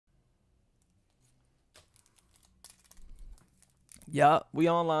Yup, we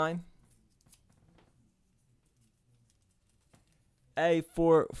online. Hey,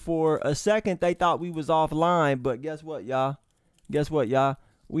 for a second they thought we was offline, but guess what, y'all? Guess what, y'all?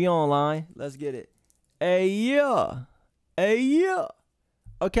 We online. Let's get it. Hey, yeah. Hey, yeah.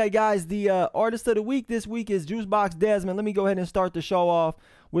 Okay, guys, the artist of the week this week is Juicebox Desmond. Let me go ahead and start the show off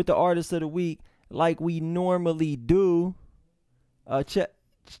with the artist of the week like we normally do. Check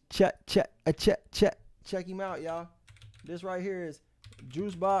him out, y'all. This right here is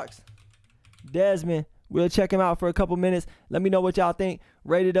Juicebox Desmond. We'll check him out for a couple minutes. Let me know what y'all think.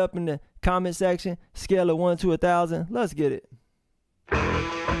 Rate it up in the comment section. Scale of 1 to 1,000. Let's get it. I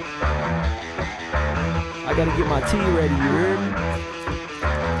gotta get my tea ready. You heard me?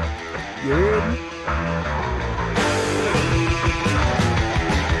 You heard me?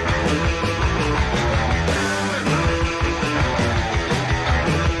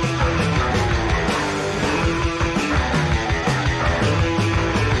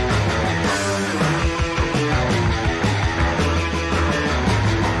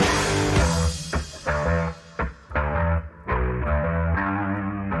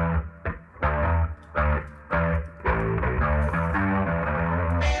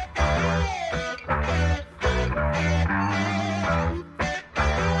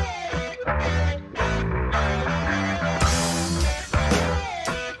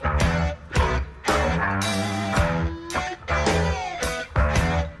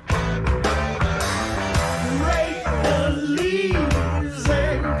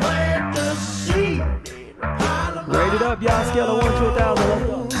 Y'all scale of 1 to 1,000. Let's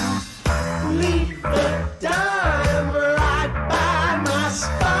go. Leave the dime right by my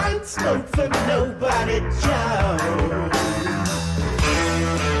spine. Smoke for nobody, Joe.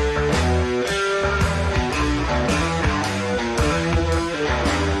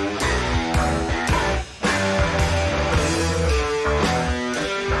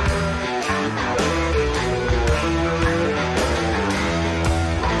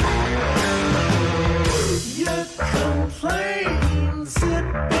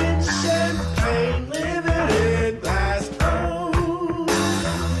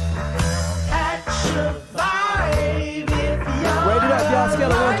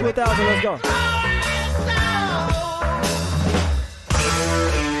 Scale of 1 to 1,000. Let's go.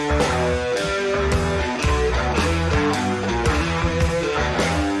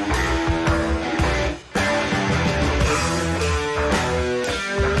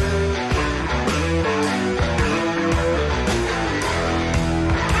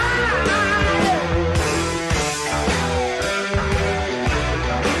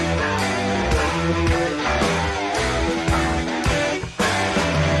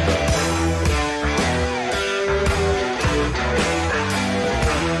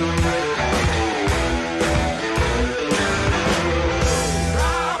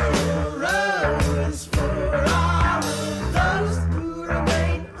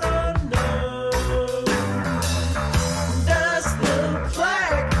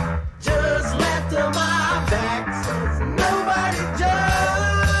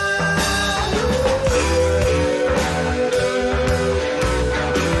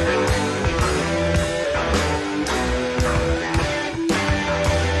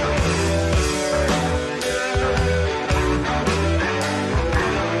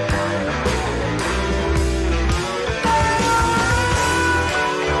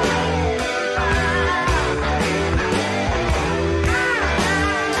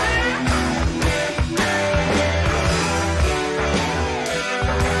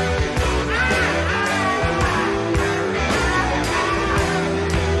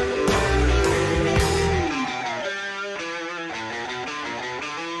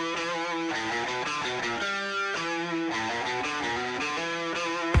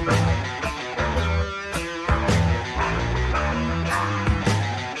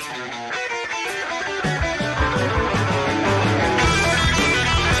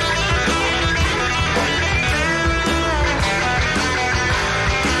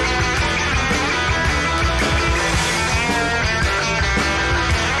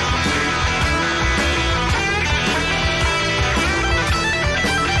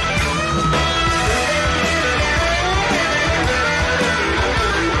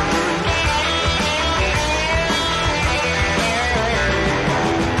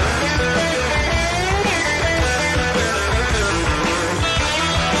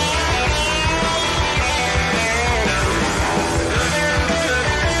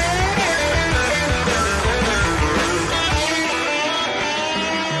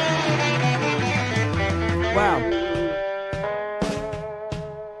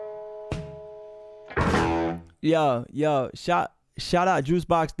 Yo, Shout out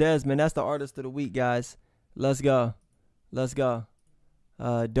Juicebox Desmond. That's the artist of the week, guys. Let's go. Let's go.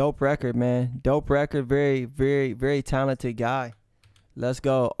 Dope record, man. Dope record. Very, very, very talented guy. Let's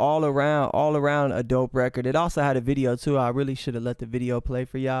go. All around a dope record. It also had a video too. I really should have let the video play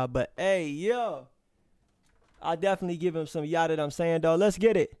for y'all. But hey, yo, I definitely give him some y'all that I'm saying though. Let's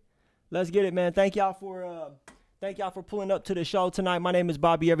get it. Let's get it, man. Thank y'all for pulling up to the show tonight. My name is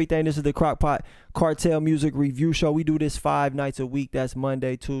Bobby Everything. This is the Crock Pot Cartel Music Review Show. We do this 5 nights a week. That's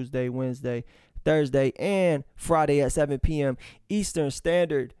Monday, Tuesday, Wednesday, Thursday, and Friday at 7 p.m. Eastern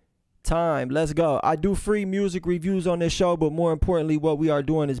Standard Time. Let's go. I do free music reviews on this show, but more importantly, what we are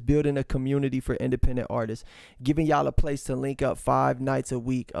doing is building a community for independent artists, giving y'all a place to link up 5 nights a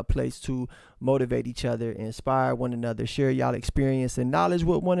week, a place to motivate each other, inspire one another, share y'all experience and knowledge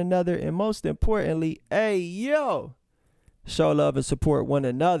with one another, and most importantly, hey, yo, show love and support one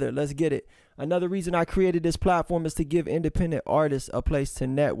another. Let's get it. Another reason I created this platform is to give independent artists a place to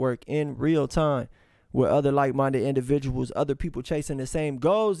network in real time with other like-minded individuals, other people chasing the same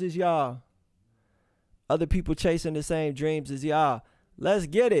goals as y'all, other people chasing the same dreams as y'all. Let's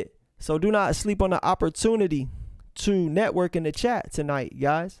get it. So do not sleep on the opportunity to network in the chat tonight,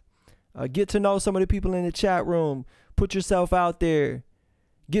 guys. Get to know some of the people in the chat room. Put yourself out there.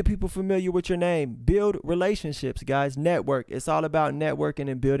 Get people familiar with your name. Build relationships, guys. Network. It's all about networking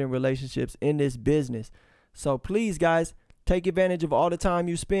and building relationships in this business. So please, guys, take advantage of all the time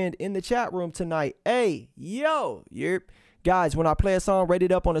you spend in the chat room tonight. Hey, yo, guys, when I play a song, rate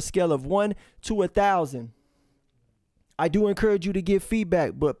it up on a scale of 1 to 1,000. I do encourage you to give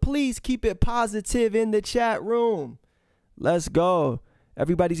feedback, but please keep it positive in the chat room. Let's go.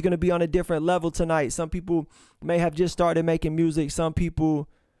 Everybody's going to be on a different level tonight. Some people may have just started making music. Some people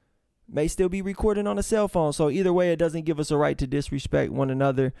may still be recording on a cell phone. So either way, it doesn't give us a right to disrespect one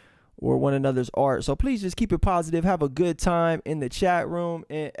another or one another's art. So please just keep it positive. Have a good time in the chat room.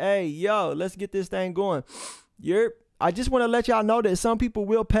 And hey, yo, let's get this thing going. I just want to let y'all know that some people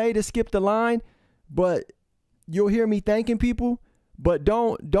will pay to skip the line, but you'll hear me thanking people. But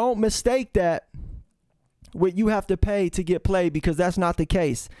don't mistake that with you have to pay to get played, because that's not the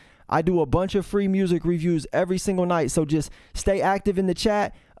case. I do a bunch of free music reviews every single night. So just stay active in the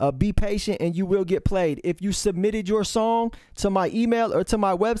chat. Be patient and you will get played. If you submitted your song to my email or to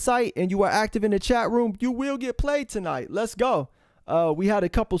my website and you are active in the chat room, you will get played tonight. Let's go. We had a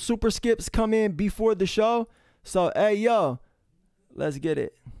couple super skips come in before the show. So, hey, yo, let's get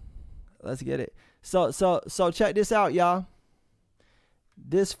it. Let's get it. So check this out, y'all.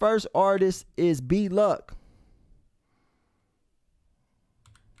 This first artist is VIDIQ.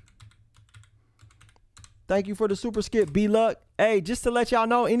 Thank you for the super skip, VIDIQ. Hey, just to let y'all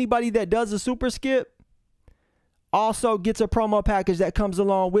know, anybody that does a super skip also gets a promo package that comes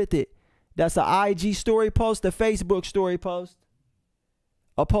along with it. That's an IG story post, a Facebook story post,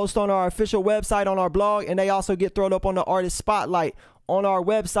 a post on our official website on our blog, and they also get thrown up on the artist spotlight on our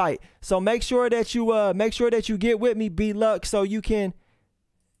website. So make sure that you get with me, VIDIQ, so you can,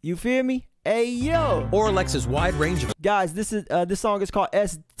 you feel me? Hey, yo. Or Alexa's wide range of... Guys, this song is called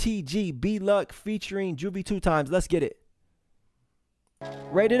STG, VIDIQ featuring Juvie 2 times. Let's get it.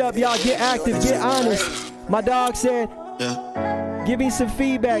 Rate it up, y'all. Get active. Get honest. My dog said, give me some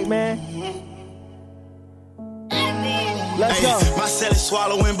feedback, man. Let's go. My cell is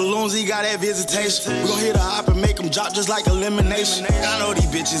swallowing balloons, he got that visitation. We gon' hit a hop and make him drop just like elimination. I know these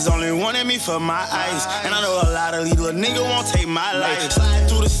bitches only wanted me for my ice, and I know a lot of these little niggas won't take my life. Slide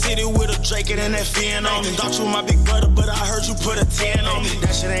through the city with a Drake and that fin on me. Thought you were my big brother, but I heard you put a 10 on me.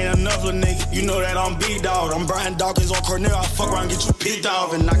 That shit ain't enough, little nigga. You know that I'm B-Dog. I'm Brian Dawkins on Cornell. I fuck around, get you picked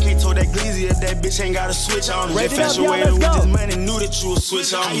off. And I can't tell that Gleezy if that bitch ain't got a switch on me. Infatuated with this money, knew that you would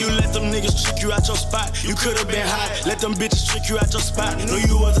switch on me. You let them niggas trick you out your spot. You could've been hot. Let them bitches trick you out your spot. Knew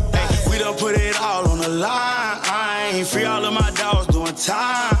you was a thing. We done put it all on the line. Free all of my dogs doing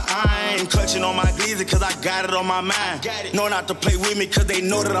time. Clutching on my Gleezy cause I got it on my mind. Know not to play with me cause they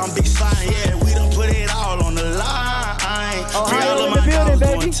know that I'm big sign. Yeah, we done put it all on the line. Free all of my dogs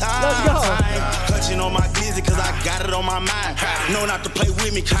doing time. Clutching on my Gleezy cause I got it on my mind. Know not to play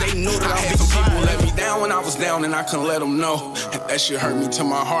with me cause they know that I'm big sign. People let me down when I was down and I couldn't let them know. And that shit hurt me to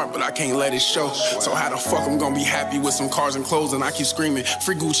my heart, but I can't let it show. So how the fuck I'm gonna be happy with some cars and clothes and I keep screaming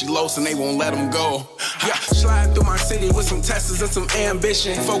free Gucci Los and they won't let them go. Yeah, sliding through my city with some testers and some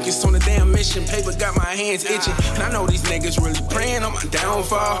ambition. Focused on the damn mission, paper got my hands itching. And I know these niggas really praying on my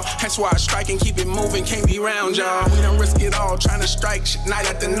downfall. That's why I strike and keep it moving, can't be round y'all. We done risk it all, trying to strike shit night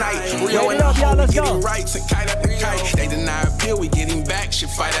after night. Rio and the hole, we getting rights and kite after kite. They deny a bill, we getting back, shit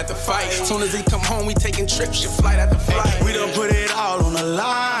fight after fight. Soon as he come home, we taking trips, shit flight after flight. We done put it all on the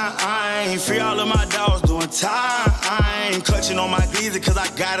line. Free all of my dogs doing time. Clutching on my glizzy cause I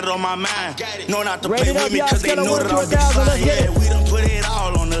got it on my mind. No, not to Rate play it up, with me y'all. cause they Scale know of that 1 to I'm big 1,000. Let's slime. get it. Yeah, we done put it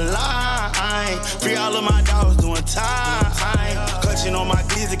all on the line. Free all of my dogs doing time. Clutching on my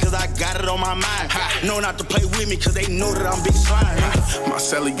glizzy cause I got it on my mind. No, not to play with me cause they know that I'm big slime. My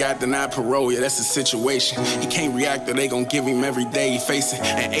celly got denied parole, yeah, that's the situation. He can't react or they gon' give him every day he facing.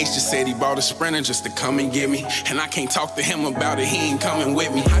 And H just said he bought a Sprinter just to come and get me. And I can't talk to him about it, he ain't coming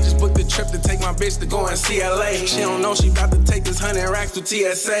with me. I just booked a trip to take my bitch to go and see LA. She don't know she about to take this 100 racks to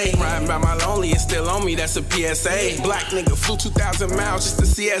TSA. Riding by my lonely, it's still on me, that's a PSA. Black nigga flew 2,000 miles just to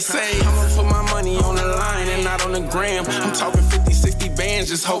CSA. I'ma put my money on the line and not on the gram. I'm talking 50, 60 bands,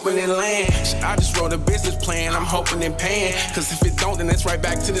 just hoping it land. I just wrote a business plan, I'm hoping and paying. Cause if it don't, then it's right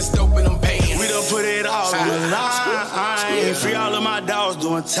back to the dope and I'm paying. We done put it all on the line. Free all of my dogs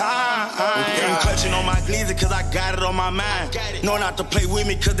doing time. Clutching on my glizzy cause I got it on my mind. No, not to play with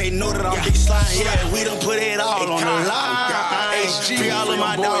me cause they know that I'm big slime. Yeah, we done put it all on the line. Free all of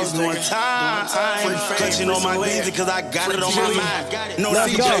my dogs doing time. Clutching on my glizzy cause I got it on my mind. No, not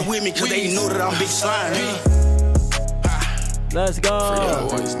to play with me cause they know that I'm big slime. Let's go. Free them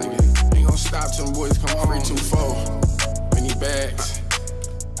boys, nigga. Ain't gon' stop till them boys come home. 324. Many bags.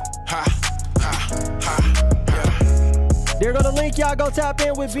 Ha, ha, ha, yeah. There go the link, y'all. Go tap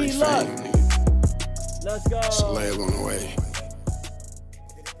in with Free VLuck. fame, nigga. Let's go. Slab on the way.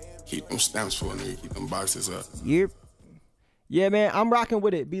 Keep them stamps for a nigga. Keep them boxes up. Yep. Yeah, man, I'm rocking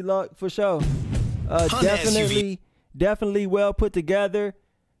with it. VLuck for sure. Definitely well put together.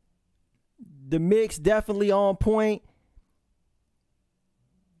 The mix definitely on point.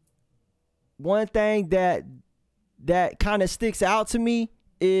 One thing that kind of sticks out to me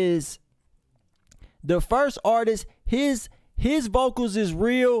is the first artist, his vocals is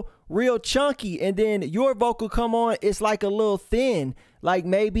real chunky, and then your vocal come on, it's like a little thin. Like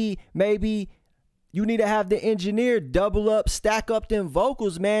maybe you need to have the engineer double up, stack up them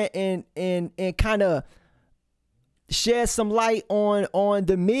vocals, man, and kind of shed some light on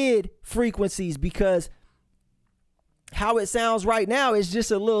the mid frequencies, because how it sounds right now is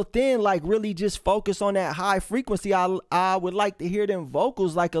just a little thin. Like really just focus on that high frequency. I would like to hear them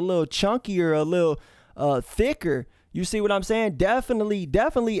vocals like a little chunkier, a little thicker. You see what I'm saying? Definitely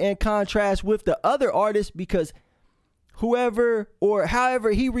in contrast with the other artists, because whoever or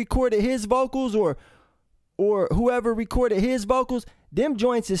however he recorded his vocals or whoever recorded his vocals, them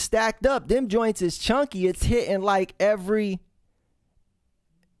joints is stacked up. Them joints is chunky. It's hitting like every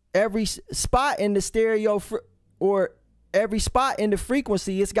spot in the stereo or every spot in the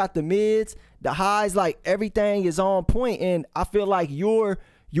frequency. It's got the mids, the highs, like everything is on point. And I feel like your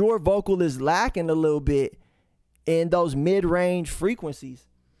vocal is lacking a little bit in those mid-range frequencies.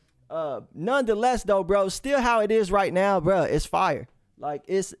 Nonetheless though, bro, still how it is right now, bro, it's fire. Like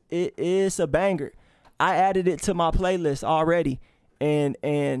it's a banger. I added it to my playlist already, and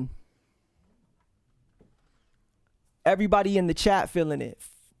everybody in the chat feeling it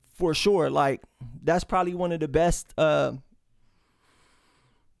for sure. Like that's probably one of the best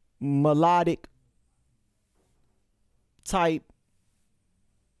melodic type,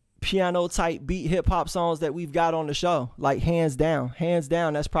 piano type beat hip hop songs that we've got on the show. Like hands down,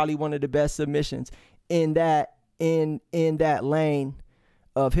 that's probably one of the best submissions in that lane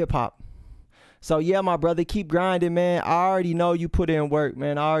of hip hop. So yeah, my brother, keep grinding, man. I already know you put in work,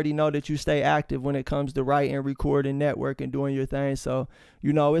 man. I already know that you stay active when it comes to writing, recording, networking, doing your thing. So,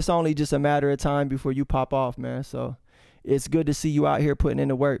 you know, it's only just a matter of time before you pop off, man. So it's good to see you out here putting in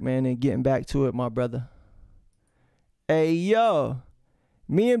the work, man, and getting back to it, my brother. Hey, yo,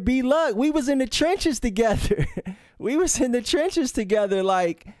 me and VLuck, we was in the trenches together. We was in the trenches together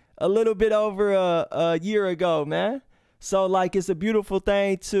like a little bit over a year ago, man. So like it's a beautiful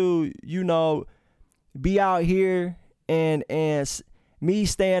thing to, you know, be out here and me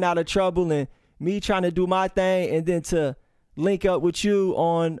staying out of trouble and me trying to do my thing, and then to link up with you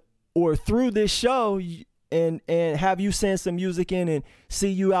on or through this show and have you send some music in and see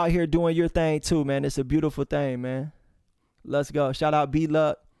you out here doing your thing too, man. It's a beautiful thing, man. Let's go. Shout out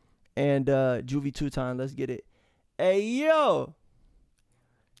VLuck and Juvie 2 Time. Let's get it. Hey, yo.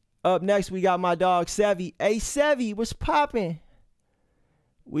 Up next, we got my dog, Sevy. Hey, Sevy, what's poppin'?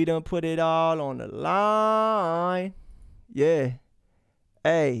 We done put it all on the line. Yeah.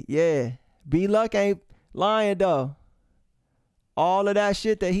 Hey, yeah. VLuck ain't lying, though. All of that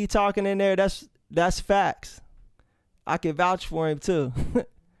shit that he talking in there, that's facts. I can vouch for him, too.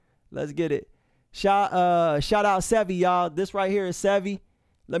 Let's get it. Shout out Sevy, y'all. This right here is Sevy.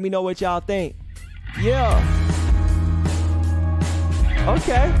 Let me know what y'all think. Yeah.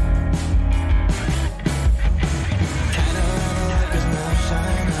 Okay.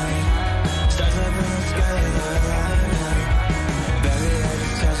 Stars up in the sky.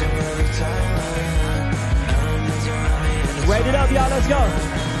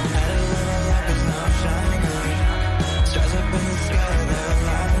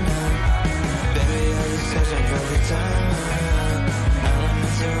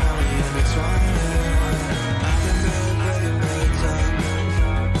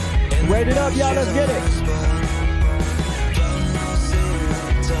 y'all. Let's get it.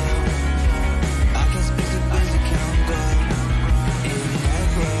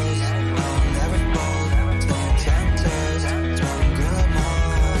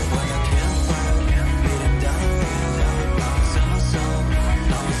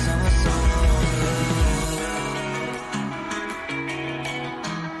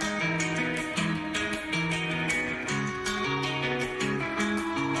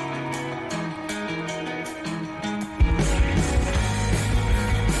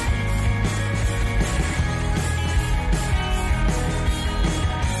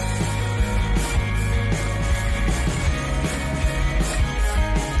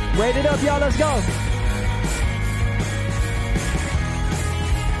 Rate it up, y'all. Let's go.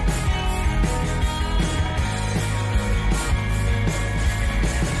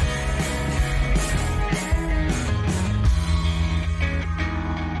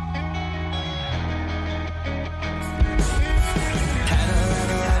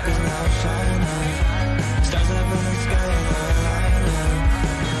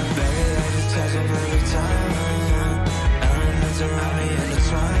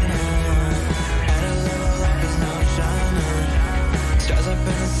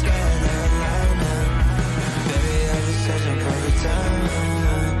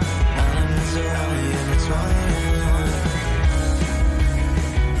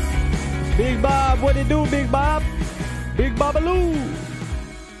 Big Bob, what it do, Big Bob? Big Babaloo.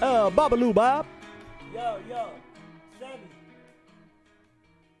 Babaloo, Bob. Yo, Sammy.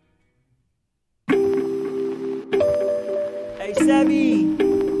 Hey, Sevy.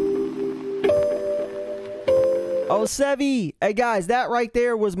 Oh, Sevy. Hey, guys, that right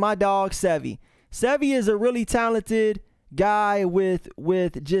there was my dog, Sevy. Sevy is a really talented guy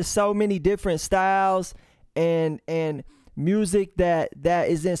with just so many different styles and music that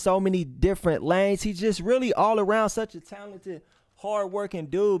is in so many different lanes. He's just really all around such a talented, hard-working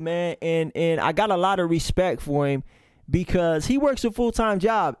dude, man. And I got a lot of respect for him because he works a full-time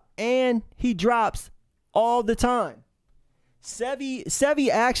job and he drops all the time. Sevy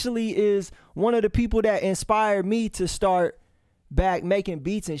actually is one of the people that inspired me to start back making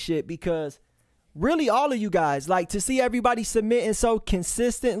beats and shit, because really all of you guys, like, to see everybody submitting so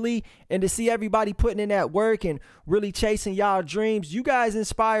consistently and to see everybody putting in that work and really chasing y'all dreams, you guys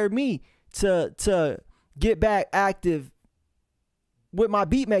inspired me to get back active with my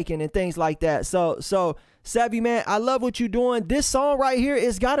beat making and things like that. So Sevy, man, I love what you're doing. This song right here,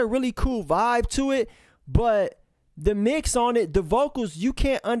 it's got a really cool vibe to it, but the mix on it, the vocals, you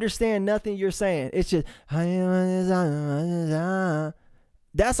can't understand nothing you're saying. It's just,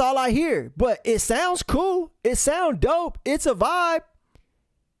 that's all I hear. But it sounds cool. It sounds dope. It's a vibe.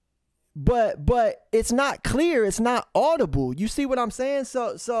 But it's not clear. It's not audible. You see what I'm saying?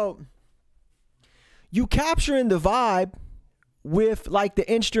 So you capturing the vibe with like the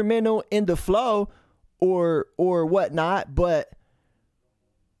instrumental in the flow or whatnot, but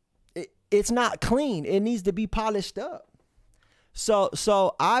it's not clean. It needs to be polished up.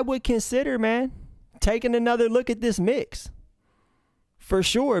 So I would consider, man, taking another look at this mix for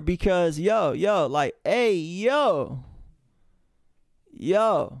sure, because yo, like, hey, yo,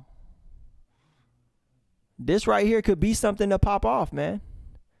 this right here could be something to pop off, man,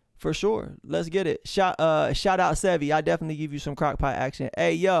 for sure. Let's get it. Shout out Sevy. I definitely give you some crock pot action.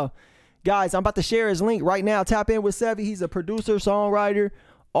 Hey, yo, guys, I'm about to share his link right now. Tap in with Sevy. He's a producer, songwriter,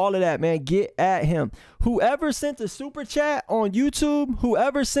 all of that, man. Get at him. Whoever sent a super chat on YouTube,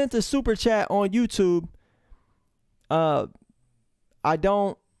 I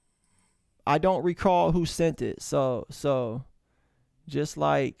don't recall who sent it. So just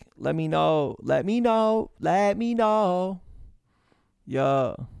like, let me know.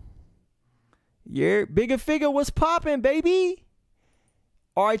 Yo. Yeah, Bigger Figure was popping, baby.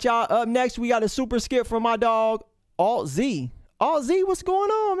 All right, y'all. Up next, we got a super skip from my dog, Alt Z. Alt Z, what's going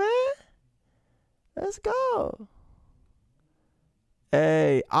on, man? Let's go.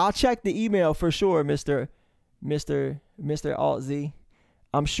 Hey, I'll check the email for sure, Mr. Alt Z.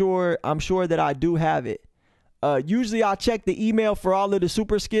 I'm sure that I do have it. Usually I'll check the email for all of the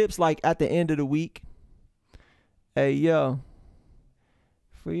super skips like at the end of the week. Hey, yo.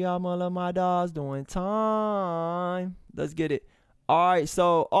 Free all of my dogs doing time. Let's get it. All right,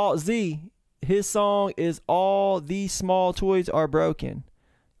 so Alt Z, his song is All These Small Toys Are Broken.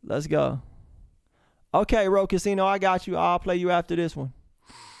 Let's go. Okay, Ro Casino, I got you. I'll play you after this one.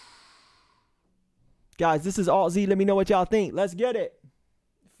 Guys, this is Alt Z. Let me know what y'all think. Let's get it.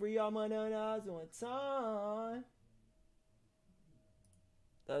 Free all my dogs doing time.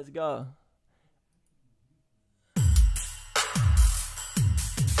 Let's go.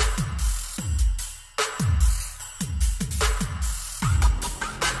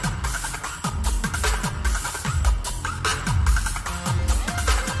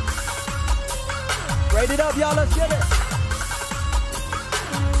 Rate it up, y'all. Let's get it.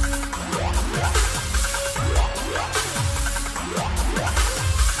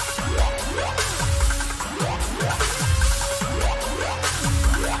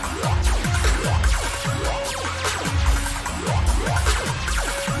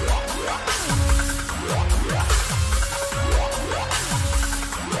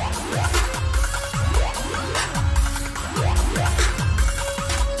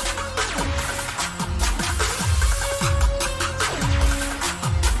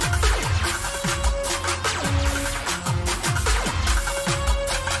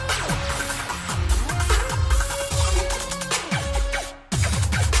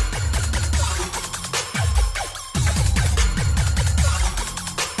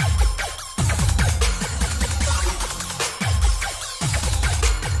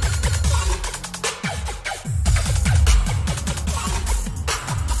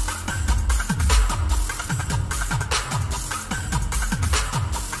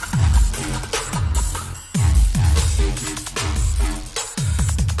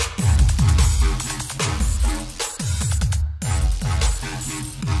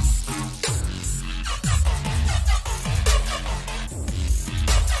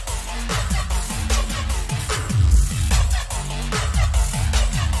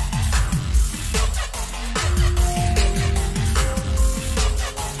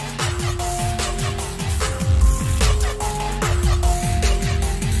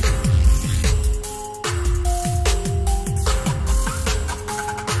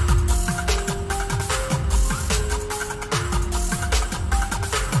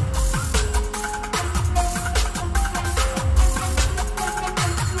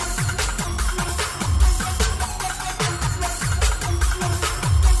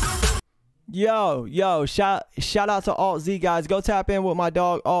 Yo, shout out to Alt Z, guys. Go tap in with my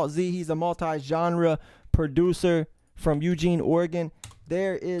dog Alt Z. He's a multi-genre producer from Eugene, Oregon.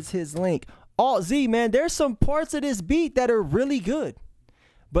 There is his link. Alt Z, man, there's some parts of this beat that are really good,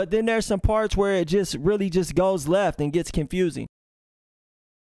 but then there's some parts where it just really just goes left and gets confusing.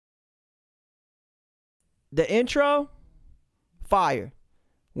 The intro, fire.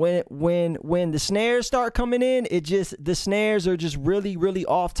 When the snares start coming in, the snares are just really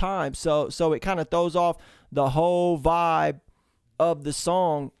off time. So it kind of throws off the whole vibe of the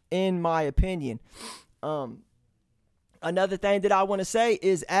song, in my opinion. Another thing that I want to say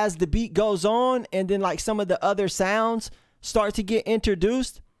is, as the beat goes on and then like some of the other sounds start to get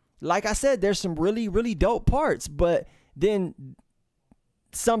introduced, like I said, there's some really dope parts, but then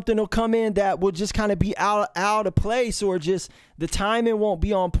something will come in that will just kind of be out of place, or just the timing won't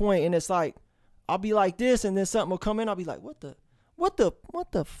be on point, and it's like I'll be like this, and then something will come in, I'll be like, what the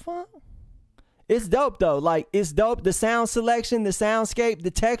fuck? It's dope though. Like, it's dope. The sound selection, the soundscape,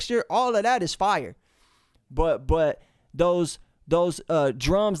 the texture, all of that is fire. But those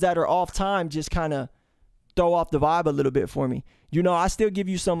drums that are off time just kind of throw off the vibe a little bit for me. You know, I still give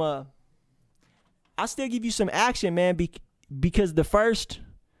you some action, man, because the first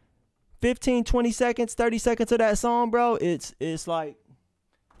 15, 20 seconds, 30 seconds of that song, bro, it's like,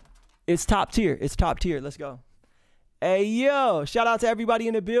 it's top tier. It's top tier. Let's go. Hey, yo, shout out to everybody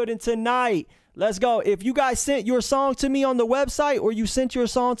in the building tonight. Let's go. If you guys sent your song to me on the website, or you sent your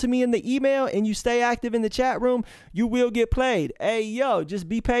song to me in the email, and you stay active in the chat room, you will get played. Hey, yo, just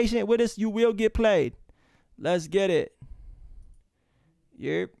be patient with us. You will get played. Let's get it.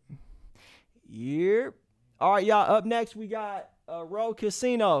 Yep. All right, y'all. Up next, we got Road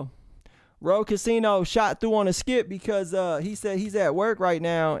Casino. Road Casino shot through on a skip because he said he's at work right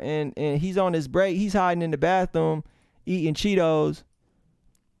now, and he's on his break. He's hiding in the bathroom eating Cheetos,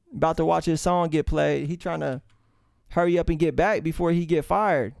 about to watch his song get played. He trying to hurry up and get back before he get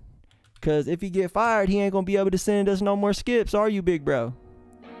fired, because if he get fired, he ain't gonna be able to send us no more skips, are you, big bro?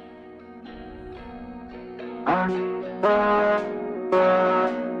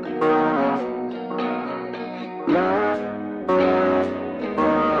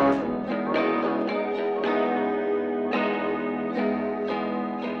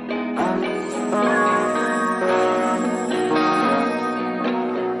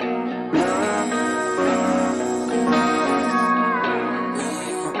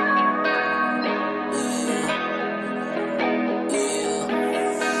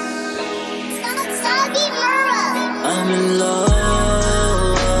 I'm in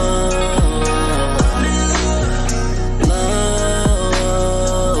love.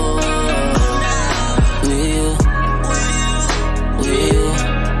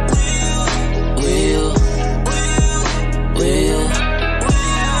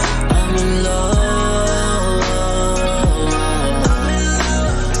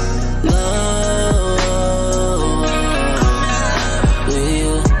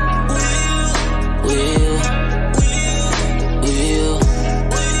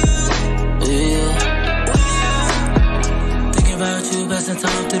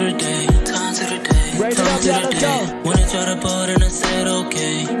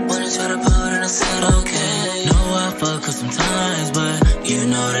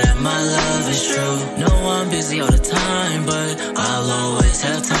 my love is true. No, I'm busy all the time, but I'll always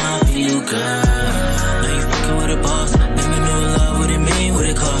have time for you, girl. Know you fucking with a boss. Never knew love, what it mean, what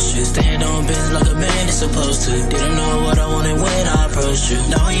it cost you. Stand on business like a man is supposed to. Didn't know what I wanted when I approached you.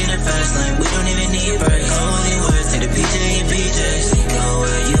 Now we in the fast lane, we don't even need breaks. Only words, take the PJ and PJs. Go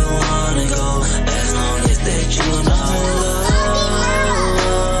where you wanna go, as long as that you know.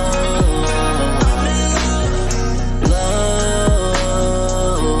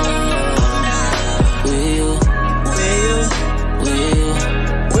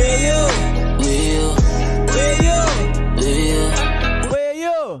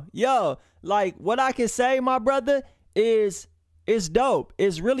 Yo, like what I can say, my brother, is it's dope.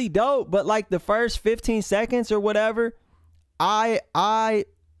 It's really dope. But like the first 15 seconds or whatever, I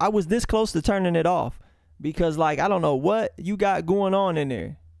was this close to turning it off because like I don't know what you got going on in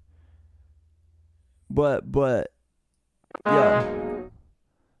there. But yeah,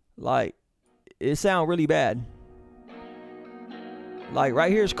 like it sound really bad. Like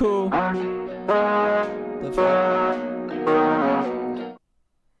right here is cool.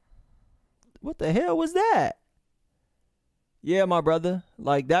 What the hell was that? Yeah, my brother.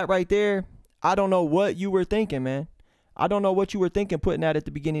 Like that right there, I don't know what you were thinking, man. I don't know what you were thinking putting that at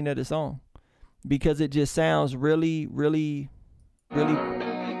the beginning of the song. Because it just sounds really, really, really...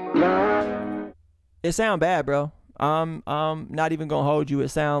 It sound bad, bro. I'm not even gonna hold you. It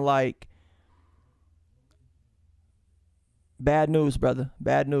sound like bad news, brother.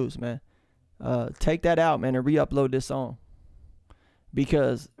 Bad news, man. Take that out, man, and re-upload this song.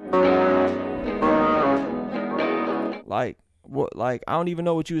 Because... Like, what? Like, I don't even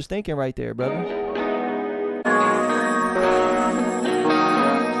know what you was thinking right there, brother.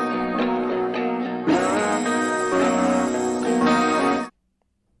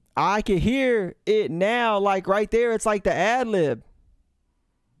 I can hear it now, like right there. It's like the ad lib.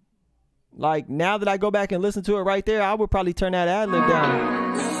 Like now that I go back and listen to it right there, I would probably turn that ad lib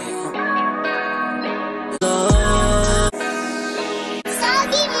down.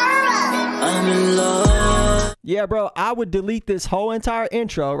 I'm in love. Yeah, bro, I would delete this whole entire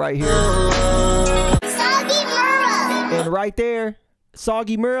intro right here. Soggy Murrow. And right there,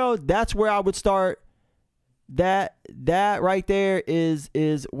 Soggy Murrow, that's where I would start. That right there is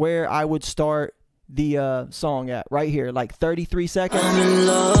where I would start the song at. Right here, like 33 seconds. I'm in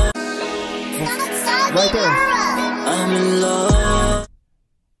love. Right there. I'm in love.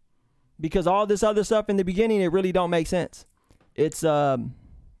 Because all this other stuff in the beginning, it really don't make sense. It's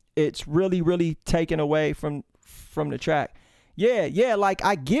really, really taken away from the track. Yeah, like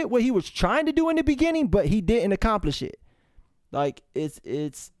I get what he was trying to do in the beginning, but he didn't accomplish it. Like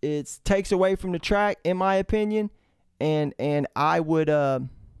it's takes away from the track, in my opinion, and I would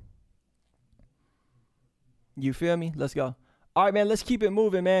you feel me? Let's go. All right, man, let's keep it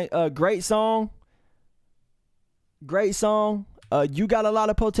moving, man. Great song. Great song. You got a lot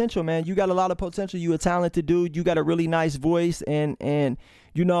of potential, man. You got a lot of potential. You a talented dude. You got a really nice voice, and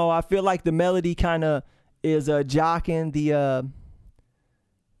you know, I feel like the melody kind of is jocking the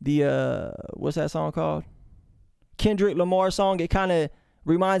what's that song called? Kendrick Lamar song. It kind of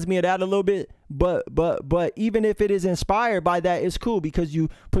reminds me of that a little bit, but even if it is inspired by that, it's cool because you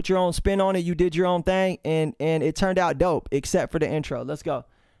put your own spin on it. You did your own thing, and it turned out dope, except for the intro. Let's go.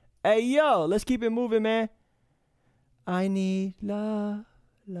 Hey, yo, let's keep it moving, man. I need love,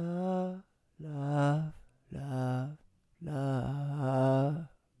 love, love, love, love.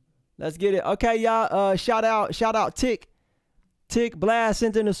 Let's get it. Okay, y'all. Shout out Tick Blast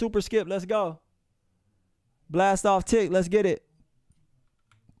sent in the super skip. Let's go. Blast off Tick. Let's get it.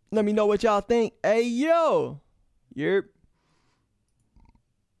 Let me know what y'all think. Hey, yo. Yep.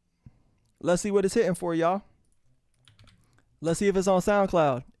 Let's see what it's hitting for, y'all. Let's see if it's on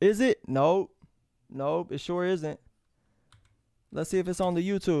SoundCloud. Is it? Nope. Nope, it sure isn't. Let's see if it's on the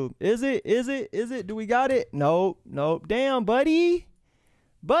YouTube. Is it? Is it? Is it? Do we got it? Nope. Nope. Damn, buddy.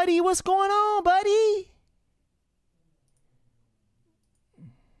 Buddy, what's going on, buddy?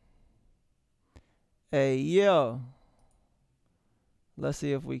 Hey, yo. Let's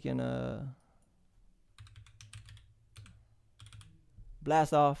see if we can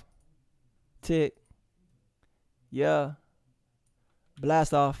blast off. Tick. Yeah.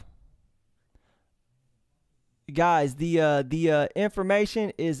 Blast off. Guys, the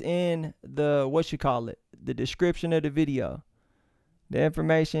information is in the the description of the video. The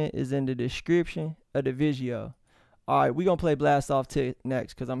information is in the description of the video. All right, we're gonna play Blast Off Tick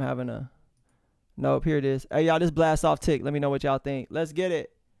next because I'm having a nope. Here it is. Hey, y'all, this Blast Off Tick. Let me know what y'all think. Let's get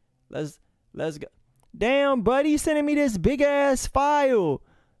it. Let's go. Damn, buddy, sending me this big ass file.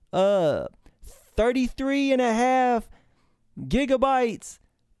 33.5 gigabytes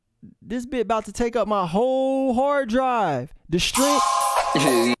This bit about to take up my whole hard drive. The stream.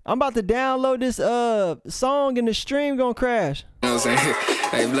 I'm about to download this song and the stream gonna crash. You know what I'm saying?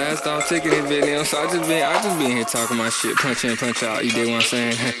 Hey, blast off ticket in video. So I just been here talking my shit, punch in, punch out. You dig what I'm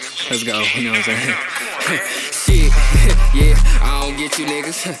saying? Let's go. You know what I'm saying? Shit, yeah, I don't get you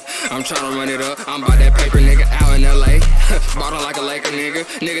niggas. I'm tryna run it up. I'm about that paper nigga out in LA. Bought on like a Laker nigga.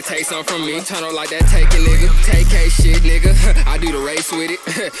 Nigga take some from me. Turn up like that taking nigga. Take K shit nigga. I do the race with it,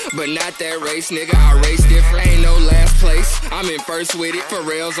 but not that race nigga. I race different. Ain't no last place. I'm in first with it. For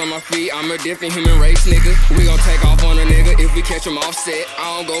rails on my feet. I'm a different human race nigga. We gon' take off on a nigga if we catch him offset.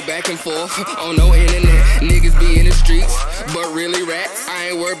 I don't go back and forth on no internet. Niggas be in the streets, but really rats.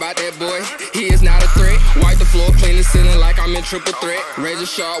 I ain't worried about that boy. He is not a threat. Wipe the floor, clean the ceiling like I'm in triple threat. Razor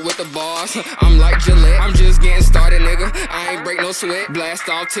sharp with the bars. I'm like Gillette. I'm just getting started, nigga. I ain't break no sweat. Blast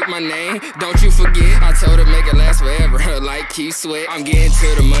off, tick my name. Don't you forget. I told her make it last forever. Like Keith Sweat. I'm getting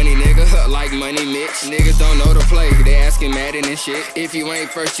to the money, nigga. Like Money Mitch. Niggas don't know the play. They asking Madden and shit. If you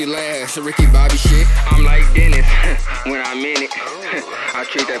ain't first, you last. Ricky Bobby shit. I'm like Dennis when I'm in it. I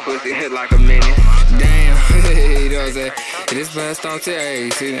treat that pussy like a minute. Damn, you know what I'm saying? This blast off tick. Hey,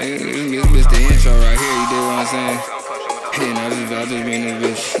 see, this bitch the intro right here. You dig what I'm saying? You know, I just be in this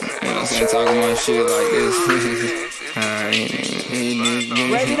bitch, you know what I'm saying, talking my shit like this.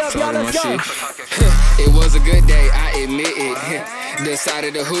 Raise it up, y'all, let's go. It was a good day, I admit it.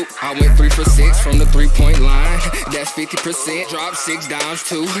 Decided to hoop, I went 3 for 6 from the 3-point line. That's 50%. Dropped 6 dimes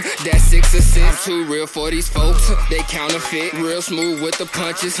too. That's 6 assists. Too real for these folks. They counterfeit. Real smooth with the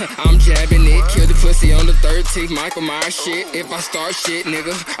punches. I'm jabbing it. Kill the pussy on the 13th. Michael Myers shit. If I start shit,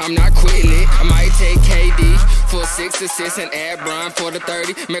 nigga, I'm not quitting it. I might take KD for 6 assists and add Brian for the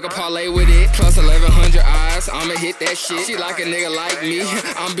 30. Make a parlay with it. Plus 1100 eyes. I'ma hit that shit. She like a nigga like me.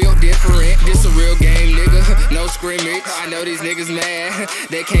 I'm built different. This a real game, nigga. No scrimmage. I know these niggas mad.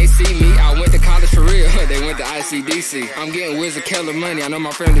 They can't see me. I went to college for real. They went to ICDC. I'm getting Wizard Keller money. I know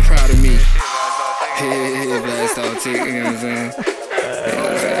my family proud of me. Blast off tick, you know what I'm saying?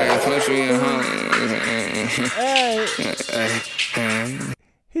 Push me in home.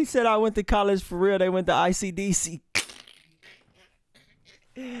 He said I went to college for real. They went to ICDC.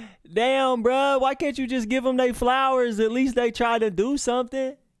 Damn, bruh. Why can't you just give them their flowers? At least they try to do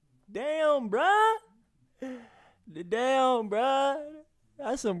something. Damn, bruh. Damn, bruh.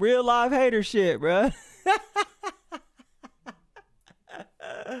 That's some real life hater shit, bruh.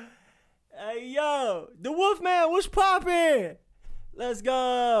 Hey, yo. The Wolfman, what's poppin'? Let's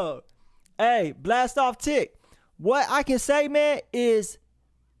go. Hey, blast off tick. What I can say, man, is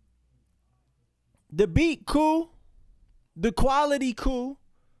the beat cool. The quality cool.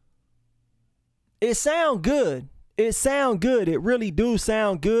 It sound good. It sound good. It really do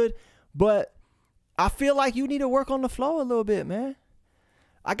sound good. But I feel like you need to work on the flow a little bit, man.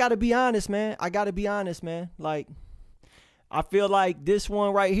 I gotta be honest, man. Like, I feel like this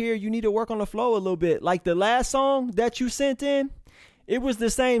one right here, you need to work on the flow a little bit. Like the last song that you sent in, it was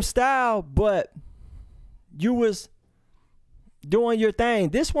the same style, but you was doing your thing.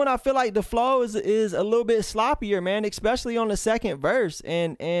 This one, I feel like the flow is a little bit sloppier, man, especially on the second verse.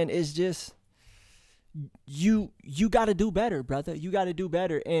 And it's just, you got to do better, brother. You got to do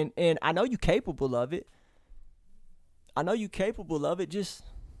better. And I know you're capable of it. Just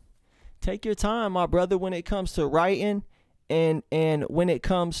take your time, my brother, when it comes to writing and when it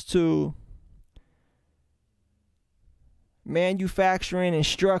comes to manufacturing and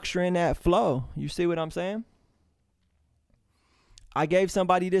structuring that flow. You see what I'm saying? I gave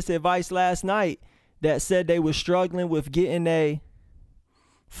somebody this advice last night that said they were struggling with getting a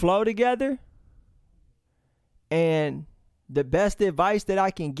flow together. And the best advice that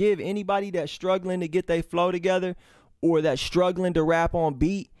I can give anybody that's struggling to get their flow together or that's struggling to rap on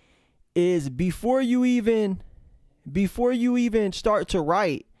beat is before you even start to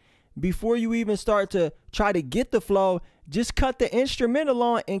write, before you even start to try to get the flow, just cut the instrumental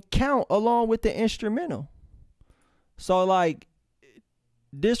on and count along with the instrumental. So like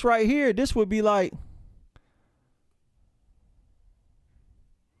this right here, this would be like,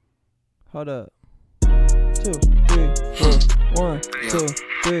 hold up. 2, 3, 4. 1, 2,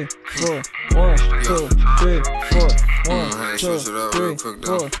 3, 4. 1, 2, 3, 4. 1, 2, 3,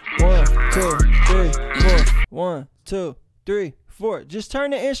 4. 1, 2, 3, 4. 1, 2, 3, 4. Just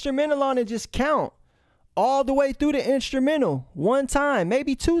turn the instrumental on and just count all the way through the instrumental one time,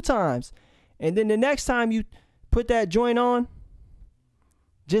 maybe 2 times. And then the next time you put that joint on,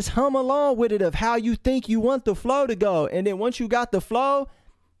 just hum along with it of how you think you want the flow to go. And then once you got the flow,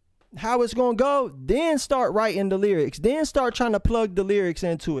 how it's gonna go, then start writing the lyrics. Then start trying to plug the lyrics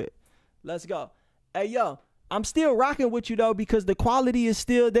into it. Let's go. Hey, yo, I'm still rocking with you though, because the quality is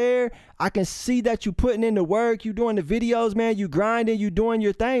still there. I can see that you putting in the work, you doing the videos, man, you grinding, you doing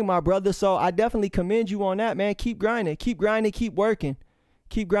your thing, my brother. So I definitely commend you on that, man. Keep grinding, keep working.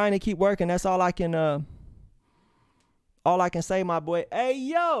 Keep grinding, keep working. That's all I can say, my boy. Hey,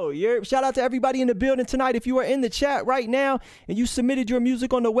 yo, shout out to everybody in the building tonight. If you are in the chat right now and you submitted your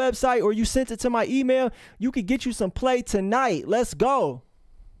music on the website or you sent it to my email, you could get you some play tonight. Let's go.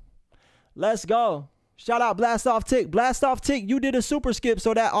 Let's go. Shout out Blast Off Tick. Blast Off Tick, you did a super skip,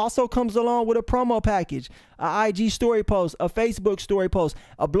 so that also comes along with a promo package, a IG story post, a Facebook story post,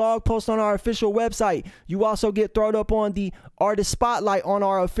 a blog post on our official website. You also get thrown up on the artist spotlight on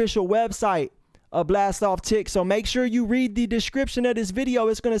our official website, a Blast Off Tick. So make sure you read the description of this video.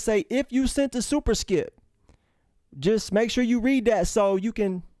 It's going to say, if you sent a super skip. Just make sure you read that so you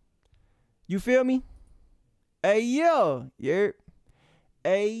can, you feel me? Hey, yo, yerp.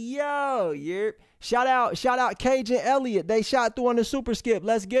 Hey, yo, yerp. Shout out Cajun Elliott. They shot through on the super skip.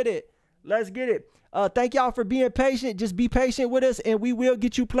 Let's get it. Let's get it. Thank y'all for being patient. Just be patient with us and we will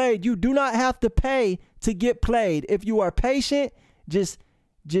get you played. You do not have to pay to get played. If you are patient, just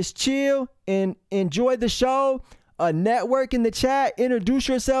chill and enjoy the show. Network in the chat. Introduce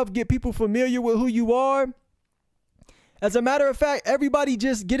yourself. Get people familiar with who you are. As a matter of fact, everybody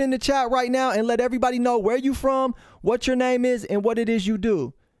just get in the chat right now and let everybody know where you from, what your name is, and what it is you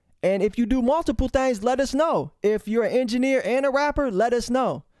do. And if you do multiple things, let us know. If you're an engineer and a rapper, let us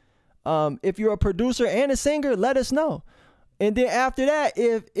know. If you're a producer and a singer, let us know. And then after that,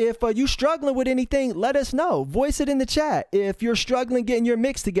 if you struggling with anything, let us know. Voice it in the chat. If you're struggling getting your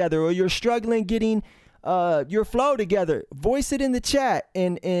mix together or you're struggling getting your flow together, voice it in the chat.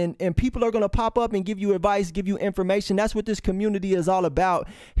 And people are going to pop up and give you advice, give you information. That's what this community is all about,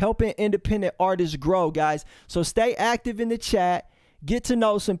 helping independent artists grow, guys. So stay active in the chat. Get to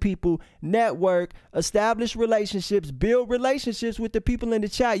know some people, network, establish relationships, build relationships with the people in the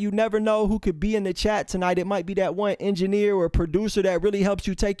chat. You never know who could be in the chat tonight. It might be that one engineer or producer that really helps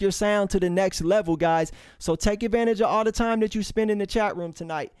you take your sound to the next level, guys. So take advantage of all the time that you spend in the chat room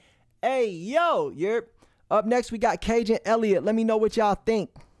tonight. Hey, yo, Up next, we got Cajun Elliott. Let me know what y'all think.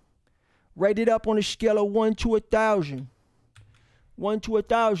 Rate it up on a scale of 1 to 1,000. 1 to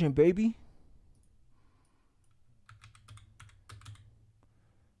 1,000, baby.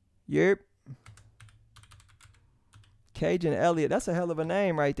 Yep. Cajun Elliott. That's a hell of a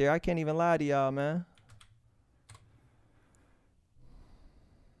name right there. I can't even lie to y'all, man.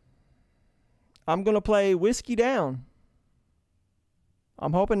 I'm going to play Whiskey Down.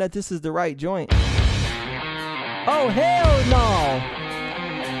 I'm hoping that this is the right joint. Oh, hell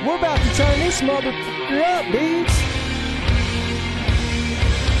no. We're about to turn this motherfucker up, dudes.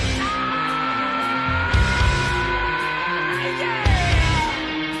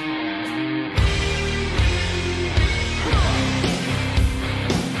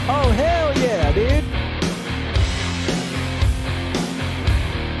 Oh, hell yeah, dude.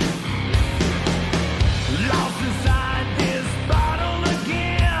 Lost inside this bottle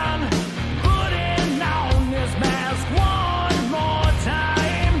again, putting on this mask one more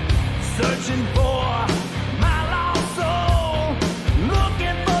time, searching for my lost soul,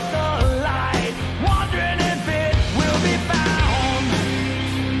 looking for the light, wondering if it will be found.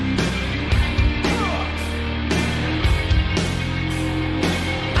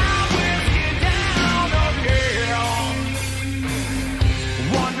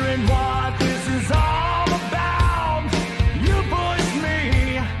 What this is all about. You push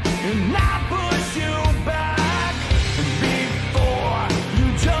me and I push you back. Before you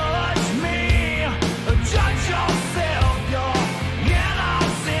judge me, judge yourself. Your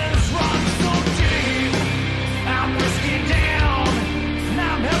innocence runs so deep. I'm whiskey down and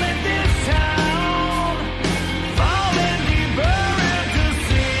I'm hell in this town, falling deeper into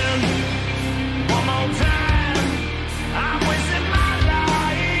sin. One more time, I'm wasting my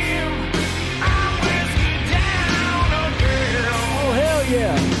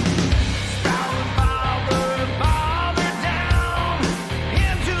yeah.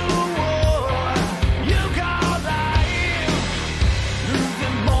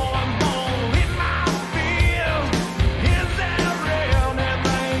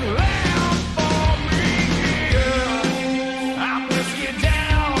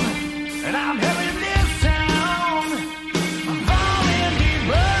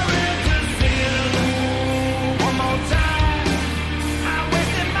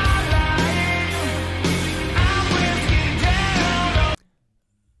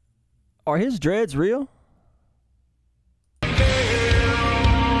 Are his dreads real?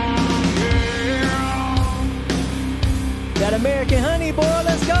 That American honey, boy,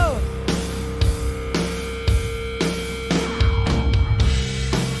 let's go.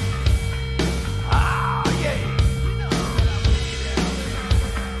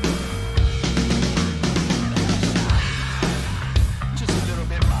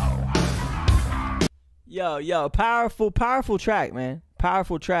 Yo, powerful track, man.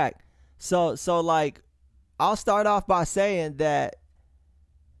 Powerful track. So like, I'll start off by saying that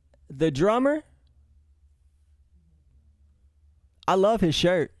the drummer, I love his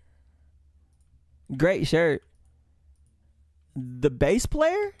shirt. Great shirt. The bass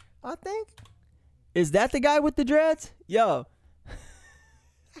player, I think, is that the guy with the dreads? Yo.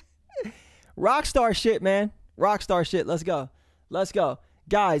 Rockstar shit, man. Rockstar shit. Let's go.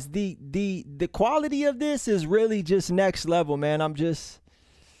 Guys, the quality of this is really just next level, man.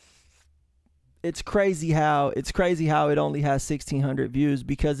 It's crazy how it only has 1,600 views,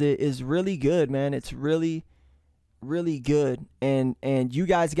 because it is really good, man. It's really good, and you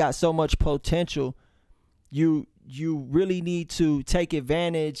guys got so much potential. You really need to take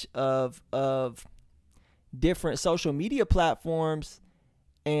advantage of different social media platforms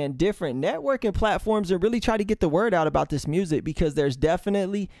and different networking platforms and really try to get the word out about this music, because there's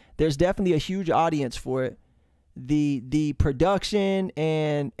definitely a huge audience for it. The production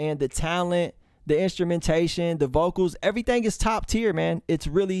and the talent, the instrumentation, the vocals, everything is top tier, man. It's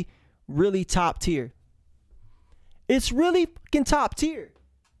really top tier. It's really fucking top tier.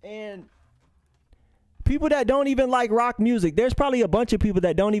 And people that don't even like rock music, there's probably a bunch of people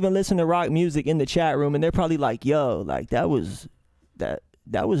that don't even listen to rock music in the chat room, and they're probably like, yo, like that was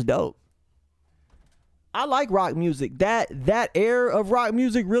dope. I like rock music. That era of rock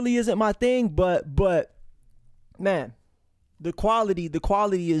music really isn't my thing, but man, the quality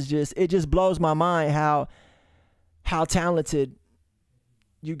is just blows my mind how talented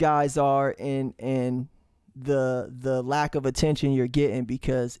you guys are, and the lack of attention you're getting,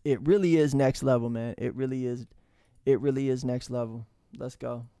 because it really is next level, man. It really is next level. Let's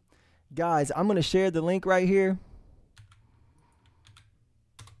go. Guys, I'm going to share the link right here.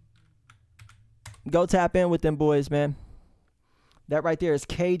 Go tap in with them boys, man. That right there is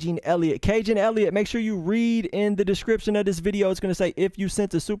Cajun Elliott. Cajun Elliott, make sure you read in the description of this video. It's going to say, if you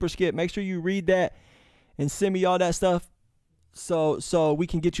sent a super skip, make sure you read that and send me all that stuff so we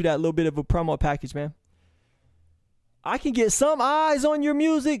can get you that little bit of a promo package, man. I can get some eyes on your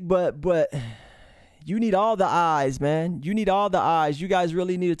music, but you need all the eyes, man. You need all the eyes. You guys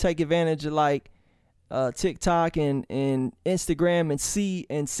really need to take advantage of like TikTok and Instagram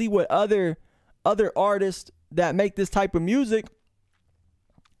and see what other artists that make this type of music,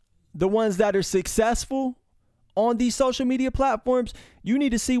 the ones that are successful on these social media platforms, you need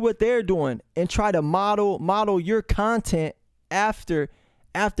to see what they're doing and try to model your content after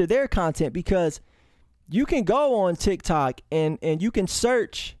their content, because you can go on TikTok and you can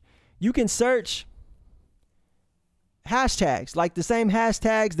search hashtags, like the same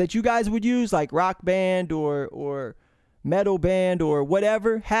hashtags that you guys would use, like rock band or metal band or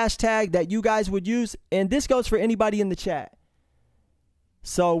whatever hashtag that you guys would use. And this goes for anybody in the chat.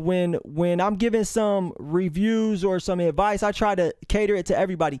 So when I'm giving some reviews or some advice, I try to cater it to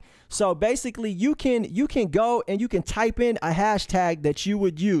everybody. So basically you can go and you can type in a hashtag that you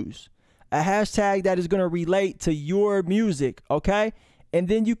would use, a hashtag that is going to relate to your music, okay? And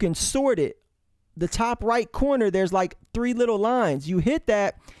then you can sort it. The top right corner, there's like 3 little lines. You hit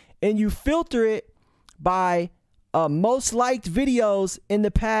that and you filter it by most liked videos in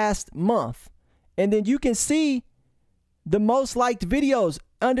the past month. And then you can see the most liked videos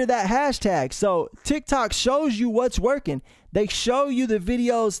under that hashtag. So TikTok shows you what's working. They show you the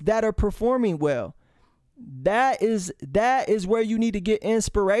videos that are performing well. That is where you need to get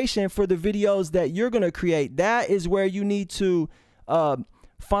inspiration for the videos that you're going to create. That is where you need to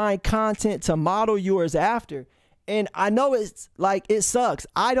find content to model yours after. And I know it's like, it sucks.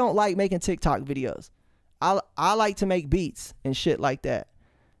 I don't like making TikTok videos. I like to make beats and shit like that.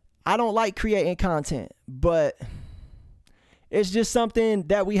 I don't like creating content, but it's just something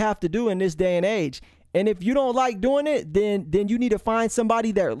that we have to do in this day and age. And if you don't like doing it, then you need to find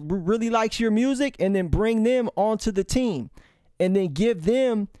somebody that really likes your music and then bring them onto the team, and then give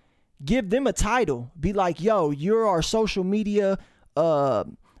them a title. Be like, yo, you're our social media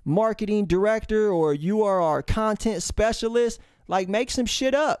marketing director, or you are our content specialist. Like, make some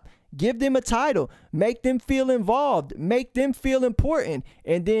shit up. Give them a title, make them feel involved, make them feel important,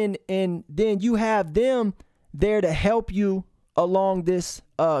 and then you have them there to help you along this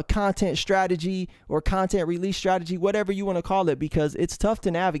content strategy or content release strategy, whatever you want to call it, because it's tough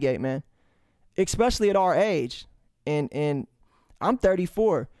to navigate, man, especially at our age. And I'm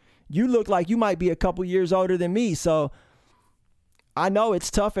 34. You look like you might be a couple years older than me, so I know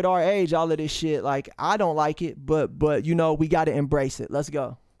it's tough at our age, all of this shit. Like, I don't like it, but you know, we got to embrace it. Let's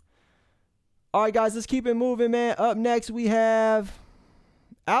go. All right, guys, let's keep it moving, man. Up next, we have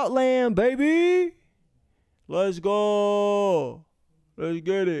Outland, baby. Let's go. Let's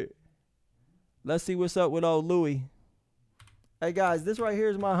get it. Let's see what's up with old Louis. Hey guys, this right here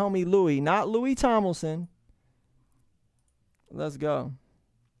is my homie Louis, not Louis Tomlinson. Let's go.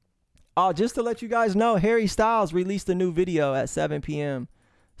 Oh, just to let you guys know, Harry Styles released a new video at 7 p.m.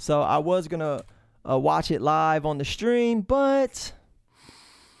 So I was going to watch it live on the stream, but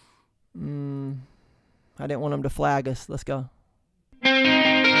I didn't want him to flag us. Let's go.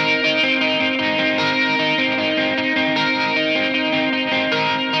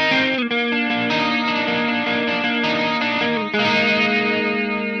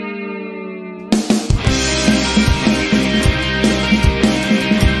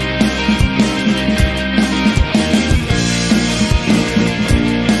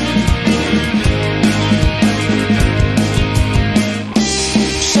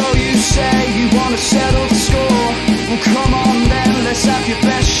 Settle the score. Well, come on then, let's have your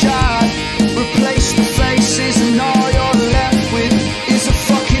best shot. Replace the faces and all you're left with is a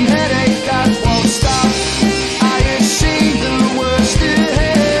fucking headache that won't stop. I have seen the worst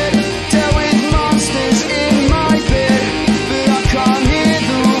ahead, dealt with monsters in my bed, but I can't hear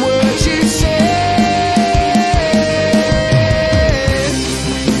the words you said.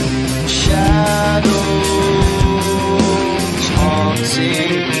 Shadows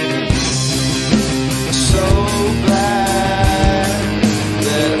haunting,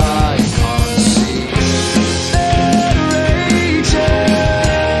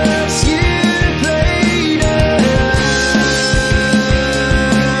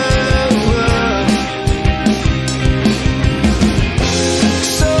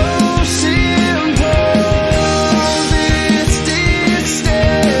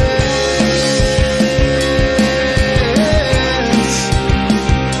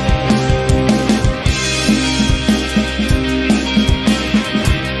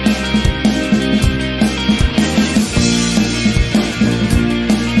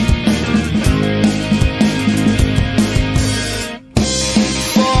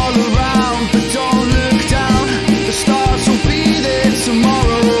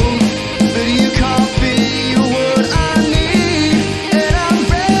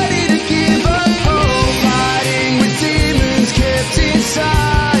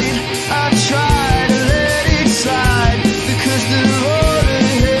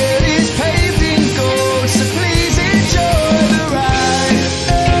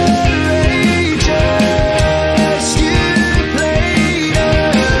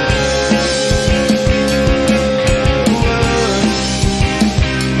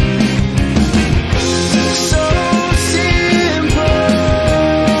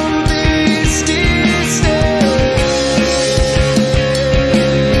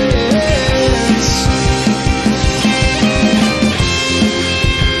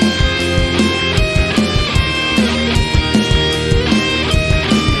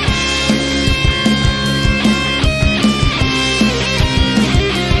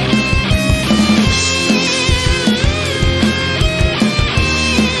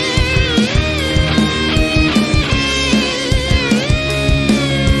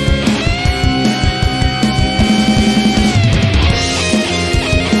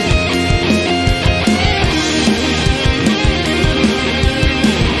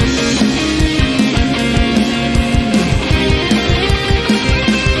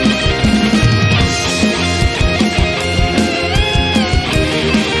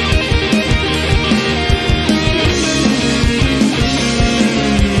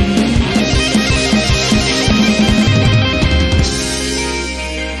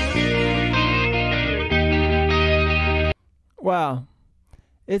 Wow.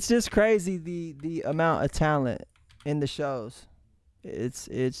 It's just crazy the amount of talent in the shows. It's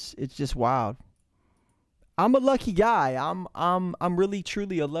just wild. I'm a lucky guy. I'm really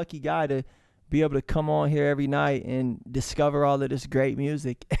truly a lucky guy to be able to come on here every night and discover all of this great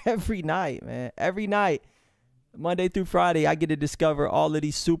music every night, man. Every night, Monday through Friday, I get to discover all of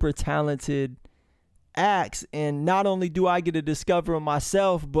these super talented acts, and not only do I get to discover them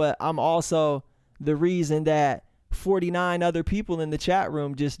myself, but I'm also the reason that 49 other people in the chat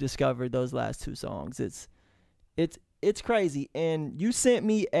room just discovered those last two songs. It's crazy. And you sent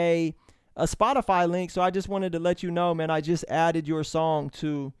me a Spotify link, so I just wanted to let you know, man, I just added your song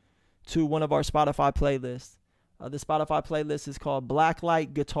to one of our Spotify playlists. The Spotify playlist is called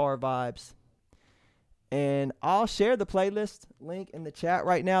Blacklight Guitar Vibes. And I'll share the playlist link in the chat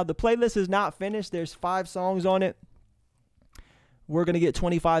right now. The playlist is not finished. There's 5 songs on it. We're going to get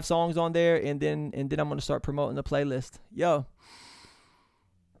 25 songs on there, and then I'm going to start promoting the playlist. Yo.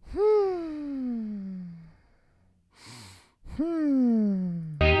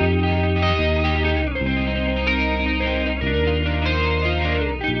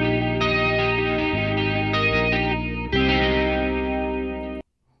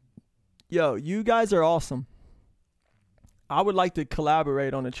 Yo, you guys are awesome. I would like to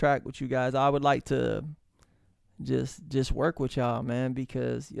collaborate on a track with you guys. I would like to just work with y'all, man,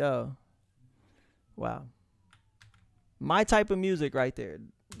 because yo, wow. My type of music right there.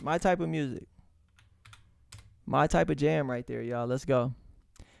 My type of music. My type of jam right there, y'all. Let's go.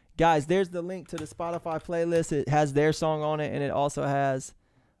 Guys, there's the link to the Spotify playlist. It has their song on it, and it also has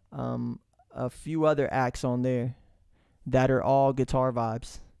a few other acts on there that are all guitar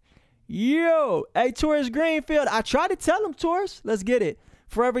vibes. Yo, hey, Taurus Greenfield. I try to tell him, Taurus. Let's get it.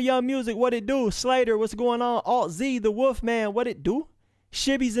 Forever Young Music, what it do? Slater, what's going on? Alt Z, the Wolfman, what it do?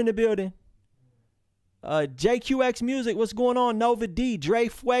 Shibby's in the building. JQX Music, what's going on? Nova D, Dre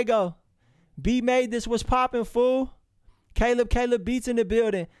Fuego. B made this, what's popping, fool? Caleb Beats in the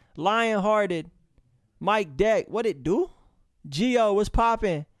building. Lionhearted. Mike Deck, what it do? Geo, what's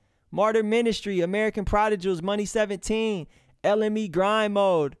popping? Martyr Ministry, American Prodigals, Money 17, LME Grind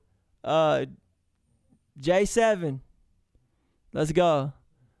Mode. J7, let's go.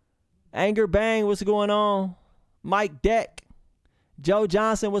 Anger Bang, what's going on? Mike Deck, Joe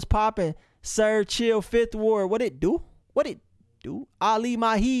Johnson, what's popping? Sir Chill, Fifth Ward, what it do? What it do? Ali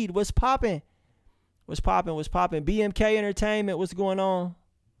Mahid, what's popping? What's popping? What's popping? BMK Entertainment, what's going on?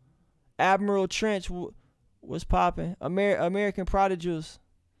 Admiral Trench, what's popping? American Prodigals,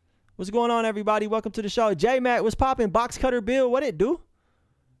 what's going on, everybody? Welcome to the show. J Mac, what's popping? Box Cutter Bill, what it do?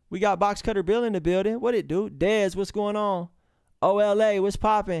 We got Box Cutter Bill in the building. What it do? Dez, what's going on? OLA, what's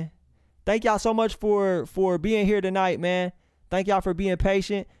popping? Thank y'all so much for being here tonight, man. Thank y'all for being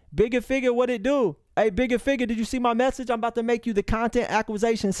patient. Bigger Figure, what it do? Hey, Bigger Figure, did you see my message? I'm about to make you the content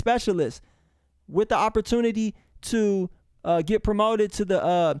acquisition specialist with the opportunity to get promoted to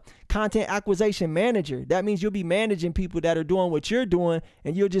the content acquisition manager. That means you'll be managing people that are doing what you're doing,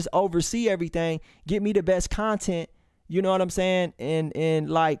 and you'll just oversee everything. Get me the best content. You know what I'm saying? And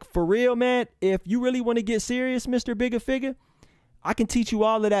like, for real, man, if you really want to get serious, Mr. Bigger Figure, I can teach you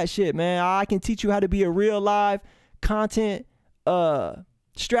all of that shit, man. I can teach you how to be a real live content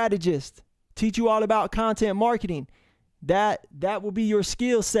strategist. Teach you all about content marketing. That will be your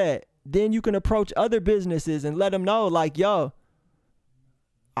skill set. Then you can approach other businesses and let them know, like, yo,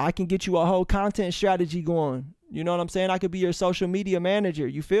 I can get you a whole content strategy going. You know what I'm saying? I could be your social media manager.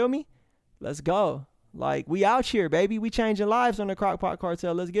 You feel me? Let's go. Like, we out here, baby. We changing lives on the Crock Pot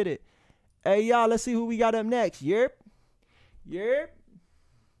Cartel. Let's get it. Hey, y'all, let's see who we got up next. Yerp.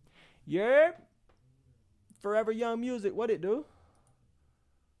 Forever Young Music. What it do?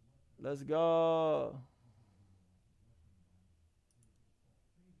 Let's go.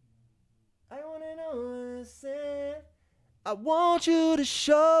 I want to know what I said. I want you to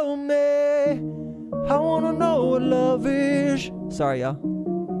show me. I want to know what love is. Sorry, y'all.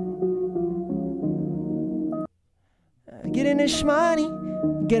 Get in this shmoney,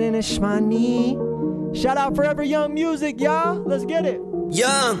 get in this shmoney. Shout out Forever Young Music, y'all. Let's get it.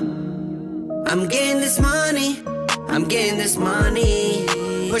 Young, I'm getting this money, I'm getting this money.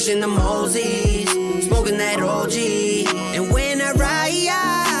 Pushing them Moses, smoking that OG. And when I ride,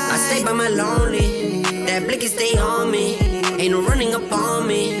 I stay by my lonely. That blicky stay on me, ain't no running up on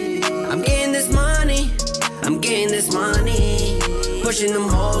me. I'm getting this money, I'm getting this money. Pushing them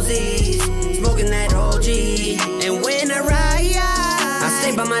Moses, smoking that OG. And when I ride, I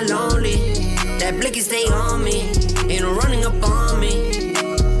stay by my lonely. That blicky stay on me, ain't no running up on me.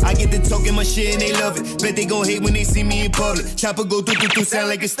 I get the talking my shit and they love it. Bet they gon' hate when they see me in public. Chopper go through, sound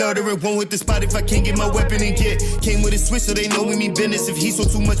like a stuttering. One with the spot if I can't get my weapon and get. Came with a switch so they know we mean business. If he so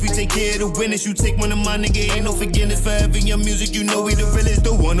too much, we take care of the witness. You take one of my nigga, ain't no forgiveness. Forever Young Music, you know we the realest.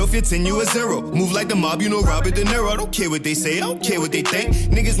 The 1 off your 10, you a 0. Move like the mob, you know Robert De Niro. I don't care what they say, I don't care what they think.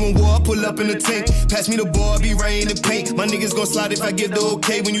 Niggas want war, I pull up in the tank. Pass me the ball, I be right in the paint. My niggas gon' slide if I give the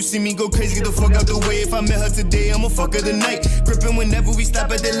okay. When you see me go crazy, get the fuck out the way. If I met her today, I'ma fuck her tonight. Gripping whenever we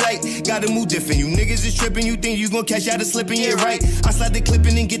stop at the light. Gotta move different, you niggas is tripping. You think you gon' catch out of slipping, yeah right. I slide the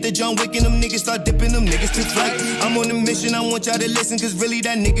clipping and get the John Wick and them niggas start dipping them niggas to flight. I'm on a mission, I want y'all to listen, cause really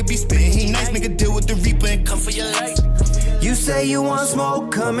that nigga be spitting. He nice, nigga deal with the reaper and come for your life. You say you want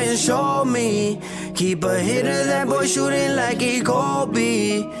smoke, come and show me. Keep a hitter, that boy shooting like he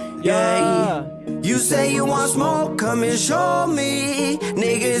Kobe. Yeah. You say you want smoke, come and show me.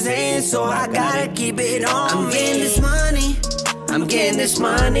 Niggas ain't, so I gotta keep it on me. I'm getting this money, I'm getting this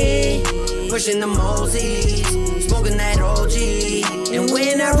money. Pushing the Moses, smoking that OG. And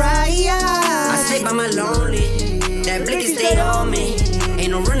when I ride, I stay by my lonely. That blicky stay on me,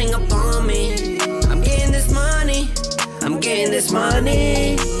 ain't no running up on me. I'm getting this money, I'm getting this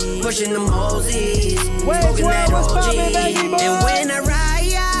money. Pushing the Moses, smoking that OG. And when I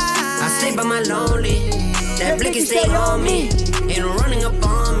ride, I stay by my lonely. That blicky stay on me, ain't no running up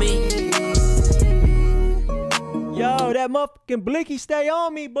on me. that motherfucking blicky stay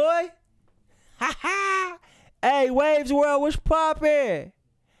on me, boy. Ha ha. Hey, Waves World, what's poppin'?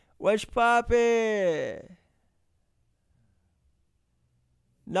 What's poppin'?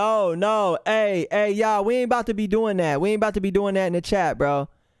 No. Hey, y'all, we ain't about to be doing that. We ain't about to be doing that in the chat, bro.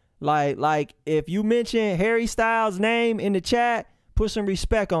 Like, if you mention Harry Styles' name in the chat, put some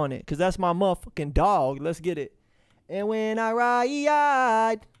respect on it, because that's my motherfucking dog. Let's get it. And when I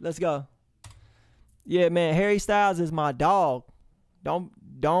ride, let's go. Yeah, man, Harry Styles is my dog. Don't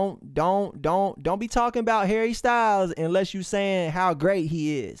be talking about Harry Styles unless you saying how great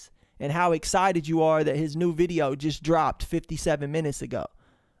he is and how excited you are that his new video just dropped 57 minutes ago.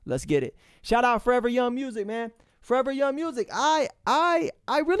 Let's get it. Shout out Forever Young Music, man. Forever Young Music. I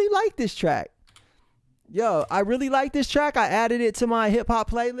really like this track. Yo, I really like this track. I added it to my hip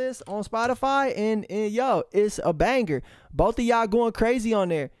hop playlist on Spotify, and yo, it's a banger. Both of y'all going crazy on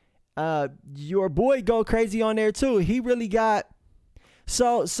there. Your boy go crazy on there too. He really got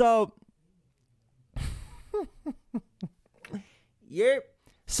so yep.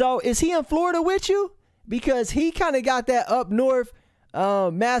 So is he in Florida with you? Because he kind of got that up north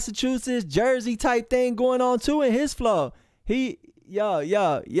Massachusetts, Jersey type thing going on too in his flow. He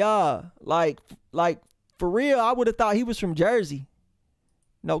like for real, I would have thought he was from Jersey.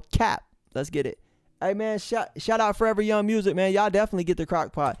 No cap. Let's get it. Hey man, shout out Forever Young Music, man. Y'all definitely get the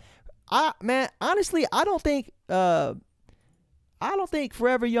Crock Pot. Honestly, I don't think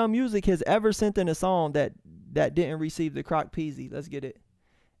Forever Young Music has ever sent in a song that didn't receive the Crock Peasy. Let's get it.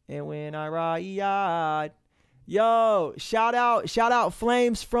 And when I ride, yo, shout out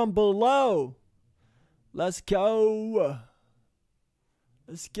Flames from Below. Let's go.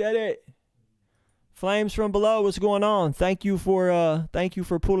 Let's get it. Flames from Below, what's going on? Thank you for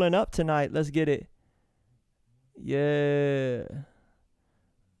pulling up tonight. Let's get it. Yeah.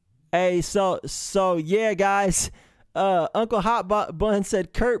 Hey, so yeah, guys. Uncle Hot Bun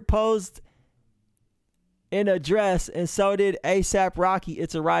said Kurt posed in a dress, and so did ASAP Rocky.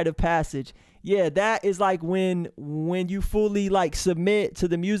 It's a rite of passage. Yeah, that is like when you fully like submit to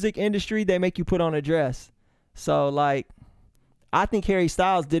the music industry, they make you put on a dress. So like, I think Harry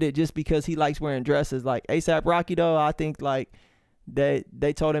Styles did it just because he likes wearing dresses. Like ASAP Rocky though, I think like they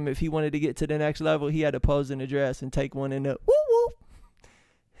told him if he wanted to get to the next level, he had to pose in a dress and take one in the whoop whoop.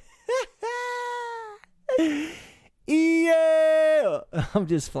 Yeah, I'm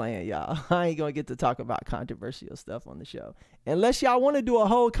just playing, y'all. I ain't gonna get to talk about controversial stuff on the show. Unless y'all want to do a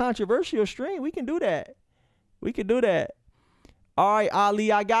whole controversial stream, we can do that. We can do that. All right,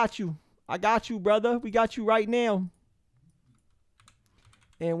 Ali, I got you. I got you, brother. We got you right now.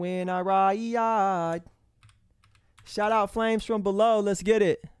 And when I ride, shout out Flames from Below. Let's get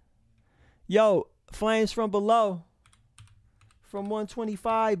it. Yo, Flames from Below. From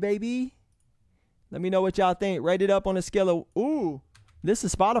 125, baby. Let me know what y'all think. Rate it up on a scale of, ooh, this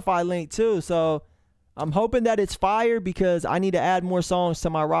is Spotify link too. So I'm hoping that it's fire because I need to add more songs to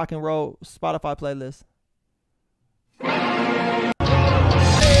my rock and roll Spotify playlist.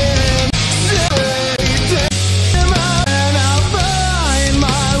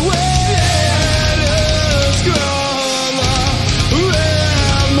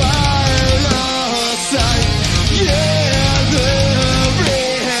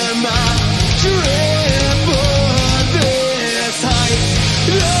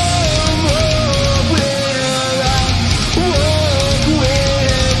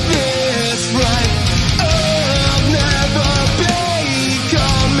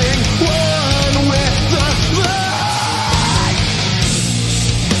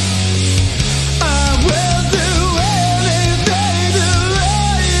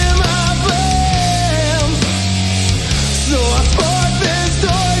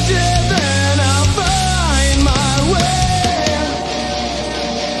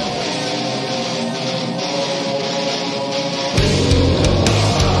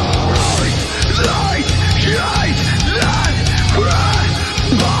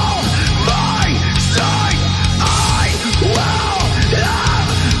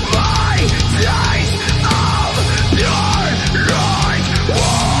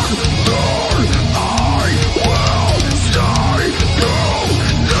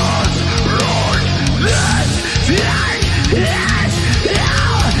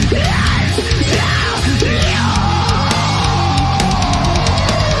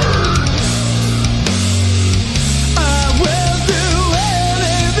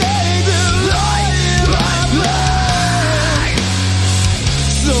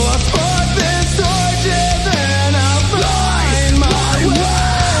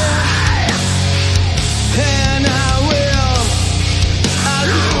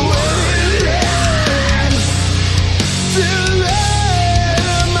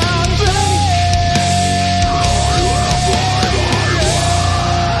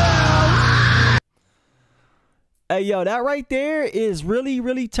 Hey, yo, that right there is really,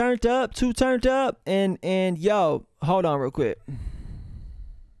 really turned up, too turned up. And yo, hold on real quick.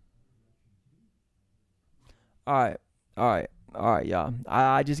 All right, y'all.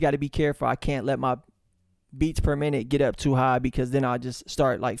 I just got to be careful. I can't let my beats per minute get up too high, because then I'll just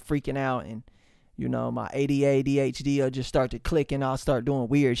start like freaking out, and you know, my ADHD will just start to click and I'll start doing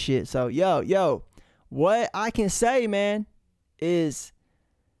weird shit. So yo, what I can say, man, is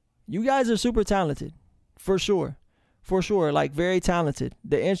you guys are super talented. For sure, like very talented.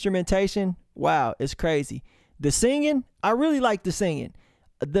 The instrumentation, wow, it's crazy. The singing, I really like the singing.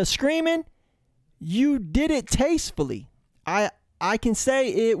 The screaming, you did it tastefully. I can say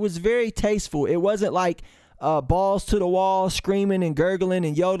it was very tasteful. It wasn't like balls to the wall, screaming and gurgling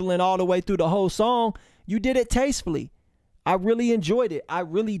and yodeling all the way through the whole song. You did it tastefully. I really enjoyed it. I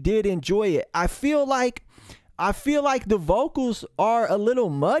really did enjoy it. I feel like the vocals are a little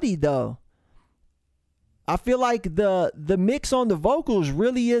muddy though. I feel like the mix on the vocals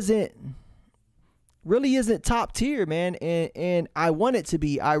really isn't top tier, man. And I want it to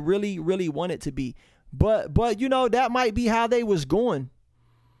be. I really want it to be. But you know, that might be how they was going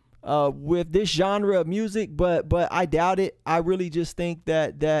with this genre of music, but I doubt it. I really just think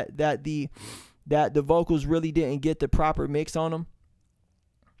that the vocals really didn't get the proper mix on them.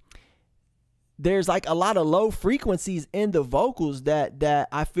 There's like a lot of low frequencies in the vocals that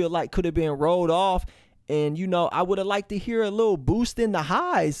I feel like could have been rolled off. And, you know, I would have liked to hear a little boost in the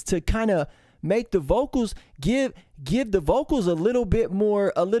highs to kind of make the vocals, give the vocals a little bit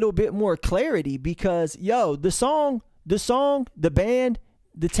more clarity, because yo, the song, the band,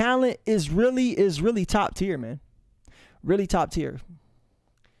 the talent is really top tier, man. Really top tier.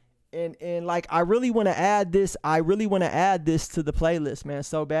 And like, I really want to add this to the playlist, man,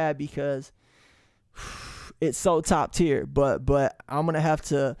 so bad, because it's so top tier. But I'm going to have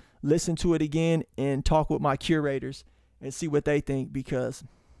to listen to it again and talk with my curators and see what they think, because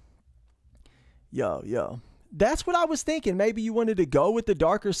yo, that's what I was thinking. Maybe you wanted to go with the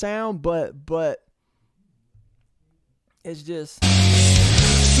darker sound, but it's just.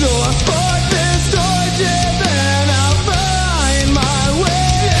 So I fought this torture, then I'll find my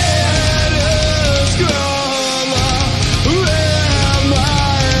way to scroll where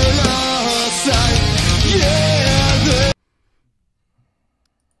my lost sight. Yeah.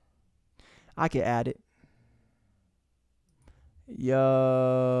 I can add it. Yo.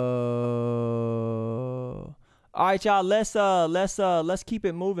 All right, y'all. Let's keep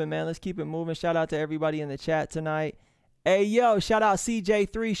it moving, man. Let's keep it moving. Shout out to everybody in the chat tonight. Hey, yo, shout out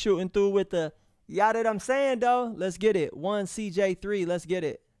CJ3 shooting through with the, y'all that I'm saying, though. Let's get it. One CJ3. Let's get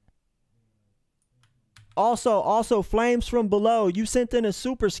it. Also, Flames from Below, you sent in a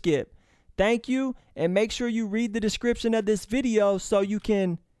super skip. Thank you. And make sure you read the description of this video so you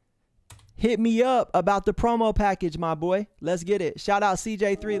can hit me up about the promo package, my boy. Let's get it. Shout out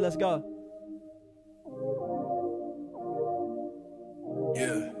CJ3. Let's go.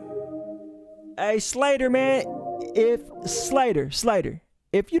 Yeah. Hey, Slater, man. If Slater,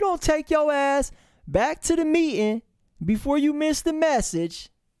 if you don't take your ass back to the meeting before you miss the message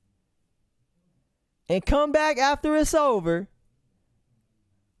and come back after it's over,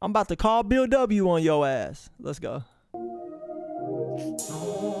 I'm about to call Bill W on your ass. Let's go.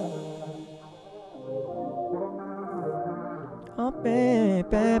 Oh, baby.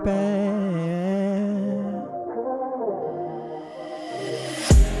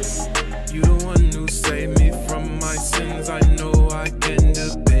 You the one who saved me from my sins. I know I can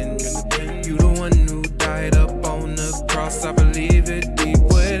depend. You the one who died up on the cross. I believe it deep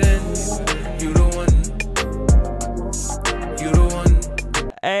within. You the one.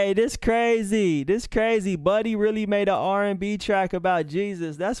 Hey, this crazy. Buddy really made an R&B track about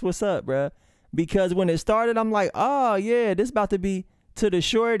Jesus. That's what's up, bruh. Because when it started, I'm like, oh yeah, this about to be to the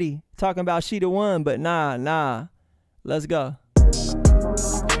shorty talking about she the one, but nah. Let's go.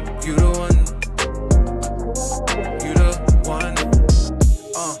 You the one.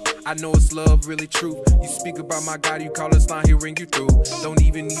 I know it's love, really true. You speak about my God, you call us line, he'll ring you through. Don't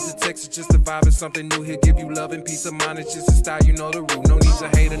even need to text, it's just a vibe, it's something new. He'll give you love and peace of mind, it's just a style, you know the rule. No need to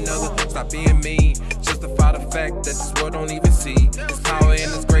hate another, stop being mean. Justify the fact that this world don't even see. His power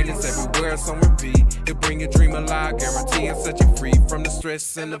and his greatness everywhere, it's on repeat. He'll bring your dream alive, guarantee and set you free from the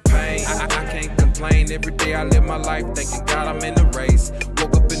stress and the pain. I can't complain, every day I live my life thanking God I'm in the race.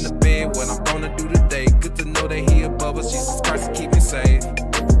 Woke up in the bed, what I'm gonna do today. Good to know that he above us, Jesus Christ will keep me safe.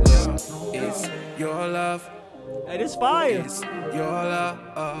 It's your love. Hey, this fire. It's your love.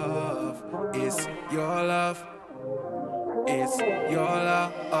 It's your love. It's your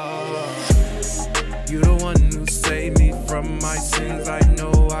love. You the one who saved me from my sins. I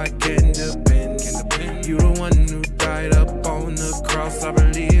know I can depend. You the one who died up on the cross. I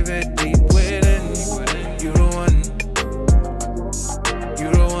believe it deep within you. You the one.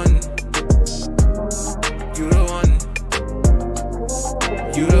 You the one. You the one.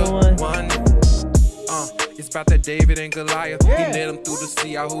 You the one. It's about that David and Goliath. He led him through the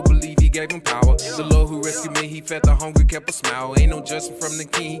sea. I who believe he gave him power. The Lord who rescued me, he fed the hungry, kept a smile. Ain't no judgment from the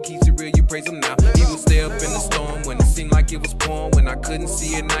king, he keeps it real, you praise him now. He would stay up in the storm when it seemed like it was pouring. When I couldn't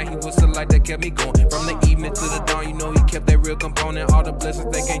see at night, he was the light that kept me going. From the evening to the dawn, you know he kept that real component. All the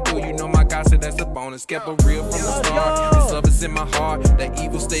blessings that came through, you know my God said that's a bonus. Kept it real from the start. His love is in my heart, that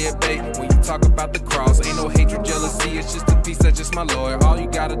evil stay at bay. When you talk about the cross, ain't no hatred, jealousy, it's just a peace that's just my Lord. All you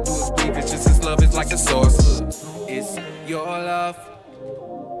gotta do is believe, it's just his love is like the source. It's your love.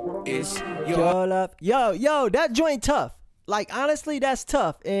 It's your love. Yo, that joint tough. Like honestly, that's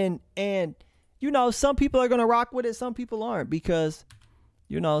tough. And you know, some people are gonna rock with it, some people aren't, because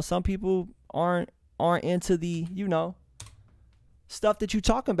you know, some people aren't into the, you know, stuff that you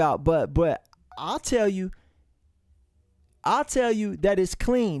talking about. But I'll tell you that it's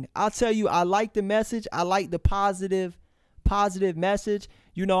clean. I'll tell you, I like the message. I like the positive message.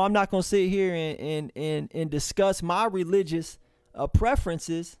 You know, I'm not gonna sit here and discuss my religious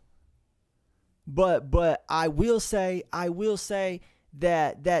preferences, but I will say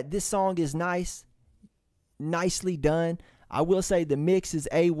that this song is nicely done. I will say the mix is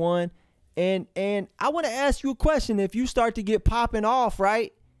A1, and I want to ask you a question. If you start to get popping off,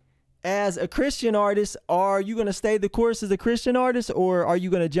 right, as a Christian artist, are you gonna stay the course as a Christian artist, or are you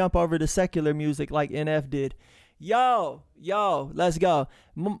gonna jump over to secular music like NF did? Yo, let's go.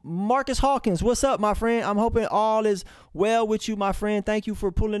 Marcus Hawkins, what's up, my friend? I'm hoping all is well with you, my friend. Thank you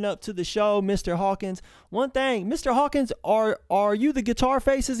for pulling up to the show, Mr. Hawkins. One thing, Mr. Hawkins, are you the Guitar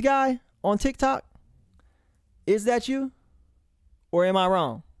Faces guy on TikTok? Is that you? Or am I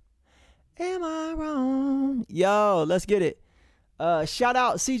wrong? Am I wrong? Yo, let's get it. Shout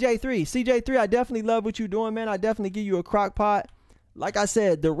out CJ3. CJ3, I definitely love what you're doing, man. I definitely give you a crock pot. Like I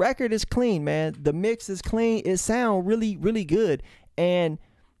said, the record is clean, man. The mix is clean. It sounds really, really good. And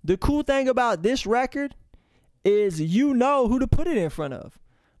the cool thing about this record is you know who to put it in front of.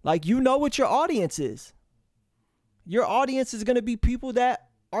 Like, you know what your audience is. Your audience is going to be people that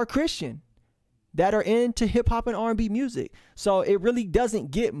are Christian, that are into hip hop and R&B music. So it really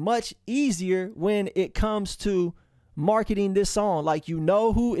doesn't get much easier when it comes to marketing this song. Like, you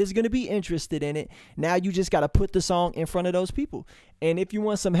know who is going to be interested in it. Now you just got to put the song in front of those people. And if you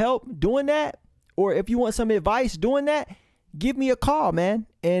want some help doing that, or if you want some advice doing that, give me a call, man,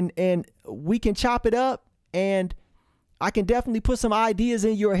 and we can chop it up, and I can definitely put some ideas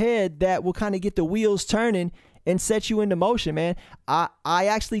in your head that will kind of get the wheels turning and set you into motion, man. I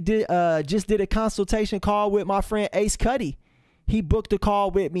actually just did a consultation call with my friend Ace Cuddy. He booked a call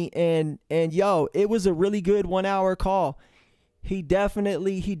with me, and yo, it was a really good 1 hour call. He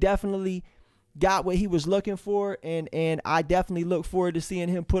definitely got what he was looking for, and I definitely look forward to seeing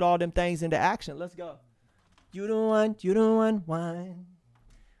him put all them things into action. Let's go. You don't want wine.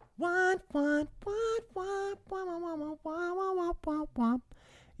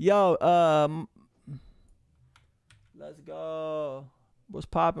 Yo, let's go. What's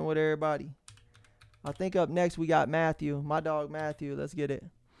popping with everybody? I think up next we got Matthew, my dog Matthew. Let's get it.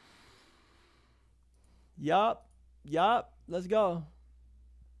 Yup. Let's go.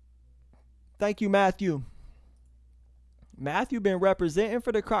 Thank you, Matthew. Matthew been representing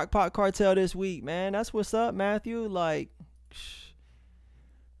for the Crock Pot Cartel this week, man. That's what's up, Matthew. Like,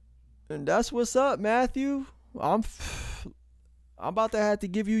 and that's what's up, Matthew. I'm about to have to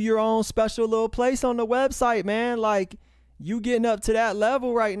give you your own special little place on the website, man. Like, you getting up to that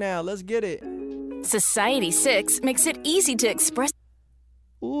level right now. Let's get it. Society 6 makes it easy to express.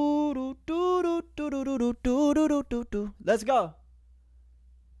 Let's go.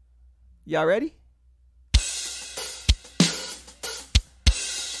 Y'all ready?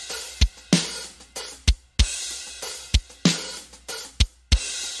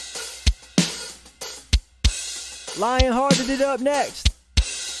 Lionhearted it up next.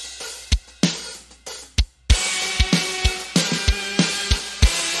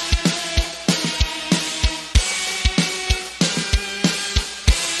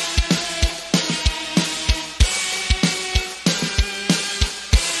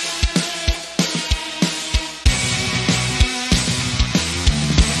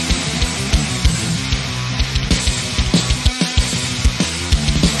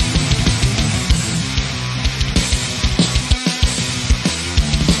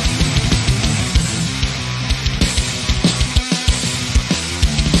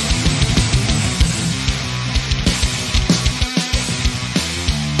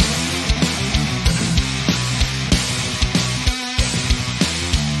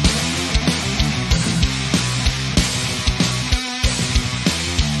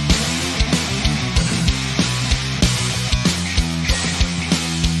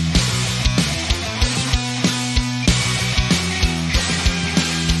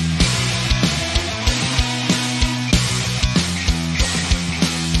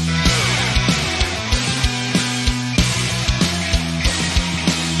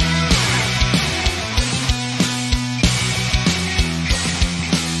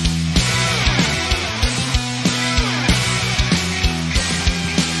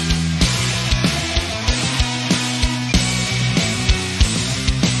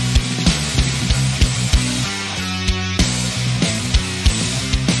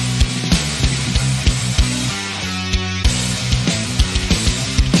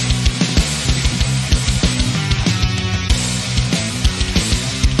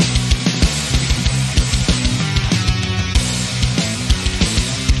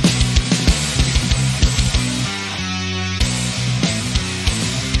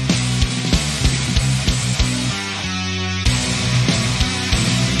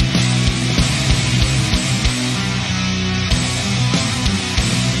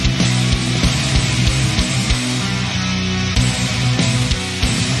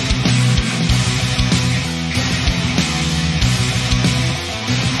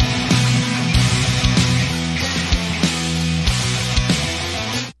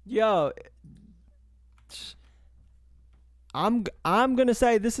 yo, I'm gonna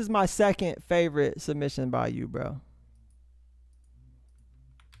say this is my second favorite submission by you, bro.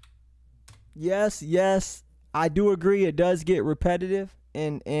 Yes, I do agree. It does get repetitive,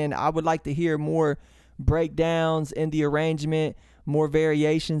 and I would like to hear more breakdowns in the arrangement, more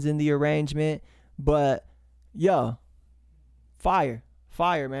variations in the arrangement. But yo, fire,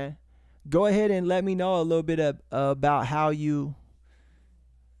 man. Go ahead and let me know a little bit about how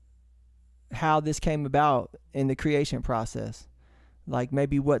this came about in the creation process. Like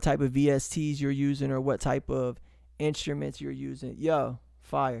maybe what type of VSTs you're using or what type of instruments you're using. Yo,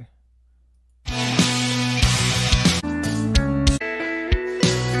 fire.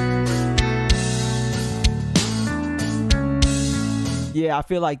 Yeah, I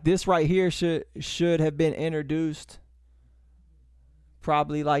feel like this right here should have been introduced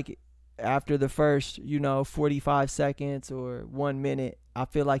probably like after the first, 45 seconds or 1 minute. I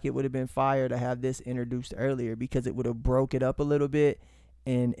feel like it would have been fire to have this introduced earlier, because it would have broke it up a little bit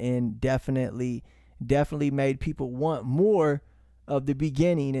and definitely made people want more of the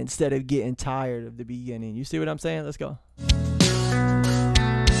beginning instead of getting tired of the beginning. You see what I'm saying? Let's go.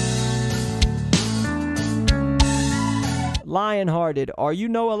 Lionhearted. Are you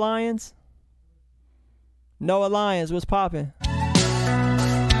Noah Lyons? Noah Lyons, what's poppin'?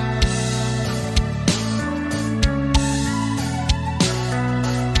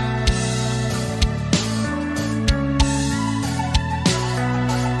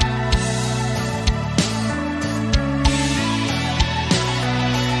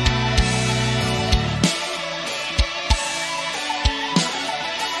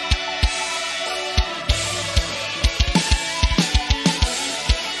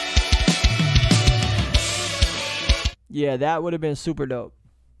 Yeah, that would have been super dope.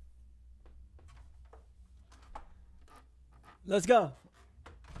 Let's go.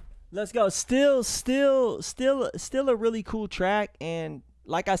 Still a really cool track, and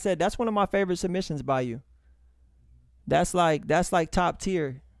like I said, that's one of my favorite submissions by you. That's like top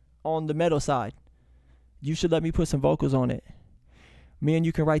tier on the metal side. You should let me put some vocals on it. Me and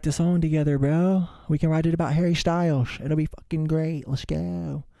you can write the song together, bro. We can write it about Harry Styles. It'll be fucking great. Let's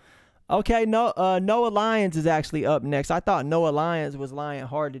go. Okay, Noah Lyons is actually up next. I thought Noah Lyons was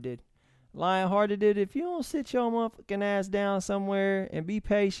Lionhearted. Lionhearted, if you don't sit your motherfucking ass down somewhere and be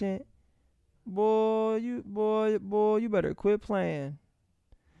patient, boy, you better quit playing.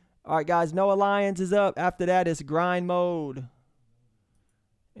 All right, guys, Noah Lyons is up. After that, it's Grind Mode.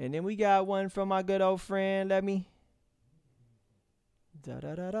 And then we got one from my good old friend. Let me.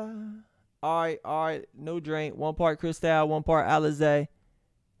 Da-da-da-da. All right, no drink. 1 part Cristal, 1 part Alizé.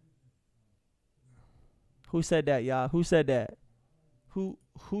 Who said that, y'all? Who said that? Who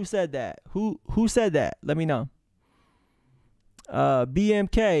said that? Who said that? Let me know.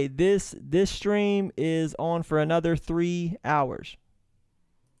 BMK, this stream is on for another 3 hours.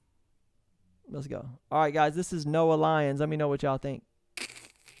 Let's go. All right, guys, this is Noah Lyons. Let me know what y'all think.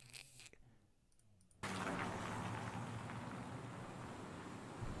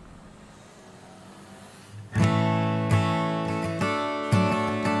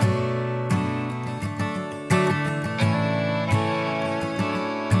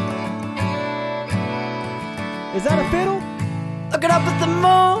 Is that a fiddle? Looking up at the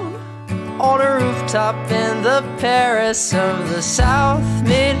moon on a rooftop in the Paris of the South,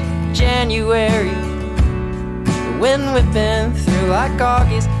 mid-January. The wind whipping through like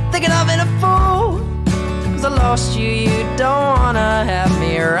August, thinking I've been a fool, 'cause I lost you, you don't wanna have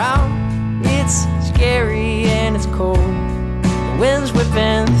me around. It's scary and it's cold, the wind's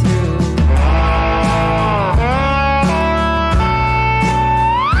whipping through.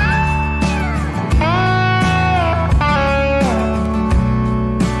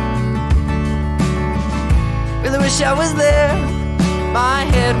 Wish I was there, my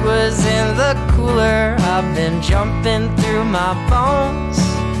head was in the cooler. I've been jumping through my bones.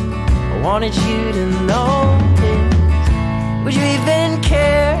 I wanted you to know this. Would you even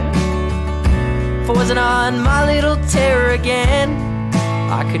care if I wasn't on my little tear again?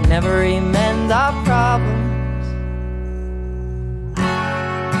 I could never amend our problems,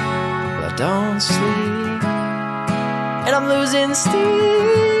 but I don't sleep, and I'm losing steam.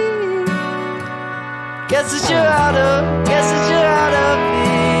 Guess that you're out of me.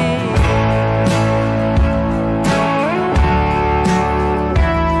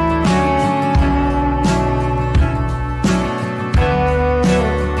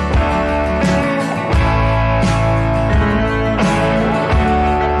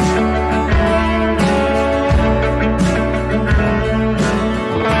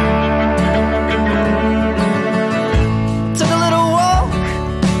 Took a little walk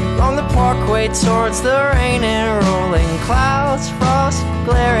way towards the rain and rolling clouds, frost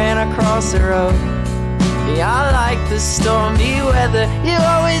glaring across the road. Yeah, I like the stormy weather, you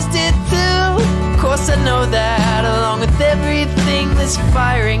always did too. Of course I know that, along with everything that's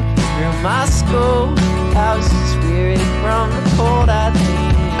firing through my skull. I was just weary from the cold, I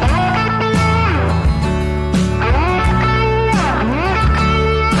think.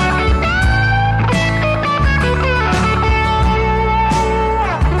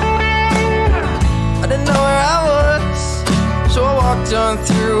 I didn't know where I was, so I walked on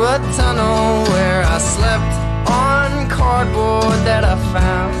through a tunnel where I slept on cardboard that I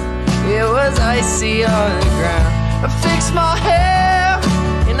found. It was icy on the ground. I fixed my hair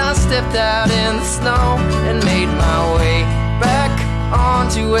and I stepped out in the snow and made my way back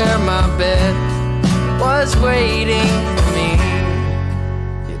onto where my bed was waiting for me.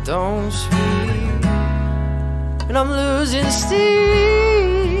 You don't speak and I'm losing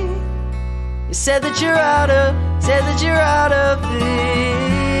steam. You said that you're out of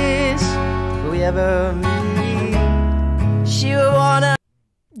this. Will we ever meet? She would wanna.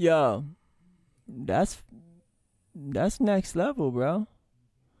 Yo, that's next level, bro.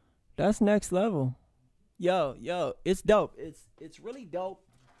 That's next level. Yo, it's dope. It's really dope.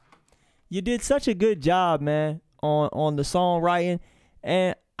 You did such a good job, man, on the songwriting.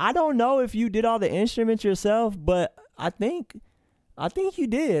 And I don't know if you did all the instruments yourself, but I think you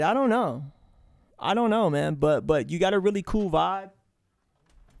did. I don't know, man. But you got a really cool vibe.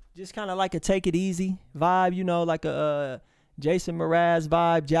 Just kind of like a take it easy vibe, you know, like a Jason Mraz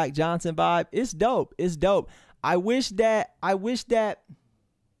vibe, Jack Johnson vibe. It's dope. It's dope. I wish that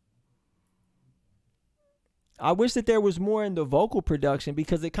there was more in the vocal production,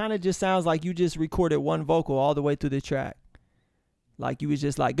 because it kind of just sounds like you just recorded one vocal all the way through the track. Like you was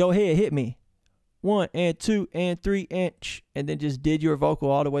just like, go ahead, hit me. 1 and 2 and 3 and then just did your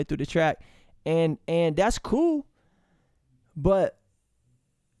vocal all the way through the track. And that's cool. But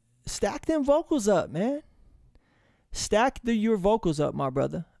stack them vocals up, man. Stack your vocals up, my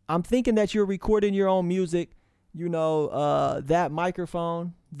brother. I'm thinking that you're recording your own music. You know, that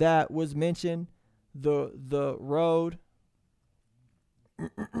microphone that was mentioned, the Rode.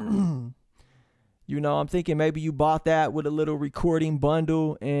 You know, I'm thinking maybe you bought that with a little recording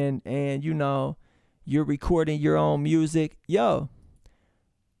bundle and you know, you're recording your own music. Yo,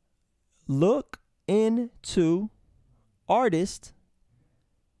 look into artist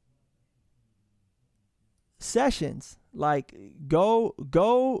sessions. Like go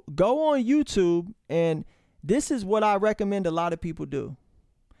on YouTube, and this is what I recommend a lot of people do.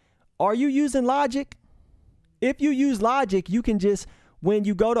 Are you using Logic? If you use Logic, you can just, when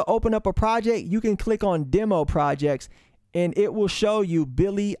you go to open up a project, you can click on demo projects and it will show you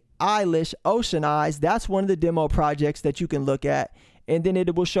Billie Eilish Ocean Eyes. That's one of the demo projects that you can look at. And then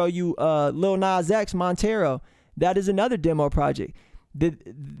it will show you Lil Nas X Montero. That is another demo project.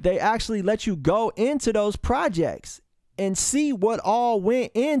 They actually let you go into those projects and see what all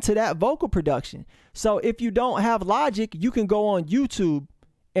went into that vocal production. So if you don't have Logic, you can go on YouTube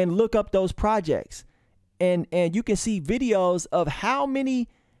and look up those projects. And you can see videos of how many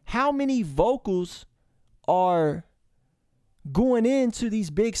vocals are going into these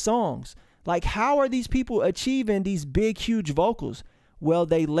big songs. Like, how are these people achieving these big, huge vocals? Well,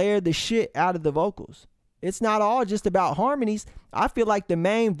 they layer the shit out of the vocals. It's not all just about harmonies. I feel like the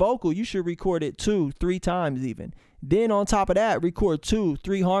main vocal, you should record it 2-3 times even. Then on top of that, record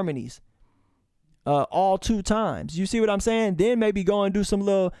 2-3 harmonies. All 2 times. You see what I'm saying? Then maybe go and do some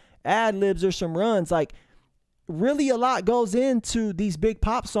little ad-libs or some runs. Like, really a lot goes into these big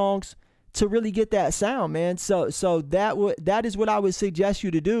pop songs to really get that sound, man. So that is what I would suggest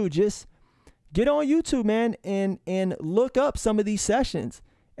you to do. Just get on YouTube, man, and look up some of these sessions.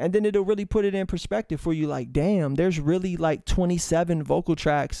 And then it'll really put it in perspective for you. Like, damn, there's really like 27 vocal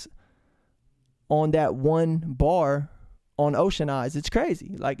tracks on that one bar on Ocean Eyes. It's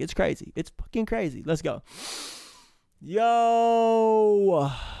crazy. Like, it's crazy. It's fucking crazy. Let's go.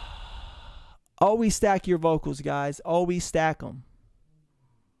 Yo. Always stack your vocals, guys. Always stack them.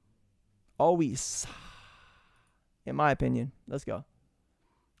 Always. In my opinion. Let's go.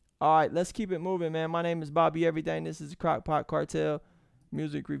 All right, let's keep it moving, man. My name is Bobby Everything. This is the Crock Pot Cartel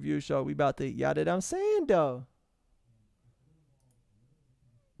music review show. We about to yada that I'm saying, though.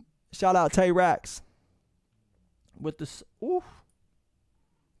 Shout out Tay Rax with the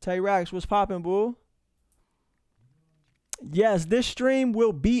Tay Rax, what's popping, boo? Yes, this stream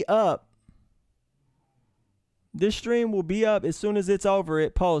will be up. This stream will be up as soon as it's over.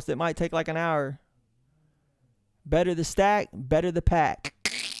 It posts. It might take like an hour. Better the stack, better the pack.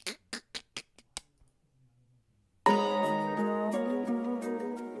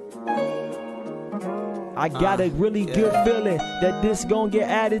 I got a really good feeling that this gon' get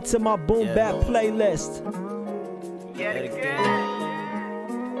added to my boom bap playlist. Yet again.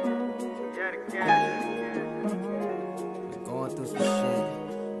 We're going through some shit.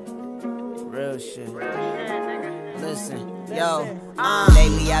 Real shit. Listen, yo,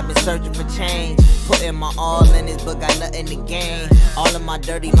 lately I've been searching for change. Putting my all in this, but got nothing to gain. All of my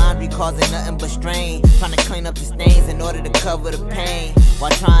dirty laundry causing nothing but strain. Trying to clean up the stains in order to cover the pain,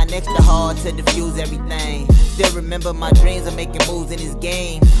 while trying extra hard to diffuse everything. Still remember my dreams of making moves in this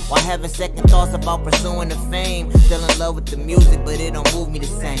game, while having second thoughts about pursuing the fame. Still in love with the music, but it don't move me the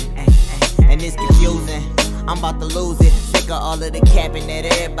same. And it's confusing, I'm about to lose it. Sick of all of the capping that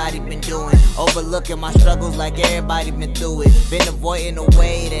everybody been doing. Overlooking my struggles like everybody been through it. Been avoiding the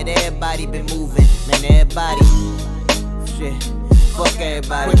way that everybody been moving. Man, everybody, shit, fuck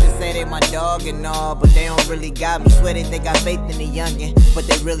everybody. Quick to say they my dog and all, but they don't really got me. Swear they got faith in the youngin', but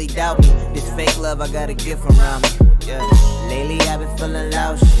they really doubt me. This fake love I gotta get from around me. Yeah. Lately I've been feeling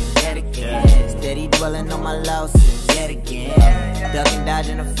lousy, yet again. Steady dwelling on my losses, yet again. Ducking,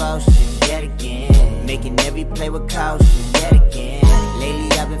 dodging the false shit, yet again. Making every play with caution, yet again.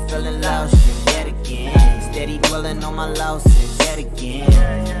 Lately I've been feeling lousy, yet again. Steady dwelling on my losses, yet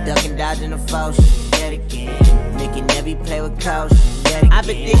again. Ducking, dodging the false shit, yet again. Making every play with caution, yet again. I've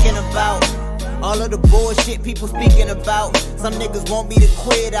been thinking about all of the bullshit people speaking about. Some niggas want me to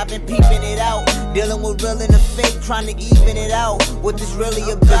quit, I've been peeping it out. Dealing with real and the fake, trying to even it out. What this really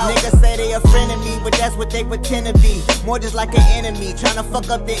about? Cause niggas say they a friend of me, but that's what they pretend to be. More just like an enemy, trying to fuck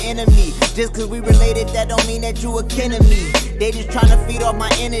up the enemy. Just cause we related, that don't mean that you a kin of me. They just trying to feed off my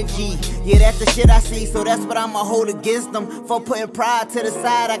energy. Yeah, that's the shit I see, so that's what I'ma hold against them. For putting pride to the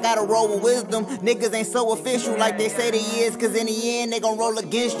side, I gotta roll with wisdom. Niggas ain't so official like they say they is, cause in the end, they gon' roll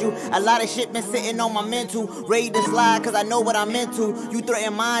against you. A lot of shit been sitting on my mental, ready to slide cause I know what I'm into. You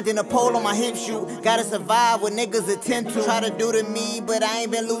threaten mine in a pole on my hip shoot. Gotta survive what niggas attempt to try to do to me, but I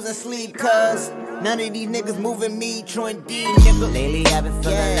ain't been losing sleep cause none of these niggas moving me, true indeed, nigga. Lately I've been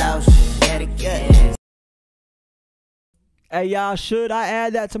feeling lousy, yet again. Hey y'all, should I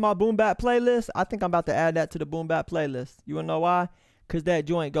add that to my boom bap playlist? I think I'm about to add that to the boom bap playlist. You wanna know why? Cause that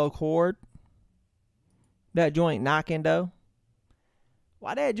joint go chord. That joint knocking though.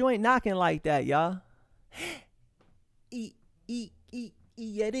 Why that joint knocking like that, y'all?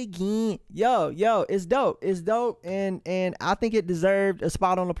 Yet again. Yo, it's dope. It's dope, and I think it deserved a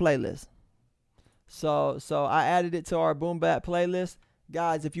spot on the playlist. So I added it to our boom bap playlist.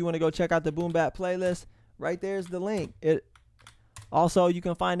 Guys, if you want to go check out the boom bap playlist, right there's the link. Also, you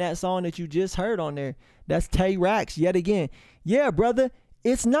can find that song that you just heard on there. That's Tay Rax, Yet Again. Yeah, brother,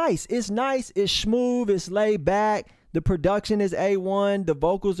 it's nice. It's nice. It's smooth. It's laid back. The production is A1. The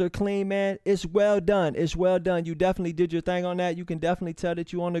vocals are clean, man. It's well done. It's well done. You definitely did your thing on that. You can definitely tell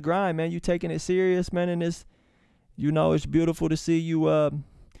that you on the grind, man. You taking it serious, man. And it's, you know, it's beautiful to see you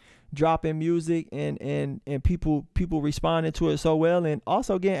dropping music and people responding to it so well, and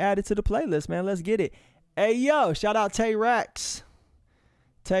also getting added to the playlist, man. Let's get it. Hey, yo, shout out Tay Rax.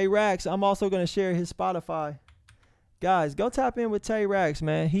 Tay Rax. I'm also going to share his Spotify. Guys, go tap in with Tay Rax,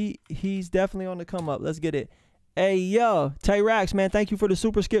 man. He's definitely on the come up. Let's get it. Hey, yo, Tay Rax, man, thank you for the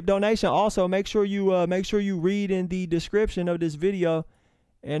super skip donation. Also, make sure you read in the description of this video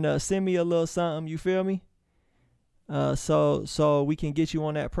and send me a little something, you feel me? So we can get you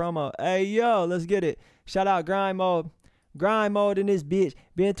on that promo. Hey, yo, let's get it. Shout out Grind Mode. Grind Mode in this bitch.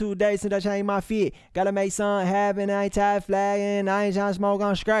 Been 2 days since I changed my fit. Gotta make something happen. I ain't tired flagging. I ain't trying to smoke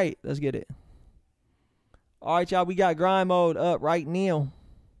on straight. Let's get it. All right, y'all, we got Grind Mode up right now.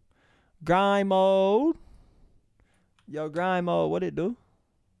 Grind Mode. Yo, Grind Mode, what it do?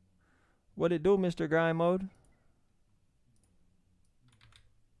 What it do, Mr. Grind Mode?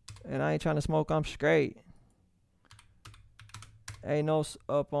 And I ain't trying to smoke, I'm straight. Ain't no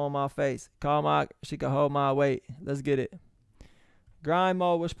up on my face. Call my, she can hold my weight. Let's get it. Grind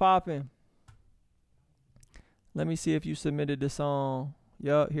Mode, what's popping? Let me see if you submitted the song.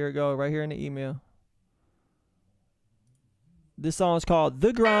 Yup, here it go, right here in the email. This song's called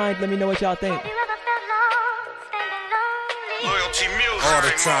The Grind. Let me know what y'all think. Loyalty music all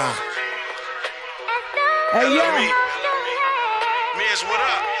the time. Hey, yo. Miz, what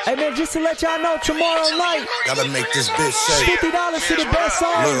up? Hey, man, just to let y'all know, tomorrow night, gotta make this bitch shake. $50 to the best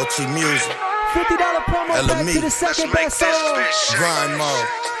song. Loyalty music. $50 promo back to the second best song. Grind Mode.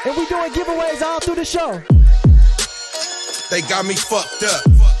 And we doing giveaways all through the show. They got me fucked up.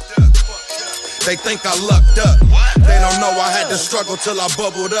 They think I lucked up. They don't know I had to struggle till I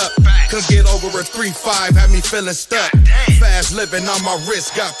bubbled up. Couldn't get over a 3-5, had me feeling stuck. Fast living on my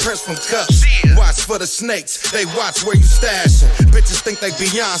wrist, got prints from cups. Watch for the snakes, they watch where you stashing. Bitches think they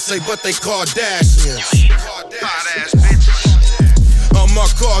Beyonce, but they Kardashians. My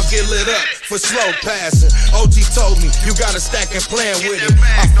car get lit up for slow passing. OG told me you gotta stack and plan with it.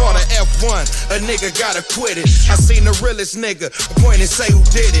 I fought a F1, a nigga gotta quit it. I seen the realest nigga point and say who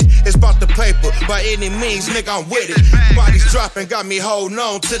did it. It's about the paper, by any means, nigga, I'm with it. Bodies dropping, got me holding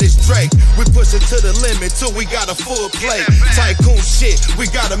on to this Drake. We push it to the limit till we got a full plate. Tycoon shit, we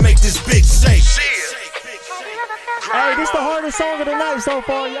gotta make this bitch shake. Hey, this the hardest song of the night so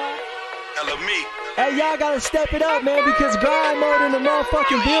far, y'all. Hey, y'all gotta step it up, man, because grind mode in the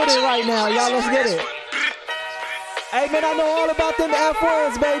motherfucking building right now. Y'all, let's get it. Hey, man, I know all about them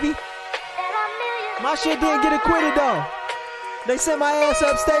F1s, baby. My shit didn't get acquitted, though. They sent my ass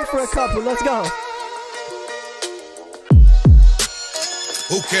upstate for a couple. Let's go.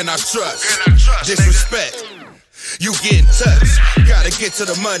 Who can I trust? Disrespect. You getting touched, gotta get to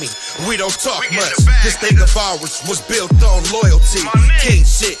the money, we don't talk much. This thing of ours was built on loyalty. King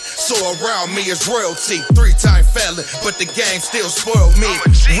shit, so around me is royalty. 3-time felon, but the game still spoiled me.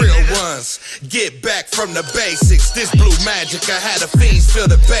 Real ones, get back from the basics. This blue magic, I had a fiends fill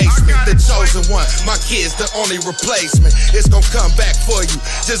the basement. The chosen one, my kid's the only replacement. It's gonna come back for you,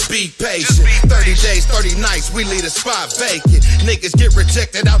 just be patient. 30 days, 30 nights, we leave the spot vacant. Niggas get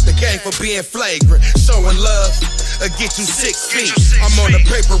rejected out the game for being flagrant. Showing love, get you 6 feet. I'm on the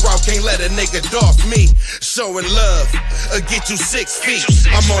paper route, can't let a nigga doff me. Showing love, get you 6 feet.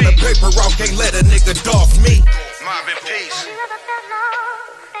 I'm on the paper route, can't let a nigga doff me.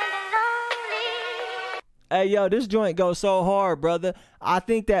 Hey, yo, this joint goes so hard, brother. I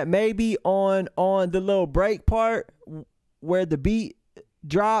think that maybe on the little break part where the beat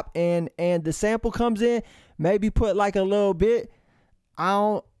drop and the sample comes in, maybe put like a little bit.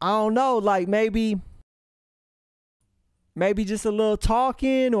 I don't know, like maybe just a little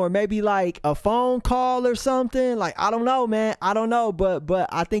talking, or maybe like a phone call or something. Like, I don't know, man. I don't know, but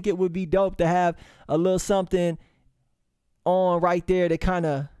I think it would be dope to have a little something on right there to kind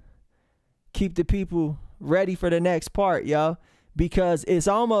of keep the people ready for the next part, yo. Because it's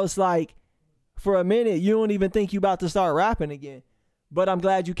almost like for a minute you don't even think you about to start rapping again. But I'm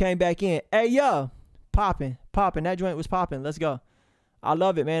glad you came back in. Hey, yo, popping. That joint was popping. Let's go. I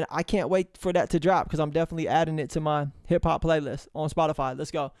love it, man. I can't wait for that to drop because I'm definitely adding it to my hip-hop playlist on Spotify. Let's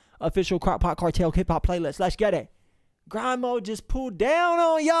go. Official Crock Pot Cartel hip-hop playlist. Let's get it. Grind mode just pulled down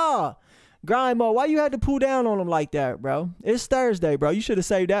on y'all. Grind mode, why you had to pull down on them like that, bro? It's Thursday, bro. You should have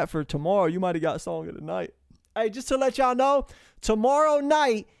saved that for tomorrow. You might have got song of the night. Hey, just to let y'all know, tomorrow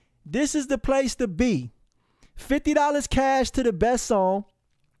night, this is the place to be. $50 cash to the best song.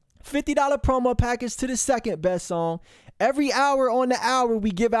 $50 promo package to the second best song. Every hour on the hour,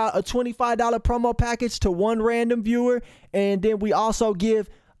 we give out a $25 promo package to one random viewer. And then we also give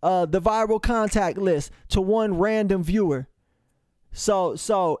the viral contact list to one random viewer.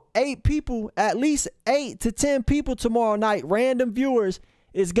 So 8 people, at least 8 to 10 people tomorrow night, random viewers,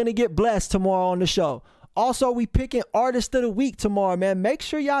 is going to get blessed tomorrow on the show. Also, we picking Artist of the Week tomorrow, man. Make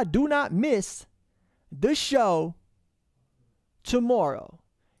sure y'all do not miss the show tomorrow.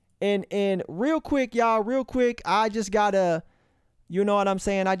 And real quick, y'all, I just gotta, you know what I'm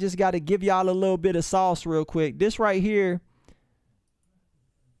saying? I just gotta give y'all a little bit of sauce real quick. This right here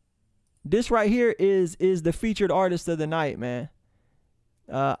is the featured artist of the night, man.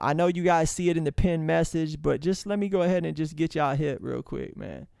 I know you guys see it in the pinned message, but just let me go ahead and just get y'all hit real quick,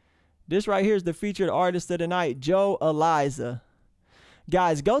 man. This right here is the featured artist of the night, Joe Eliza.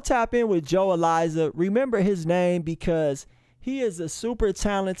 Guys, go tap in with Joe Eliza. Remember his name because he is a super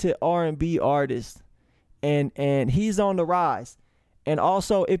talented R&B artist, and he's on the rise. And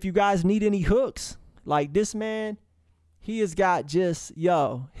also, if you guys need any hooks, like this man, he has got just,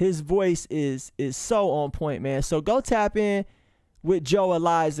 yo, his voice is so on point, man. So go tap in with Joe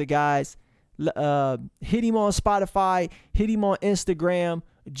Eliza, guys. Hit him on Spotify, hit him on Instagram,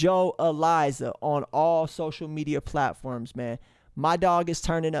 Joe Eliza on all social media platforms, man. My dog is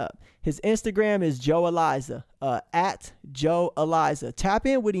turning up. His Instagram is Joe Eliza, at Joe Eliza. Tap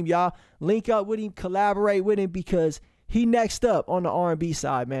in with him, y'all. Link up with him, collaborate with him, because he next up on the R&B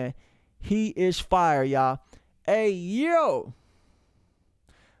side, man. He is fire, y'all. Hey, yo.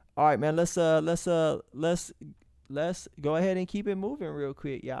 All right, man. Let's go ahead and keep it moving real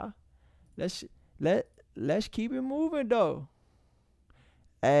quick, y'all. Let's keep it moving though.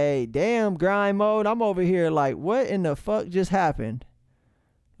 Hey, damn, grind mode. I'm over here like, what in the fuck just happened?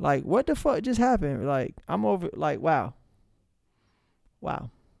 Like, what the fuck just happened? Like, I'm over, like, wow.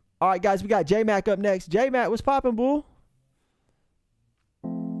 All right, guys, we got J-Mac up next. J-Mac, what's poppin', bull?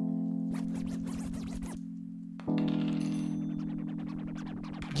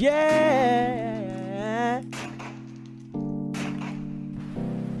 Yeah.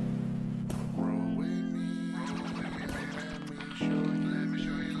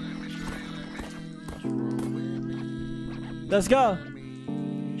 Let's go.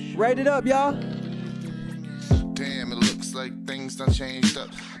 Rate it up, y'all. Damn, it looks like things done changed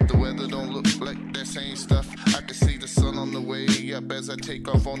up. The weather don't look like that same stuff. I can see the sun on the way up as I take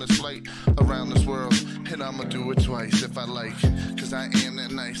off on this flight around this world. And I'ma do it twice if I like, cause I am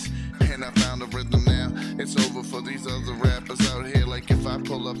that nice. And I found a rhythm now. It's over for these other rappers out here. Like if I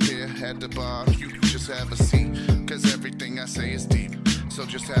pull up here at the bar, you can just have a seat, cause everything I say is deep. So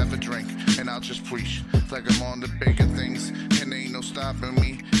just have a drink, and I'll just preach like I'm on the bigger things, and there ain't no stopping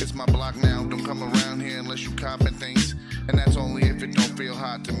me. It's my block now, don't come around here unless you copping things. And that's only if it don't feel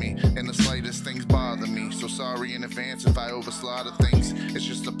hot to me, and the slightest things bother me. So sorry in advance if I overslaughter things. It's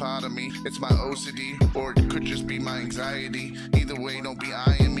just a part of me, it's my OCD, or it could just be my anxiety. Either way, don't be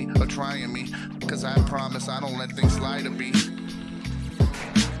eyeing me or trying me, cause I promise I don't let things slide or be.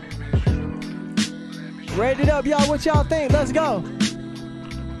 Rate it up, y'all. What y'all think? Let's go.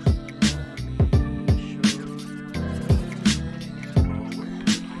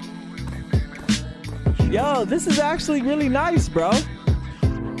 Yo, this is actually really nice, bro.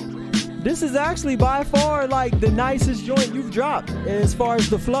 This is actually by far like the nicest joint you've dropped as far as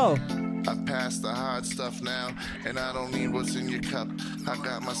the flow. I've passed the hard stuff now, and I don't need what's in your cup. I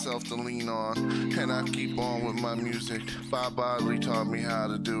got myself to lean on, and I keep on with my music. Bob Bodley taught me how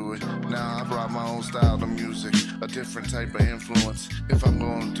to do it. Now I brought my own style to music, a different type of influence. If I'm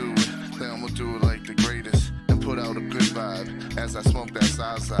gonna do it, then I'm gonna do it like the greatest, and put out a good vibe. As I smoke that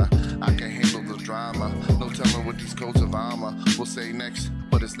salsa, I can handle the drama. No telling what these coats of armor will say next,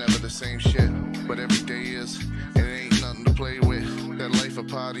 but it's never the same shit. But every day is, and it ain't nothing to play with. That life of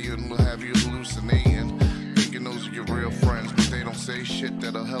partying will have you hallucinating, thinking those are your real friends, but they don't say shit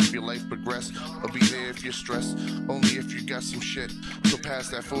that'll help your life progress, or be there if you're stressed, only if you got some shit. So pass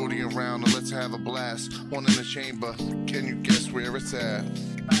that 40 around and let's have a blast. One in the chamber, can you guess where it's at?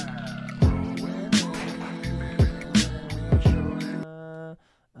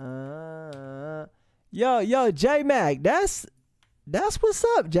 Yo, J-Mac, that's what's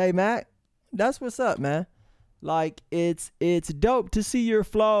up, J-Mac. That's what's up, man. Like, it's dope to see your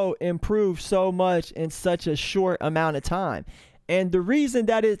flow improve so much in such a short amount of time. And the reason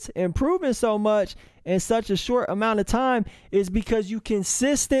that it's improving so much in such a short amount of time is because you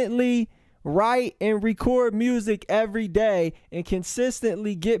consistently write and record music every day and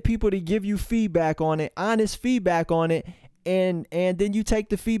consistently get people to give you feedback on it, honest feedback on it. And then you take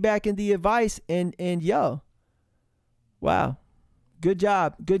the feedback and the advice and yo, wow. Good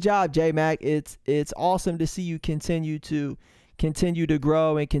job, J-Mac. It's awesome to see you continue to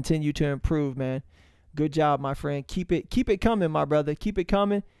grow and continue to improve, man. Good job, my friend. Keep it coming, my brother. Keep it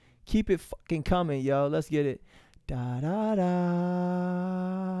coming. Keep it fucking coming, yo. Let's get it. Da da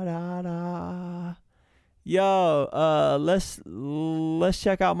da da da. Yo, let's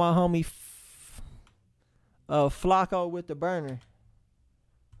check out my homie Flocko with the burner.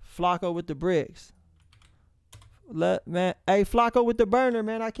 Flocko with the bricks. Man, hey, Flocko with the burner,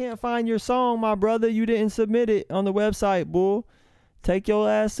 man. I can't find your song, my brother. You didn't submit it on the website, bull. Take your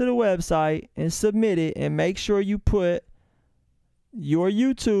ass to the website and submit it, and make sure you put your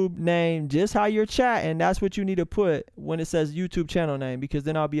YouTube name just how you're chatting. That's what you need to put when it says YouTube channel name, because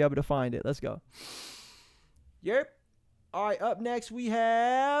then I'll be able to find it. Let's go. Yep. All right, up next we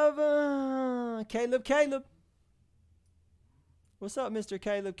have Caleb. What's up, Mr.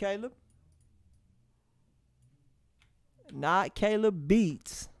 Caleb? Not Caleb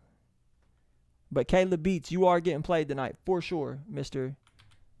Beats, but Caleb Beats. You are getting played tonight for sure, Mr.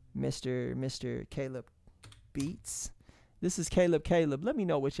 Caleb Beats. This is Caleb. Let me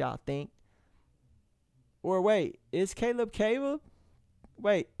know what y'all think. Or wait, is Caleb?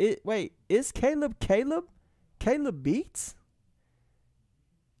 Wait, is Caleb Beats?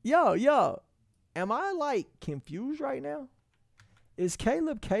 Yo, am I like confused right now? Is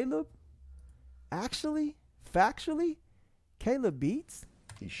Caleb actually, factually, Caleb Beats?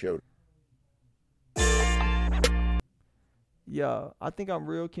 He showed. Yo, I think I'm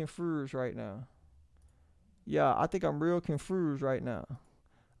real confused right now.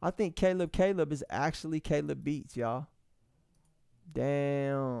 I think Caleb is actually Caleb Beats, y'all.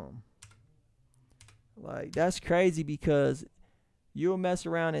 Damn. Like, that's crazy, because you'll mess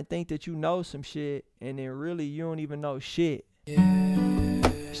around and think that you know some shit, and then really you don't even know shit.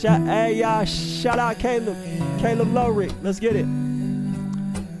 Hey, y'all, shout out Caleb Lowrick. Let's get it.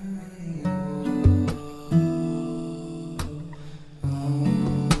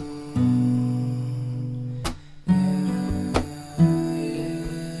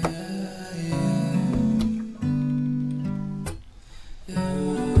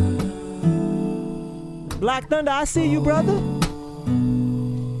 Black Thunder, I see you, brother.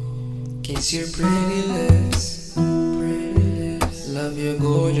 Kiss your pretty lips, love your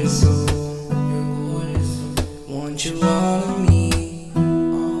gorgeous soul, want you all of me,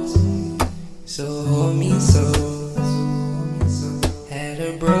 so hold me so. Had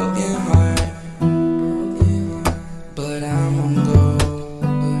a broken heart, but I'm on go.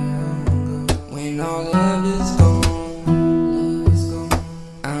 When all love is gone,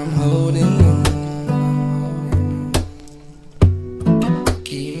 I'm holding on.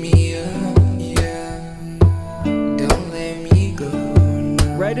 Keep me up, yeah. Don't let me go.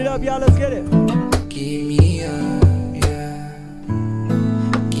 Write it up, y'all. Let's get it. Keep me up, yeah.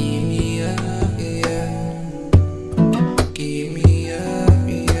 Keep me up, yeah. Keep me up,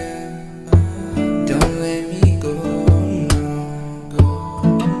 yeah. Don't let me go, no.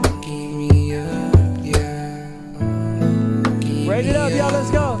 Keep me up, yeah. Write it up, y'all.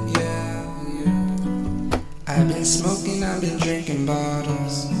 Let's go. I've been smoking, I've been drinking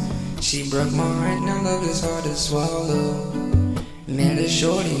bottles. She broke my heart, now love is hard to swallow. Met a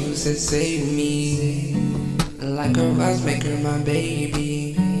shorty who said save me, like a rose maker, my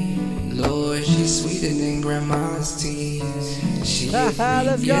baby. Lord, she's sweeter than grandma's tea. She a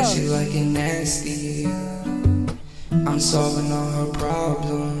freak, yeah, she like it nasty. I'm solving all her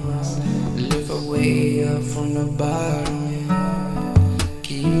problems, lift her way up from the bottom.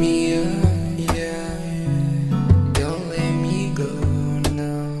 Keep me up, yeah. Don't let me go, no.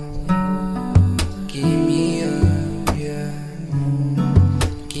 Keep me up, yeah.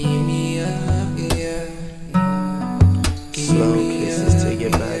 Keep me up, yeah. Slow kisses to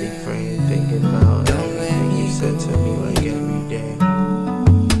your body frame, thinking about everything you said to me like every day.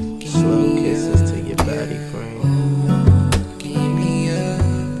 Slow kisses to your body frame.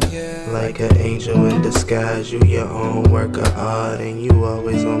 Like an angel in disguise, you your own work of art, and you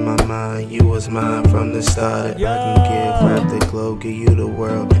always on my mind. You was mine from the start. If I can give rap the glow, give you the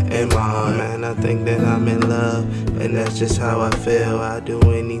world in my heart. Man, I think that I'm in love, and that's just how I feel. I do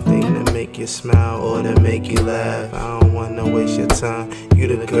anything to make you smile or to make you laugh. I don't wanna waste your time. You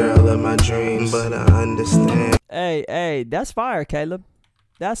the girl of my dreams, but I understand. Hey, that's fire, Caleb.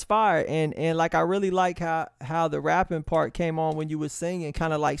 That's fire. And like, I really like how the rapping part came on when you was singing,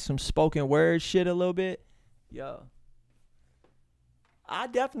 kind of like some spoken word shit a little bit. Yo, I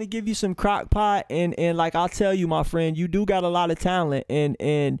definitely give you some Crock Pot, and like, I'll tell you, my friend, you do got a lot of talent,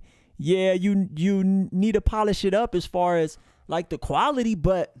 and yeah, you need to polish it up as far as like the quality,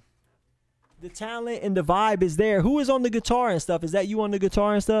 but the talent and the vibe is there. Who is on the guitar and stuff? Is that you on the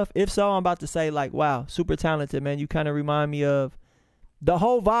guitar and stuff? If so, I'm about to say, like, wow, super talented, man. You kind of remind me of, the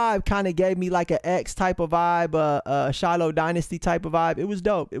whole vibe kind of gave me like an X type of vibe, a Shiloh Dynasty type of vibe. It was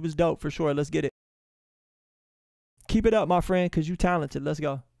dope. It was dope for sure. Let's get it. Keep it up, my friend, because you talented. Let's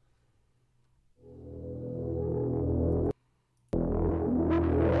go.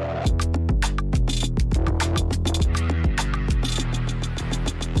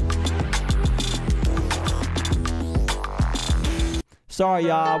 Sorry,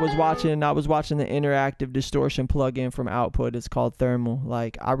 y'all. I was watching the interactive distortion plugin from Output. It's called Thermal.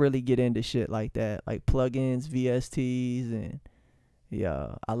 Like, I really get into shit like that, like plugins, VSTs, and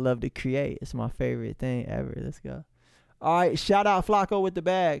yeah, I love to create. It's my favorite thing ever. Let's go. All right, shout out Flacco with the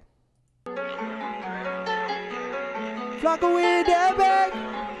bag. Flacco with that bag.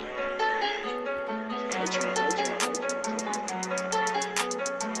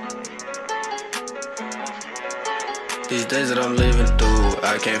 These days that I'm living through,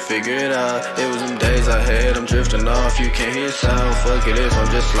 I can't figure it out. It was them days I had, I'm drifting off. You can't hear sound, fuck it if I'm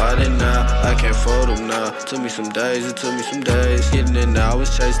just sliding now. I can't fold them now. Took me some days, it took me some days. Getting it now, I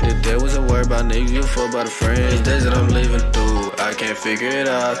was chasing it. There was a word about niggas, you fuck by the friends. These days that I'm living through, I can't figure it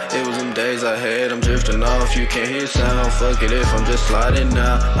out. It was them days I had, I'm drifting off. You can't hear sound, fuck it if I'm just sliding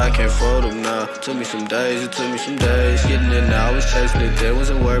now. I can't fold them now. Took me some days, it took me some days. Getting it now, I was chasing it. There was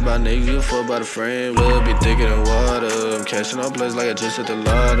a word about niggas, you fuck by the friend. We'll be thicker than water. I'm catching up plays like I just hit the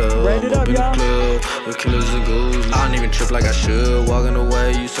lotto. I'm up in the club with killers and ghouls. I don't even trip like I should. Walking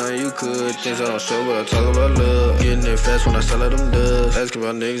away, you saying you could. Things I don't show, but I talk about love. Getting it fast when I sell out them dubs. Asking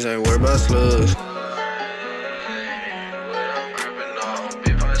about niggas, ain't worried about slugs.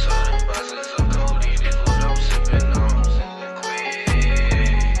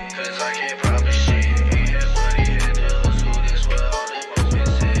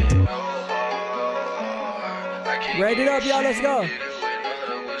 Rate it up, y'all. Let's go.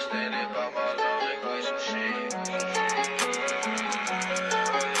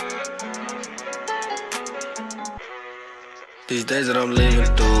 These days that I'm living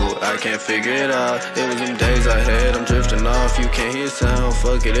through, I can't figure it out. It was them days I had, I'm drifting off. You can't hear sound,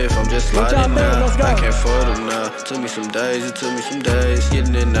 fuck it if I'm just sliding now. I can't afford them now. Took me some days, it took me some days.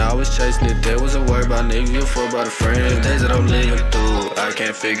 Getting it now, I was chasing it. There was a word about niggas, you fuck about a friend. These days that I'm living through, I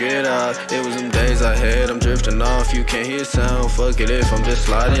can't figure it out. It was them days I had, I'm drifting off. You can't hear sound, fuck it if I'm just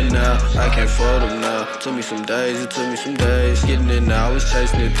sliding now. I can't afford them now. Took me some days, it took me some days. Getting it now, I was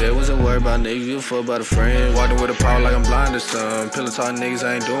chasing it. There was a word about niggas, you fuck about a friend. Walking with a power like I'm blind or something. Pillow talk niggas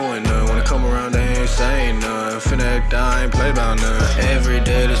ain't doing none. When I come around, they ain't saying none. Finna act down, I ain't play about none. Every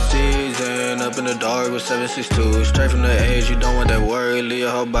day the season, up in the dark with 762. Straight from the edge, you don't want that worry. Leave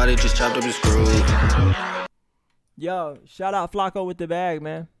your whole body just chopped up and screwed. Yo, shout out Flacco with the bag,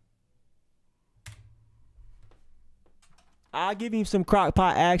 man. I'll give him some crock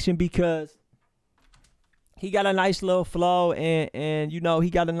pot action because he got a nice little flow and you know, he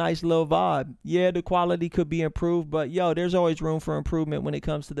got a nice little vibe. Yeah, the quality could be improved, but yo, there's always room for improvement when it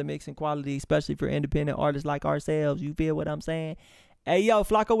comes to the mixing quality, especially for independent artists like ourselves. You feel what I'm saying? Hey, yo,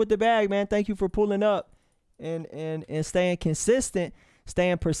 Flacco with the bag, man. Thank you for pulling up and staying consistent,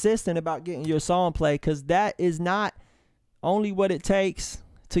 staying persistent about getting your song played, because that is not only what it takes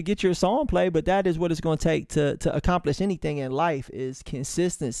to get your song played, but that is what it's going to take to accomplish anything in life, is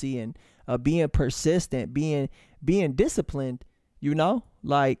consistency and being persistent, being disciplined. You know,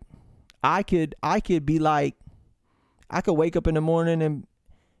 like I could be like, I could wake up in the morning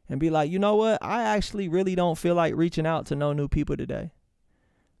and be like, you know what, I actually really don't feel like reaching out to no new people today,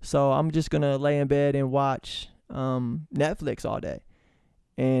 so I'm just gonna lay in bed and watch Netflix all day,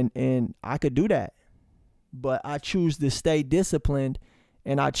 and I could do that, but I choose to stay disciplined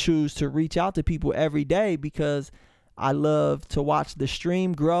and I choose to reach out to people every day because I love to watch the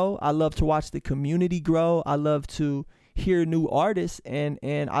stream grow. I love to watch the community grow. I love to hear new artists, and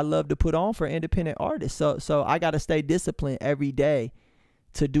I love to put on for independent artists. So I got to stay disciplined every day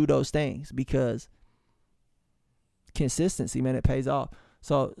to do those things, because consistency, man, it pays off.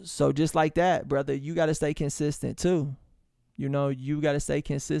 So just like that, brother, you got to stay consistent too. You know, you got to stay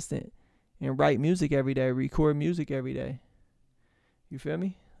consistent and write music every day, record music every day. You feel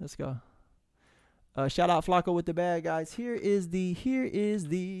me? Let's go. Shout out Flacco with the bag, guys. Here is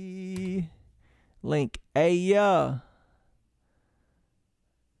the link. Hey, yeah.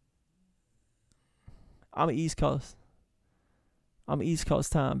 I'm East Coast. I'm East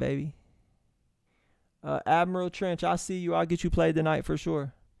Coast time, baby. Admiral Trench, I see you. I'll get you played tonight for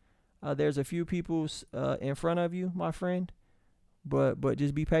sure. There's a few people in front of you, my friend. But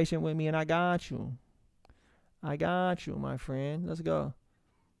just be patient with me, and I got you. I got you, my friend. Let's go.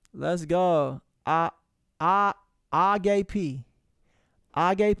 Let's go. Agape.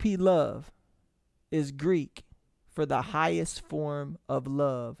 Agape love is Greek for the highest form of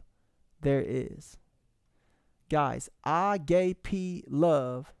love there is. Guys, agape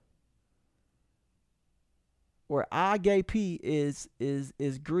love, or agape is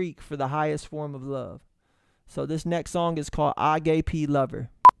Greek for the highest form of love. So this next song is called Agape Lover.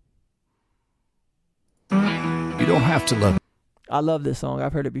 You don't have to love it. I love this song.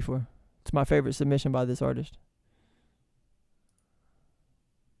 I've heard it before. It's my favorite submission by this artist.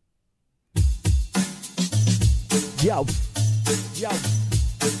 Yo. Yo.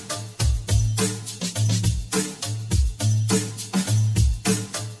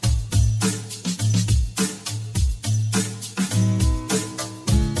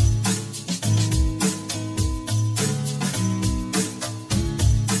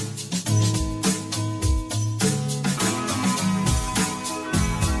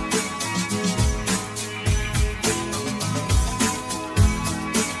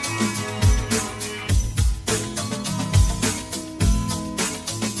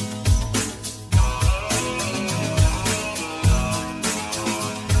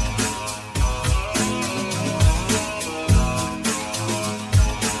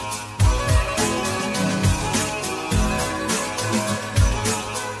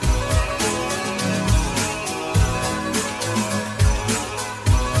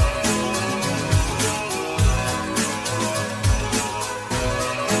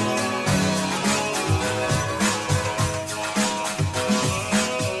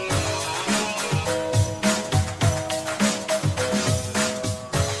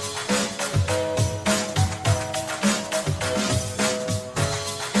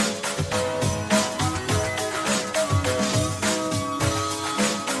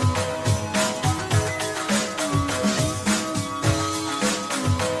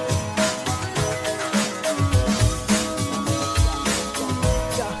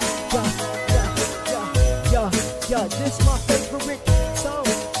 This my favorite song.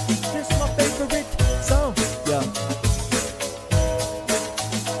 This my favorite song. Yeah.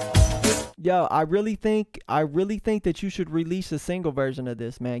 yo, I really think that you should release a single version of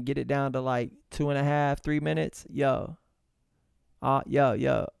this, man. Get it down to like 2.5, 3 minutes. Yo.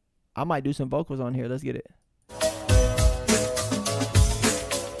 Yo. I might do some vocals on here. Let's get it.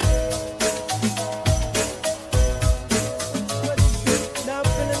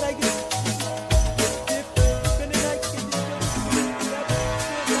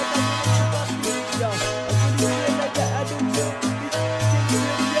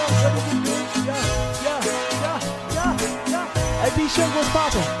 What's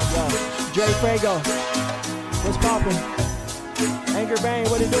poppin'? Yo, Dre Frago. What's poppin'? Anger Bang,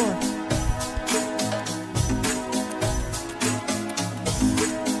 what it doing?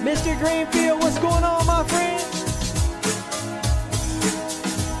 Mr. Greenfield, what's going on, my friend?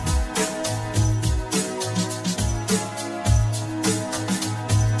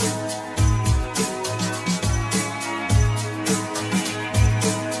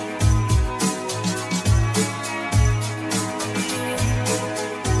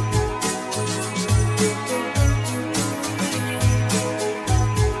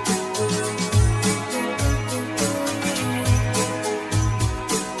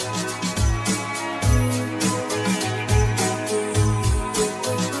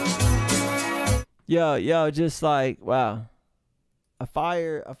 Yo, just like, wow. A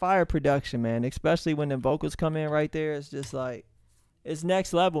fire production, man. Especially when the vocals come in right there. It's just like, it's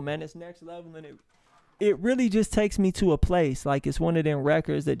next level, man. It's next level, and it really just takes me to a place. Like, it's one of them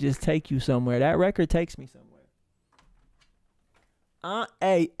records that just take you somewhere. That record takes me somewhere.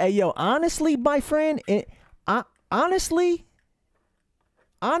 Hey, yo, honestly, my friend, honestly,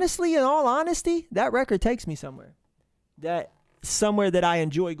 in all honesty, that record takes me somewhere. Somewhere that I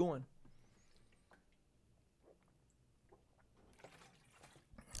enjoy going.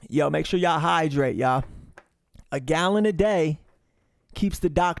 Yo, make sure y'all hydrate, y'all. A gallon a day keeps the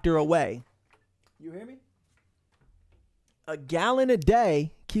doctor away. You hear me? A gallon a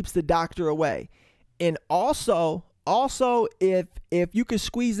day keeps the doctor away. And also if you could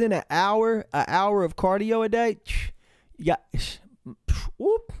squeeze in an hour of cardio a day,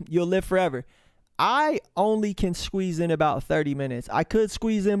 you'll live forever. I only can squeeze in about 30 minutes. I could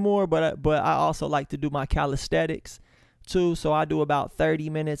squeeze in more, but I also like to do my calisthenics too. So I do about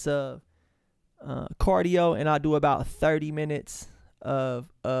 30 minutes of cardio, and I do about 30 minutes of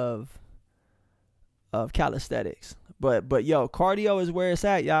calisthenics. But yo, cardio is where it's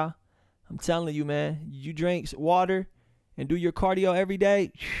at, y'all. I'm telling you, man. You drink water and do your cardio every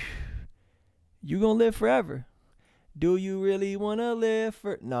day, you gonna live forever. Do you really wanna live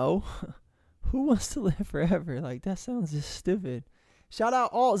no? Who wants to live forever? Like, that sounds just stupid. Shout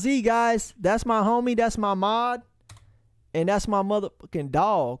out Alt Z, guys. That's my homie. That's my mod. And that's my motherfucking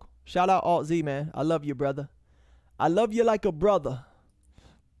dog. Shout out Alt Z, man. I love you, brother. I love you like a brother.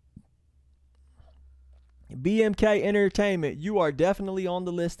 BMK Entertainment, you are definitely on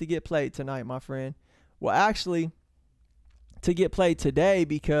the list to get played tonight, my friend. Well, actually, to get played today,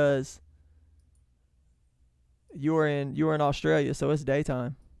 because you're in Australia, so it's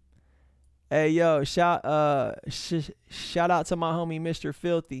daytime. Hey, yo, shout out to my homie Mr.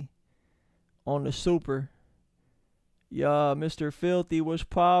 Filthy on the super. Yo, Mr. Filthy, what's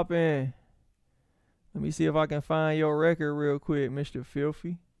poppin'? Let me see if I can find your record real quick, Mr.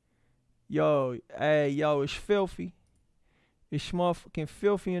 Filthy. Yo, hey, yo, it's Filthy. It's motherfucking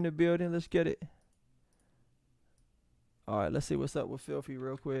Filthy in the building. Let's get it. All right, let's see what's up with Filthy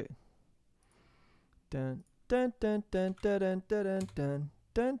real quick. Dun dun dun dun dun dun dun dun.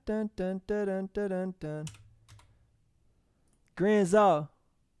 Dun dun dun dun dun dun dun dun. Grenzo.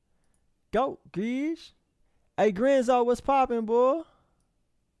 Go, Grease. Hey, Grenzo, what's poppin', boy?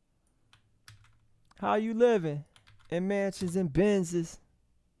 How you living? In mansions and Benzes.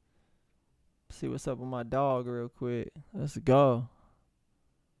 See what's up with my dog real quick. Let's go.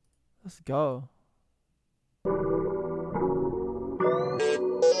 Let's go.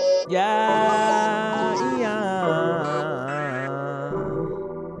 Yeah.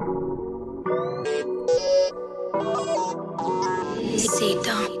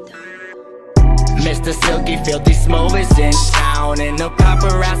 Mr. Silky, filthy, smooth is in town, and the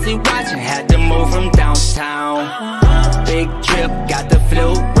paparazzi watching had to move from downtown. Big trip, got the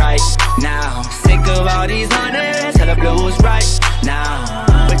flu right now. Sick of all these hunters, tell the blues right now.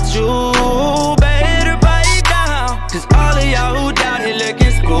 But you better bite down, cause all of y'all who doubt it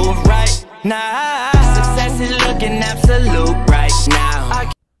looking smooth right now. Success is looking absolute right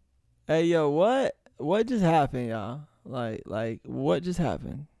now. Hey, yo, what just happened, y'all? Like what just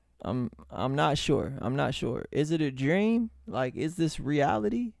happened? I'm not sure. I'm not sure. Is it a dream? Like, is this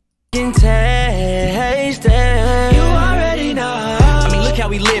reality? can taste it. You already know. I mean, look how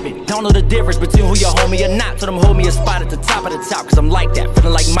we living. Don't know the difference between who your homie or not. So them hold me a spot at the top of the top. Cause I'm like that,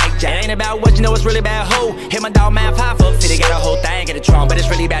 feeling like Mike Jack. It ain't about what you know, it's really about who. Hit my dog Math High up. City got a whole thing at the trunk, but it's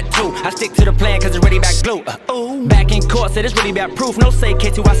really about two. I stick to the plan cause it's really about glue. Ooh. Back in court, said it's really about proof. No say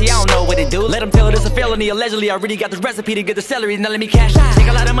K2YC, I don't know what it do. Let them tell it it's a felony. Allegedly, I really got this recipe to get the celery. Now let me cash out. Take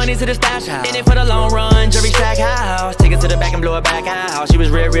a lot of money to the stash house. In it for the long run, jury stack house. Take it to the back and blow it back out. She was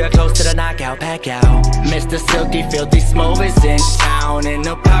real close to the knockout, pack out. Mr. Silky, filthy smooth is in town. And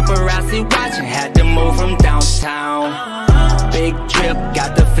the paparazzi watching, had to move from downtown. Big trip,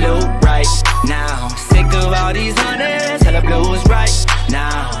 got the flu right now. Sick of all these hundreds, hella blues right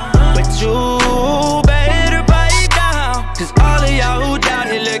now. But you better pipe down, cause all of y'all who doubt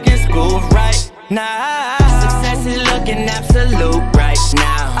it looking smooth right now. Success is looking absolute right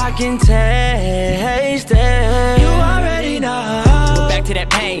now. I can taste it. You already know. Back to that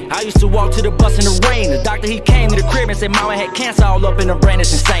pain. I used to walk to the bus in the rain. The doctor, he came to the crib and said mama had cancer all up in her brain.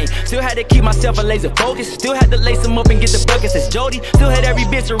 It's insane. Still had to keep myself a laser focus. Still had to lace him up and get the buckets. It's Jody. Still had every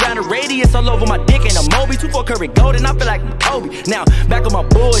bitch around the radius all over my dick and a Moby. 2-4 Curry Golden. I feel like I'm Kobe. Now back on my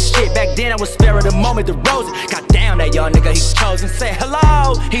bullshit. Back then I was sparing the moment to rose it. God damn that young nigga, he's chosen. Say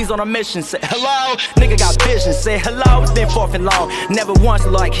hello. He's on a mission. Say hello. Nigga got vision. Say hello. It's been forth and long. Never once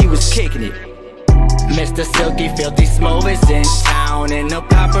like he was kicking it. Mr. Silky, filthy smooth is in town. And the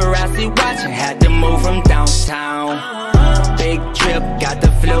paparazzi watching, had to move from downtown. Big trip, got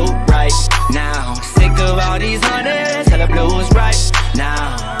the flu right now. Sick of all these hundreds, hella blues right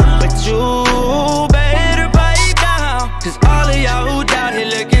now. But you better pipe down, cause all of y'all who doubt it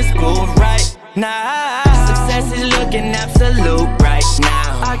looking smooth right now. Success is looking absolute right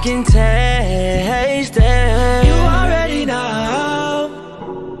now. I can taste it. You already know.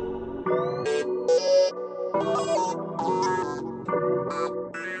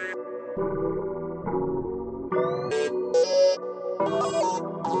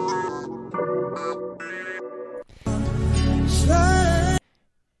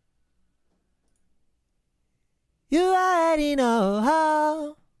 You already know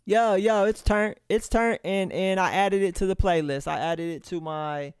how. Yo, it's turned, and I added it to the playlist. I added it to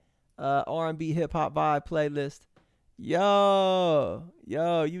my R&B hip hop vibe playlist. Yo,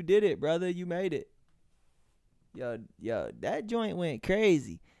 you did it, brother. You made it. Yo, that joint went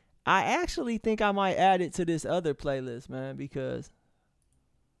crazy. I actually think I might add it to this other playlist, man, because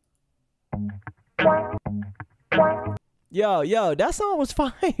yo, that song was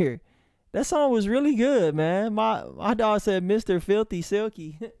fire. That song was really good, man. My dog said Mr. Filthy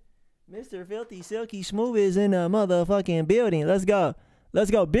Silky. Mr. Filthy Silky Smooth is in a motherfucking building. Let's go.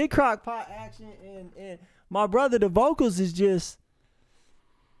 Big crock pot action, and my brother, the vocals is just,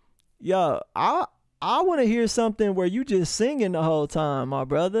 yo, I want to hear something where you just singing the whole time, my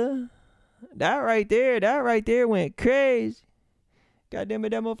brother. That right there went crazy. God damn it,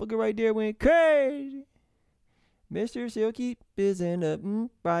 that motherfucker right there went crazy. Mr. Silky is in the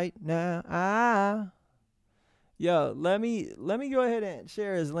right now. Yo, let me go ahead and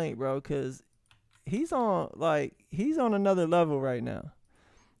share his link, bro, cause he's on another level right now.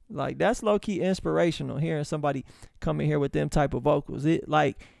 Like, that's low key inspirational, hearing somebody come in here with them type of vocals. It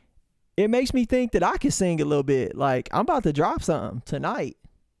makes me think that I can sing a little bit. Like, I'm about to drop something tonight.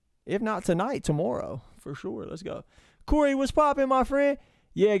 If not tonight, tomorrow for sure. Let's go. Corey, what's poppin', my friend?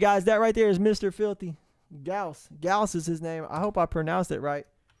 Yeah, guys, that right there is Mr. Filthy. Gauss is his name. I hope I pronounced it right.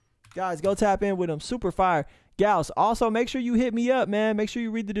 Guys, go tap in with him. Super fire. Gauss. Also, make sure you hit me up, man. Make sure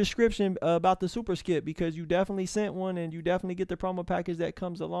you read the description about the super skip, because you definitely sent one, and you definitely get the promo package that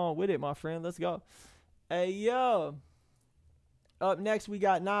comes along with it, my friend. Let's go. Hey, yo. Up next, we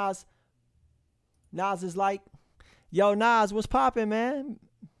got Nas. Nas is like, yo, Nas, what's poppin', man?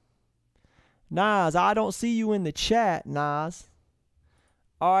 Nas, I don't see you in the chat, Nas.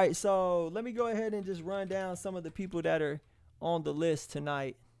 All right, so let me go ahead and just run down some of the people that are on the list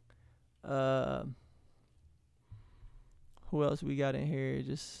tonight. Who else we got in here?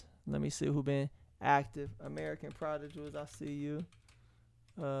 Just let me see who been active. American Prodigals, I see you.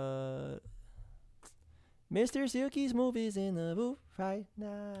 Mr. Silky's movies in the booth right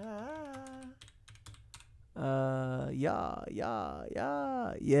now.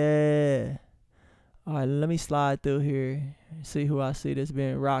 Yeah. All right, let me slide through here. See who I see that's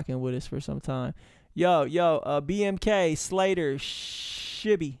been rocking with us for some time. Yo, BMK, Slater,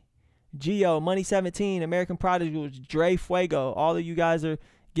 Shibby, Geo, Money 17, American Prodigals, Dre Fuego. All of you guys are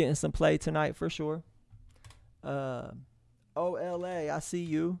getting some play tonight for sure. OLA, I see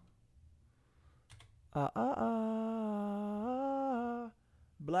you.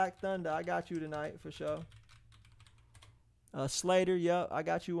 Black Thunder, I got you tonight for sure. Slater, yep, I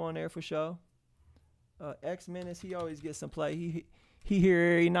got you on there for sure. X Menace, he always gets some play. He here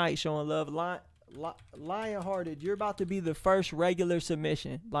every night showing love. Lionhearted, you're about to be the first regular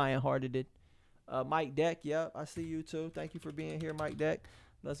submission. Lionhearted. Mike Deck, yep, I see you too. Thank you for being here, Mike Deck.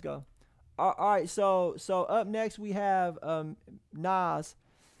 Let's go. All right, so up next we have Nas,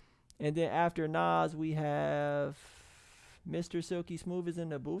 and then after Nas we have Mr. Silky Smooth is in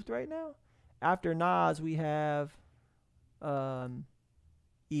the booth right now. After Nas we have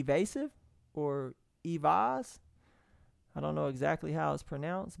Evasive or Evaz. I don't know exactly how it's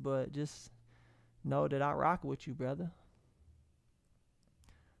pronounced, but just know that I rock with you, brother.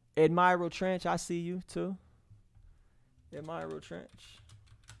 Admiral Trench, I see you too. Admiral Trench.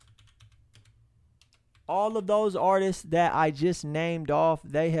 All of those artists that I just named off,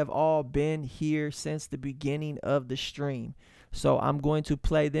 they have all been here since the beginning of the stream. So I'm going to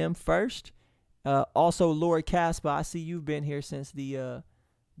play them first. Also, Lord Casper, I see you've been here since the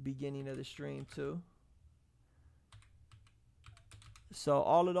beginning of the stream too. So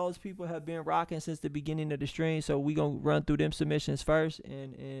all of those people have been rocking since the beginning of the stream. So we're going to run through them submissions first.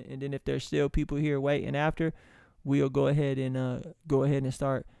 And then if there's still people here waiting after, we'll go ahead and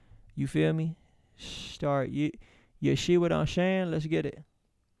start. You feel me? Start. You see what I'm saying? Let's get it.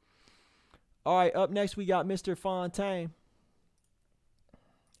 All right, up next we got Mr. Fontaine.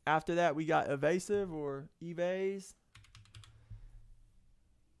 After that we got Evasive or Evase.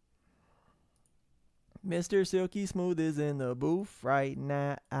 Mr. Silky Smooth is in the booth right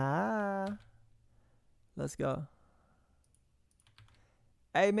now. Let's go.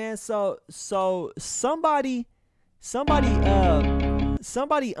 Hey man, so somebody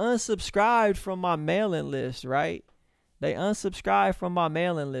unsubscribed from my mailing list, right? They unsubscribed from my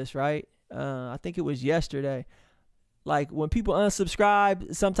mailing list, right? I think it was yesterday. Like when people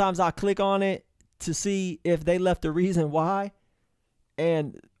unsubscribe, sometimes I click on it to see if they left a reason why.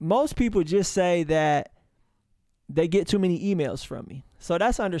 And most people just say that they get too many emails from me. So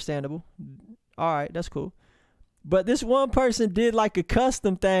that's understandable. All right, that's cool. But this one person did like a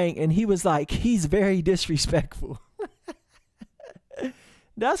custom thing and he was like, he's very disrespectful.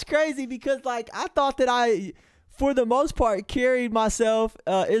 That's crazy because like I thought that I, for the most part, carried myself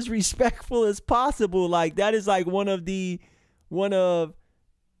as respectful as possible. Like that is like one of the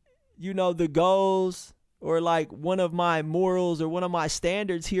goals or like one of my morals or one of my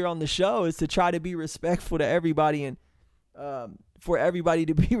standards here on the show is to try to be respectful to everybody and for everybody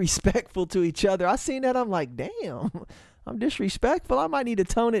to be respectful to each other. I seen that. I'm like, damn, I'm disrespectful. I might need to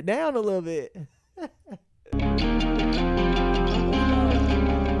tone it down a little bit.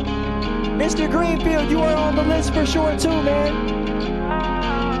 Mr. Greenfield, you are on the list for sure too, man.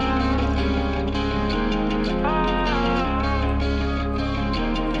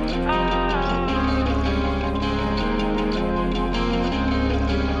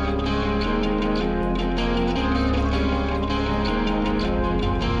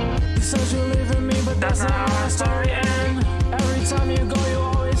 You said you're leaving me, but that's not how our story ends. Every time you go, you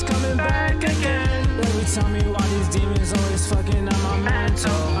always coming back again. Every time you why these demons always fucking on my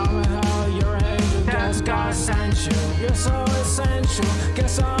mantle. I'm a hell, you're an angel, guess God sent you. You're so essential,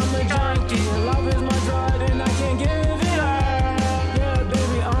 guess I'm a junkie. Love is my drug and I can't give it up. Yeah,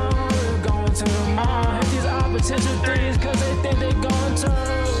 baby, we're going to the mall. Hit these potential threes cause they think they going to.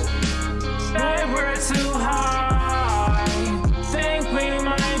 Babe, we're too high, think we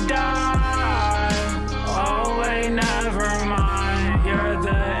might die. Oh wait, never mind, you're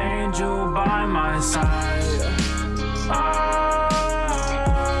the angel by my side.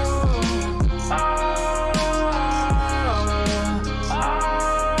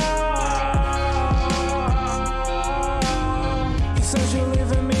 You said you're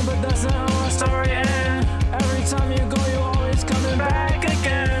leaving me, but that's not how our story ends. Every time you go, you always coming back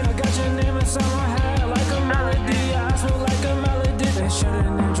again. I got your name inside my head like a melody. I swear like a melody. They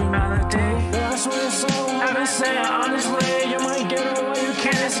should've named you Melody. Yeah, I swear it's so hard to say honestly. You might get away, you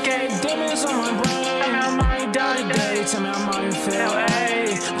can't escape. Demons on my brain. I might die today. Tell me I might fail.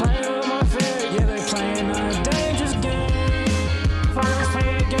 Hey, playing with my fear. Yeah, they playing a dangerous game. Fuckers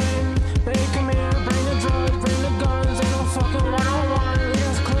play a game. They come here, bring the drugs, bring the guns. Ain't no fucking one-on-one. Look at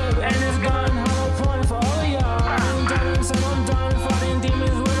this clip and this gun. Hollow point for all of y'all. I'm done, said I'm done. Fighting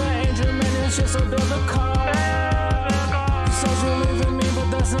demons with an angel man and shit, so build a car. You said you're leaving me, but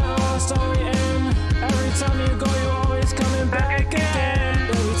that's not how our story ends. Every time you go, you always coming back again.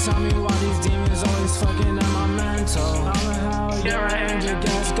 Every time you watch these demons always fucking at my mental. I'm a hell, you're an angel,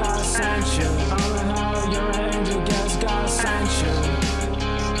 guess God sent you. I'm a hell, you're an angel, guess God sent you.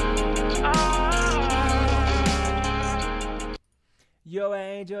 You're an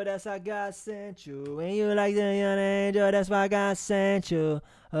angel, that's why God sent you. And you like the young angel, that's why God sent you.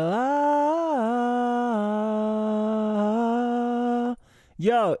 Oh.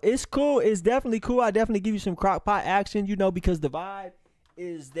 Yo, it's cool. It's definitely cool. I definitely give you some crock pot action, you know, because the vibe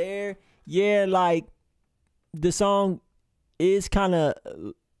is there. Yeah, like the song is kind of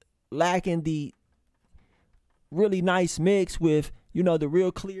lacking the really nice mix with, you know, the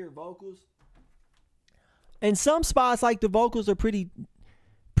real clear vocals. In some spots, like the vocals are pretty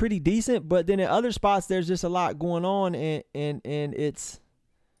decent, but then in other spots there's just a lot going on and it's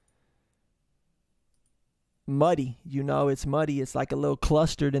muddy, you know, it's muddy. It's like a little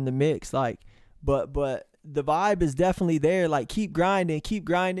clustered in the mix, like, but the vibe is definitely there. Like, keep grinding, keep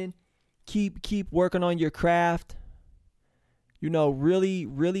working on your craft. You know,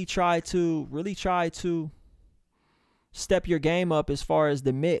 really try to step your game up as far as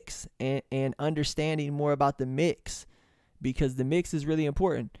the mix and understanding more about the mix, because the mix is really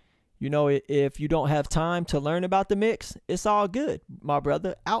important. You know, if you don't have time to learn about the mix, it's all good, my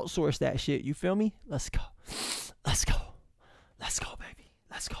brother. Outsource that shit. You feel me? Let's go. Let's go. Let's go, baby.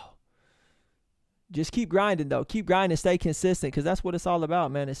 Let's go. Just keep grinding, though. Keep grinding. Stay consistent, because that's what it's all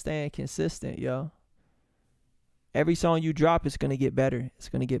about, man. It's staying consistent, yo. Every song you drop is going to get better. It's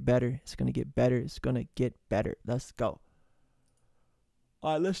going to get better. It's going to get better. It's going to get better. Let's go.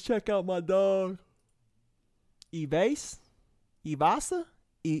 All right, let's check out my dog. Evasa?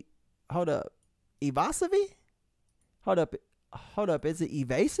 Hold up. Evasive? Hold up. Is it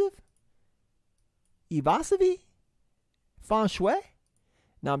evasive? Evasive? Feng Shui?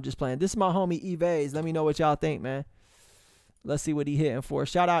 No, I'm just playing. This is my homie Evase. Let me know what y'all think, man. Let's see what he hitting for.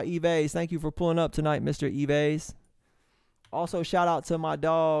 Shout out Evase. Thank you for pulling up tonight, Mr. Evase. Also, shout out to my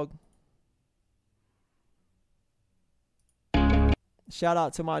dog. Shout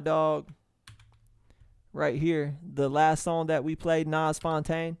out to my dog right here. The last song that we played, Nas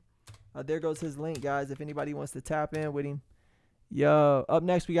Fontaine. There goes his link, guys, if anybody wants to tap in with him. Yo, up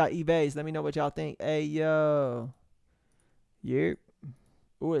next we got Evase. Let me know what y'all think. Hey, yo. Yeah.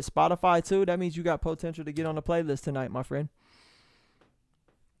 Ooh, it's Spotify too. That means you got potential to get on the playlist tonight, my friend.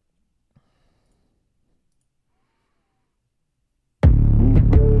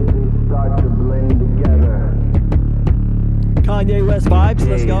 Kanye West vibes,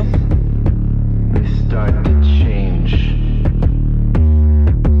 let's go. They start to change.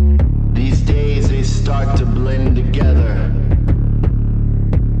 These days they start to blend together.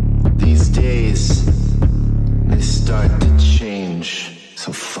 These days they start to change.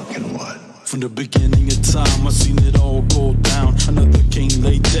 So fucking what? From the beginning of time, I seen it all go down. Another king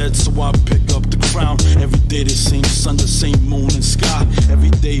lay dead, so I pick up the crown. Every day the same sun, the same moon and sky. Every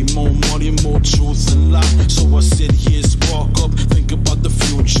day more money, more truth and lie. So I sit here, spark up, think about the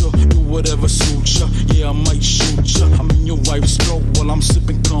future. Do whatever suits ya. Yeah, I might shoot ya. I'm in your wife's throat while I'm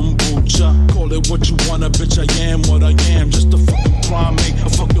sipping kombucha. Call it what you wanna, bitch, I am what I am. Just a fucking primate, a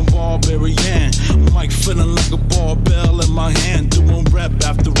fucking barbarian. Mike feeling like a barbell in my hand, doing rap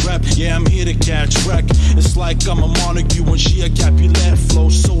after rap. Yeah, I'm here to catch wreck. It's like I'm a monarch, and she a Capulet. Flow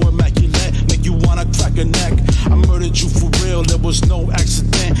so immaculate, make you wanna crack a neck. I murdered you for real, there was no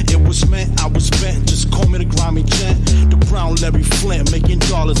accident. It was meant, I was bent, just call me the grimy gent. The brown Larry Flint, making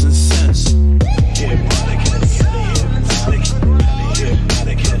dollars and cents.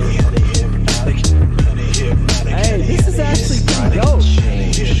 Hey, this is actually pretty dope.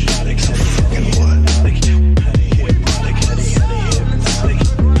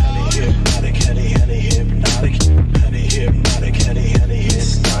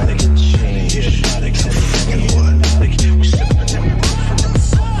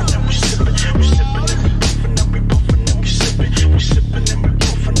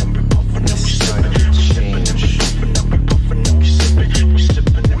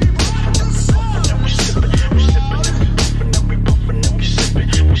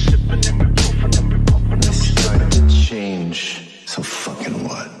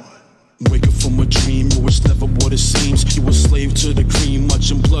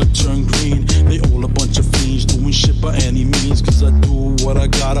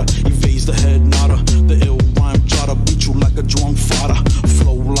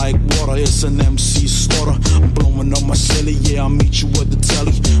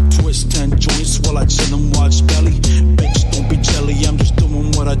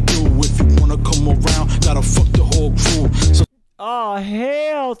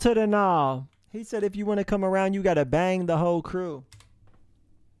 To the knob. He said if you want to come around, you got to bang the whole crew.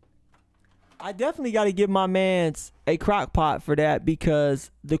 I definitely got to give my mans a crock pot for that, because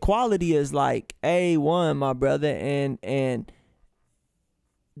the quality is like A1, my brother, and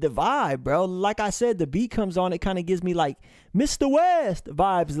the vibe, bro. Like I said, the beat comes on, it kind of gives me like Mr. West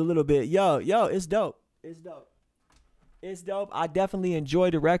vibes a little bit. Yo, it's dope. It's dope. It's dope. I definitely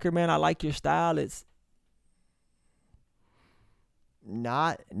enjoy the record, man. I like your style. It's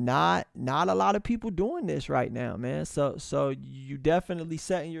not a lot of people doing this right now, man. So you definitely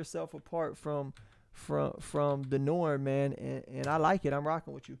setting yourself apart from the norm, man. And I like it. I'm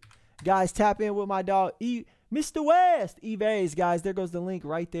rocking with you. Guys, tap in with my dog Mr. West, Evays, guys. There goes the link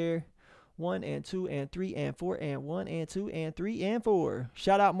right there. 1 and 2 and 3 and 4 and 1 and 2 and 3 and 4.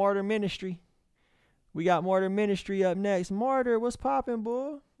 Shout out Martyr Ministry. We got Martyr Ministry up next. Martyr, what's poppin',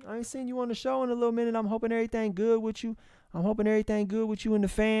 boy? I ain't seen you on the show in a little minute. I'm hoping everything good with you. I'm hoping everything good with you and the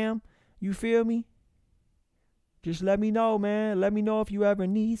fam. You feel me? Just let me know, man. Let me know if you ever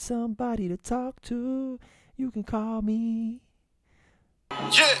need somebody to talk to. You can call me.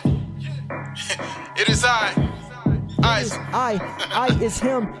 Yeah. It is I. I is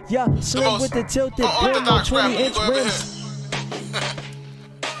him. Yeah, slim with the tilted VENMO 20-inch rims.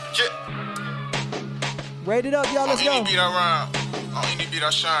 Rate it up, y'all. Let's go. Any beat I rhyme, on any beat I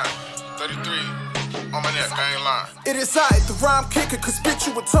shine. 33 on my neck, I ain't lying. It is I, the rhyme kicker, could spit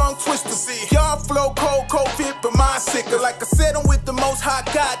you a tongue twister. See, y'all flow cold fit, but mine sicker. Like I said, I'm with the most high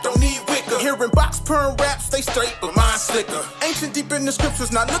God, don't need wicker. Hearing box perm raps, stay straight, but mine slicker. Ancient deep in the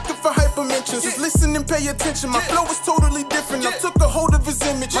scriptures, not looking for hypermentions. Just listen and pay attention, my flow is totally different. I took a hold of his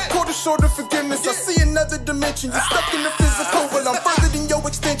image, I caught a short of forgiveness. I see another dimension, you're stuck in the physical, but I'm further than your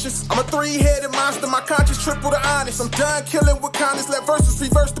extensions. I'm a three-headed monster, my conscience triple the honest. I'm done killing with kindness, let verses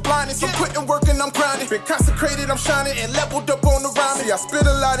reverse the blindness. I'm putting work and I'm grinding, been consecrated, I'm shining, and leveled up on the rhyming. See, I spit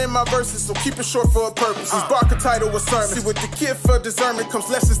a lot in my verses, so keep it short for a purpose. This barker title was sermon. See, with the kid for discernment comes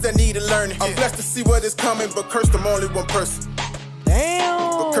lessons that needed learning. I'm blessed to see what is coming, but cursed I'm only one person. Damn.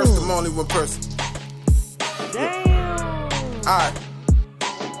 But cursed I'm only one person. Damn. Alright.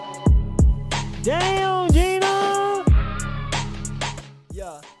 Damn, Gina.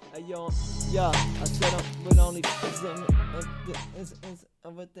 Yeah, yo, yeah. I said I'm with only.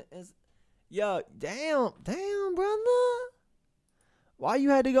 Yo, damn, brother. Why you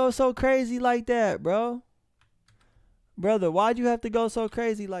had to go so crazy like that, bro? Brother, why'd you have to go so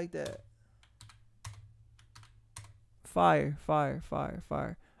crazy like that? Fire.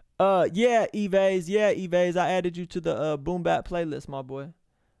 Yeah, Evays, I added you to the Boom Bap playlist, my boy.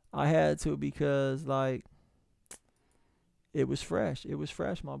 I had to because, like, it was fresh. It was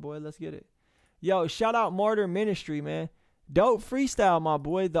fresh, my boy. Let's get it. Yo, shout out Martyr Ministry, man. Dope freestyle, my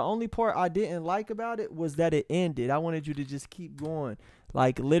boy. The only part I didn't like about it was that it ended. I wanted you to just keep going.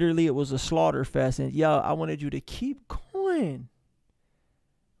 Like, literally, it was a slaughter fest. And, yo, I wanted you to keep going.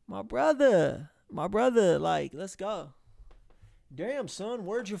 My brother, like, let's go. Damn, son,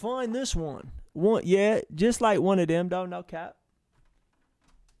 where'd you find this one? Yeah, just like one of them, though. No cap.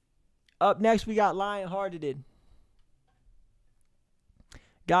 Up next, we got Lionhearted.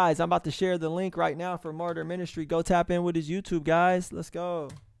 Guys, I'm about to share the link right now for Martyr Ministry. Go tap in with his YouTube, guys. Let's go.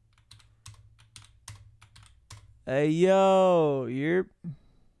 Hey, yo. Yep.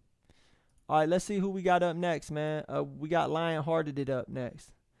 All right, let's see who we got up next, man. We got Lionhearted up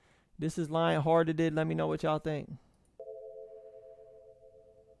next. This is Lionhearted. Let me know what y'all think.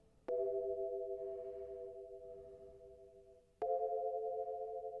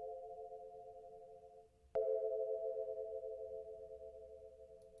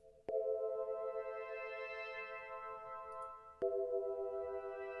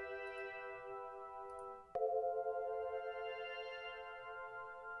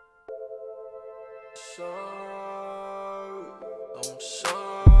 I'm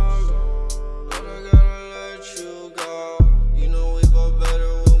sorry, but I gotta let you go. You know we go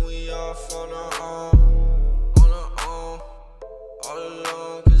better when we off on our own, all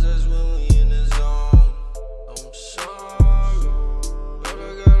alone, cause that's when we in the zone. I'm sorry, but I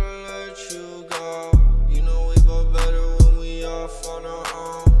gotta let you go. You know we go better when we off on our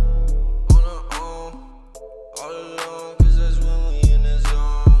own, all alone, cause that's when we in the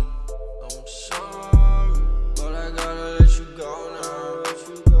zone. I'm sorry, but I gotta let you go now.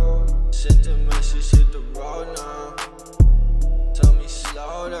 Sent a message, hit the road now. Tell me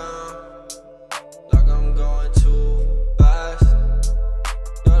slow down, like I'm going too fast.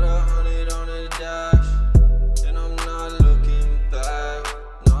 Got 100 on the dash, and I'm not looking back,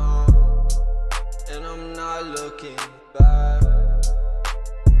 no. And I'm not looking back.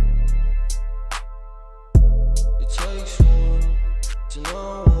 It takes one to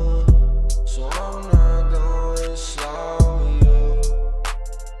know one, so I'm not going slow, yeah.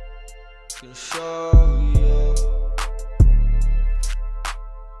 Gonna show you.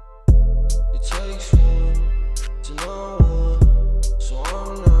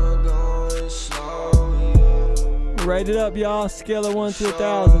 Rate it up, y'all. Scale of 1 to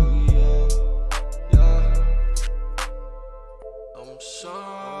 1,000. I'm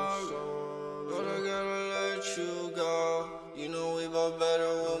sorry, but I gotta let you go. You know we both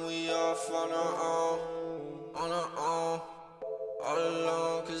better when we off on our own, all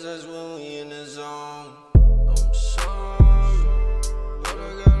alone, cause that's when we in the zone. I'm sorry, but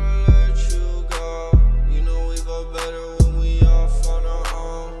I gotta let you go. You know we both better when we off on our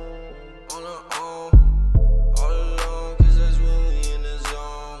own, all alone, cause that's when we in the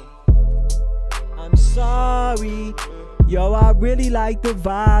zone. I'm sorry. Yo, I really like the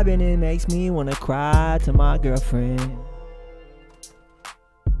vibe and it makes me wanna cry to my girlfriend.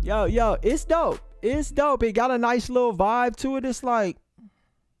 Yo, it's dope. It's dope. It got a nice little vibe to it. It's like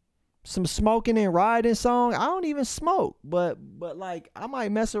some smoking and riding song. I don't even smoke, but like I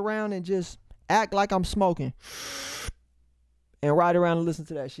might mess around and just act like I'm smoking and ride around and listen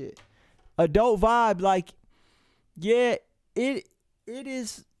to that shit. A dope vibe. Like, yeah, it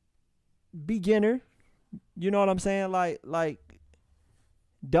is beginner. You know what I'm saying? Like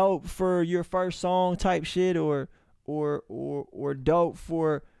dope for your first song type shit, or dope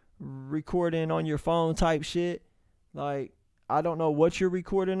for recording on your phone type shit. Like, I don't know what you're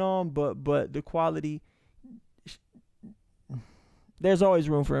recording on, but the quality, there's always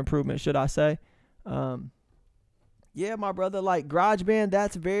room for improvement, should I say. Yeah, my brother, like GarageBand,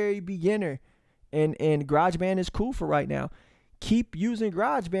 that's very beginner, and GarageBand is cool for right now. Keep using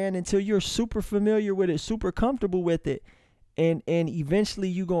GarageBand until you're super familiar with it, super comfortable with it, and eventually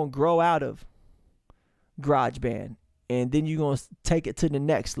you're gonna grow out of GarageBand, and then you're gonna take it to the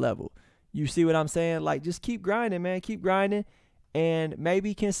next level. You see what I'm saying? Like, just keep grinding, man. Keep grinding, and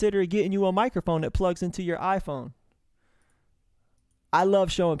maybe consider getting you a microphone that plugs into your iPhone. I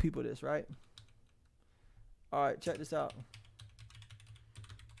love showing people this, right? All right, check this out.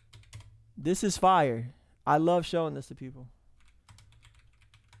 This is fire. I love showing this to people.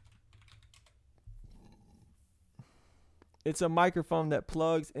 It's a microphone that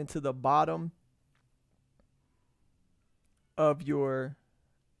plugs into the bottom of your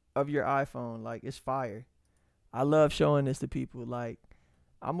iPhone. Like, it's fire. I love showing this to people. Like,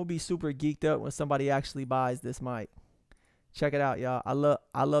 I'm gonna be super geeked up when somebody actually buys this mic. Check it out, y'all. I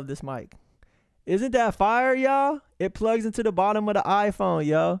love this mic. Isn't that fire, y'all? It plugs into the bottom of the iPhone,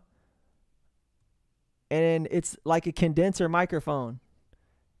 yo. And it's like a condenser microphone.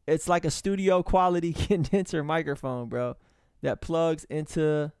 It's like a studio quality condenser microphone, bro, that plugs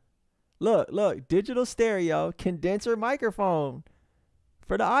into, look, digital stereo condenser microphone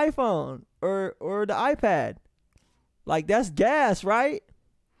for the iPhone or the iPad. Like, that's gas, right?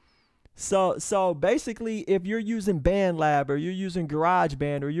 So basically, if you're using BandLab or you're using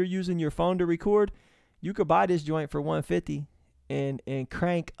GarageBand or you're using your phone to record, you could buy this joint for $150 and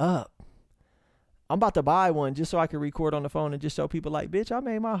crank up. I'm about to buy one just so I can record on the phone and just show people, like, bitch, I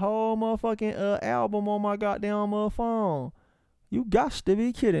made my whole motherfucking album on my goddamn phone. You got to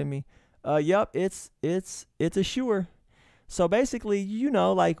be kidding me. Yep, it's a Shure. So basically, you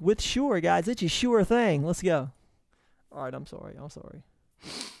know, like with Shure, guys, it's a Shure thing. Let's go. All right, I'm sorry. Let's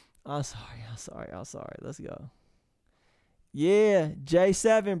go. Yeah,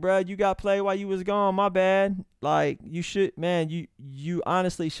 J7, bro, you got played while you was gone. My bad. Like, you should, man, you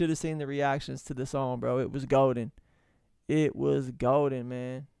honestly should have seen the reactions to the song, bro. It was golden. It was golden,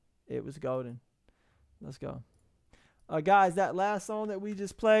 man. It was golden. Let's go. Guys, that last song that we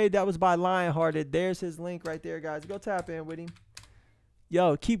just played, that was by Lionhearted. There's his link right there, guys. Go tap in with him.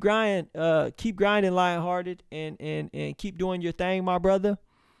 Yo, keep grinding, Lionhearted, and keep doing your thing, my brother.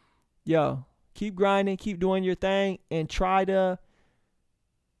 Yo, keep grinding, keep doing your thing, and try to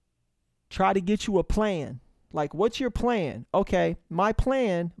get you a plan. Like, what's your plan? Okay, my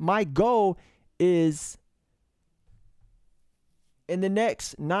plan, my goal is in the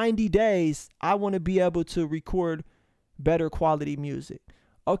next 90 days, I want to be able to record better quality music.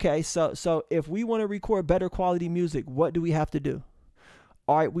 Okay, so if we want to record better quality music, what do we have to do?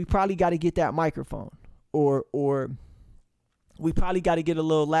 All right, we probably got to get that microphone, or we probably got to get a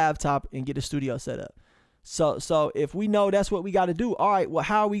little laptop and get a studio set up. So if we know that's what we got to do, all right, well,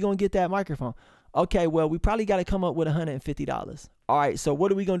 how are we going to get that microphone? Okay, well, we probably got to come up with $150. All right, so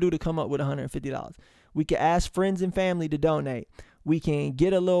what are we going to do to come up with $150? We can ask friends and family to donate. We can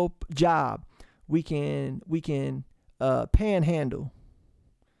get a little job. We can panhandle.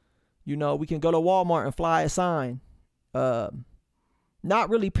 You know, we can go to Walmart and fly a sign.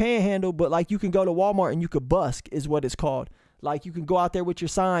 Not really panhandle, but like you can go to Walmart and you could busk is what it's called. Like, you can go out there with your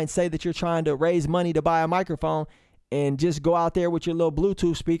sign, say that you're trying to raise money to buy a microphone, and just go out there with your little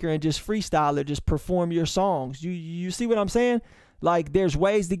Bluetooth speaker and just freestyle or just perform your songs. You see what I'm saying? Like, there's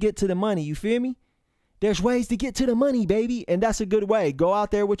ways to get to the money. You feel me? There's ways to get to the money, baby. And that's a good way. Go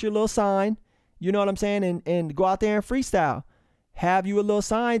out there with your little sign. You know what I'm saying? And go out there and freestyle. Have you a little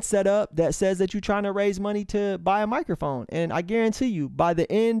sign set up that says that you're trying to raise money to buy a microphone. And I guarantee you, by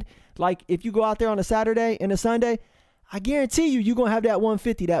the end, like if you go out there on a Saturday and a Sunday, I guarantee you're going to have that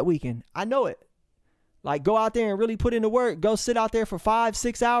 150 that weekend. I know it. Like, go out there and really put in the work. Go sit out there for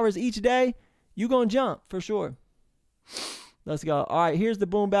 5-6 hours each day. You're going to jump for sure. Let's go. All right, here's the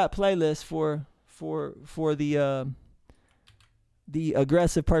Boom Bap playlist for the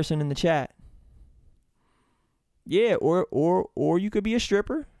aggressive person in the chat. Yeah, or you could be a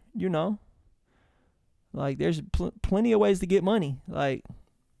stripper, you know. Like, there's plenty of ways to get money. Like,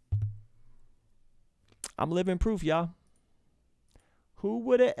 I'm living proof, y'all. Who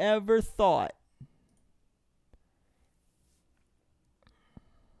would have ever thought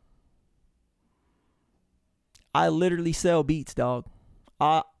I literally sell beats, dog?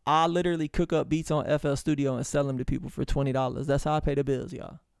 I literally cook up beats on FL Studio and sell them to people for $20. That's how I pay the bills,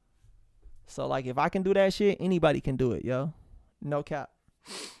 y'all. So, like, if I can do that shit, anybody can do it, yo. No cap.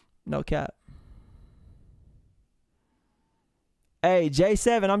 No cap. Hey,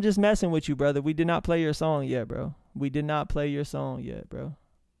 J7, I'm just messing with you, brother. We did not play your song yet, bro. We did not play your song yet, bro.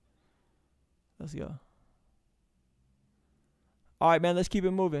 Let's go. All right, man, let's keep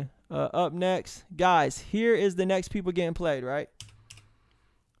it moving. Up next, guys, here is the next people getting played, right?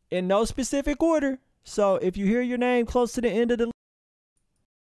 In no specific order. So if you hear your name close to the end of the list,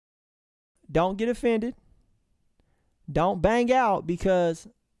 don't get offended. Don't bang out, because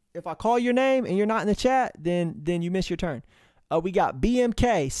if I call your name and you're not in the chat, then you miss your turn. We got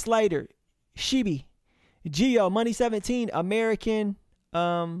BMK, Slater, Shibi, Geo, Money 17, American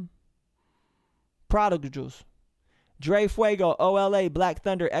Prodigals, Dre Fuego, OLA, Black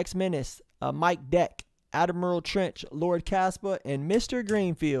Thunder, X Menace, Mike Deck, Admiral Trench, Lord Caspa, and Mr.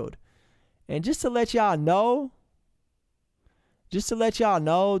 Greenfield. And just to let y'all know,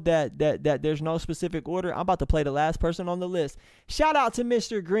 that there's no specific order, I'm about to play the last person on the list. Shout out to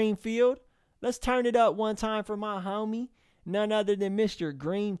Mr. Greenfield. Let's turn it up one time for my homie, none other than Mr.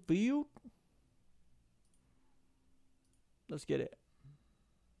 Greenfield. Let's get it.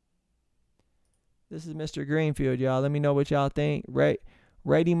 This is Mr. Greenfield, y'all. Let me know what y'all think. Rate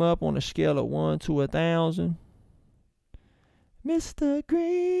him up on a scale of 1 to 1,000. Mr.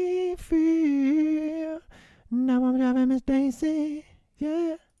 Greenfield. Now I'm driving Miss Daisy.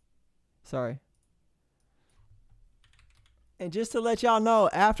 Yeah. Sorry. And just to let y'all know,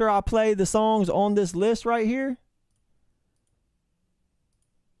 after I play the songs on this list right here,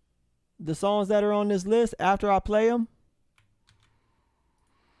 the songs that are on this list, after I play them,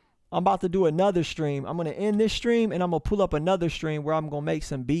 I'm about to do another stream. I'm going to end this stream and I'm going to pull up another stream where I'm going to make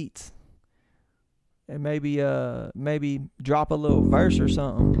some beats. And maybe drop a little verse or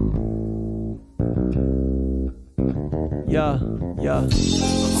something. Yeah.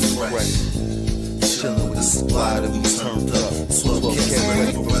 Fresh. Chillin' with the supply that we turned up. 12 cats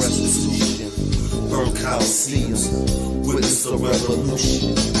ready for restitution. Burn coliseums. Witness a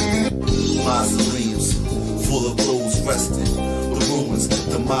revolution. Mausoleums full of those resting. The ruins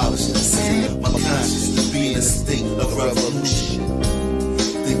demolished. See my conscience to be in a state of revolution.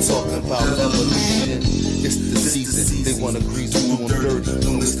 They talking about evolution. It's the season. They wanna grease you on dirty.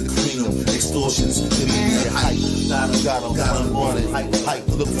 Known as the clean them. Extortions. The media hype. Got them running. Hype.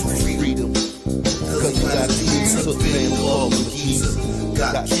 Look for freedom. Cause you got these took man all the keys.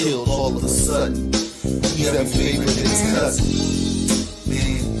 Got killed all of a sudden. He's every favorite in his cousin.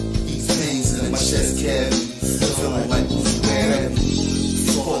 Man, these pains in my chest cavity. Feeling like who's bad.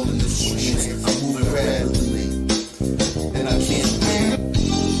 Falling the streets. I'm moving rapidly. And I can't win.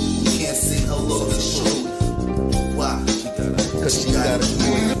 Can't say hello to Shorty. Why? Cause she gotta do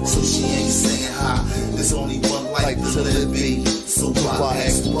it. So she ain't saying hi. There's only one life to live, baby. So why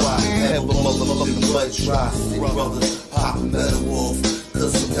ask why? Have a motherfucking blood dry. Brother, pop metal off.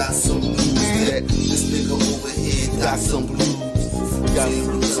 Cause we got some news that this nigga over here got some blues. Got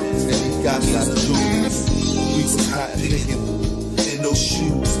fruits and he got some blues. We was hot picking in no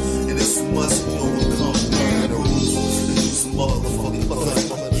shoes. And it's a must we overcome. Learn the rules. And use some motherfucking fun.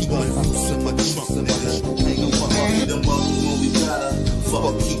 Keep my roots in my trunk, nigga. Hang them up. Beat them up when we gotta.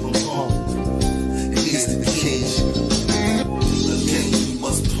 Fuck, keep them home. And here's the cage. The game you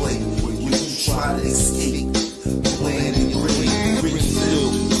must play when you try to escape. Playing in your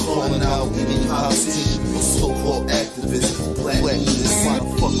Greenfield, calling out any politician or so-called activist. Black leaders, why the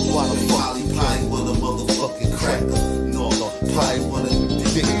fuck Polly Pie with a motherfucking cracker? No, Pie want to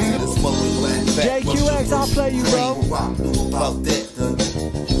dick in this mother black back. JQX, I'll play you, bro. Rock knew about that,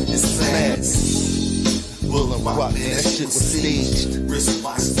 it's fast. Bull and Rock, man, that shit was staged. Wrist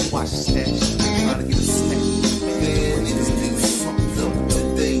watch snatch, trying to get a smack. Man, niggas been fucked up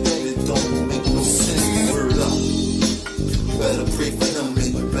today. It don't make no sense. Word up. Better pray for him,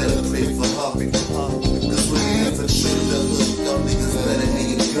 baby. Better pray for her. Cause when you have to trade the hood, y'all niggas better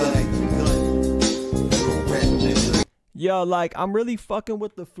hang your gun. Yo, like, I'm really fucking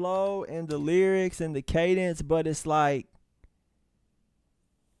with the flow and the lyrics and the cadence, but it's like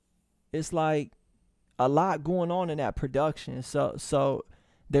a lot going on in that production. So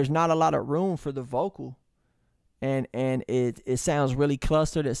there's not a lot of room for the vocal. And it sounds really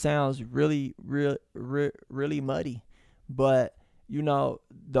clustered. It sounds really muddy. But, you know,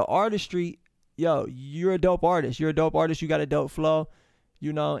 the artistry, yo, you're a dope artist. You're a dope artist. You got a dope flow,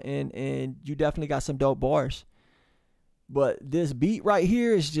 you know, and you definitely got some dope bars. But this beat right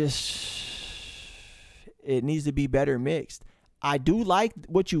here is just, it needs to be better mixed. I do like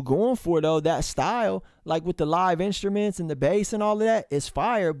what you going for, though. That style, like with the live instruments and the bass and all of that, is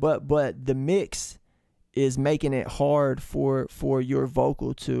fire. But the mix is making it hard for your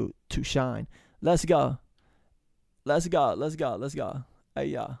vocal to shine. Let's go. Let's go. Hey,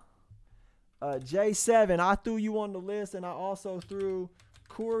 y'all. J7, I threw you on the list, and I also threw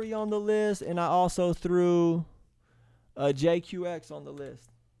Corey on the list, and I also threw JQX on the list.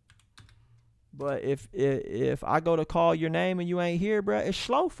 But if I go to call your name and you ain't here, bruh, it's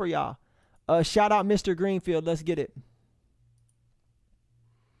slow for y'all. Shout out Mr. Greenfield. Let's get it.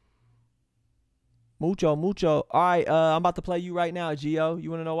 Mucho. All right, I'm about to play you right now, Gio. You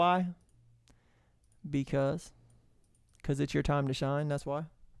want to know why? Because it's your time to shine. That's why.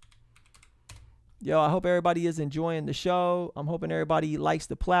 Yo, I hope everybody is enjoying the show. I'm hoping everybody likes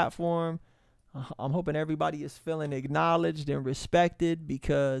the platform. I'm hoping everybody is feeling acknowledged and respected,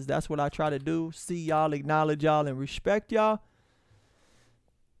 because that's what I try to do. See y'all, acknowledge y'all, and respect y'all.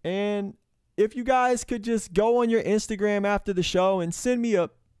 And if you guys could just go on your Instagram after the show and send me a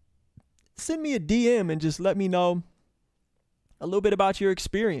DM and just let me know a little bit about your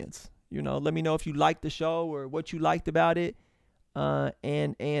experience. You know, let me know if you liked the show or what you liked about it.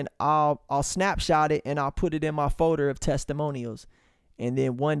 And I'll snapshot it and I'll put it in my folder of testimonials. And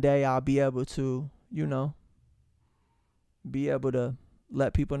then one day I'll be able to, you know,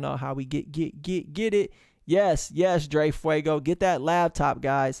 let people know how we get it. Yes, Dre Fuego. Get that laptop,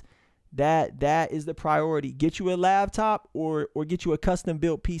 guys. That is the priority. Get you a laptop or get you a custom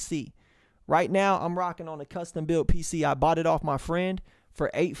built PC. Right now I'm rocking on a custom built PC. I bought it off my friend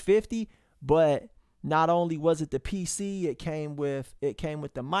for $850, but not only was it the PC, it came with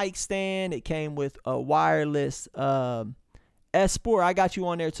the mic stand, it came with a wireless S4. I got you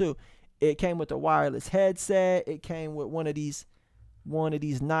on there too. It came with a wireless headset. It came with one of these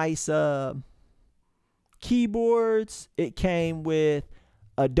nice keyboards. It came with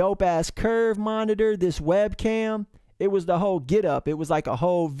a dope ass curve monitor, this webcam. It was the whole get up. It was like a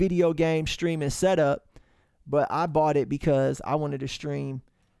whole video game streaming setup. But I bought it because I wanted to stream.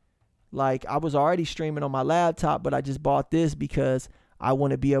 Like, I was already streaming on my laptop, but I just bought this because I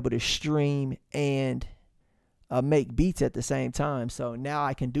want to be able to stream and make beats at the same time. So now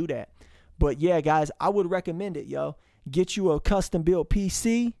I can do that. But yeah, guys, I would recommend it, yo. Get you a custom built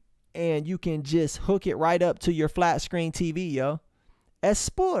PC and you can just hook it right up to your flat screen TV, yo.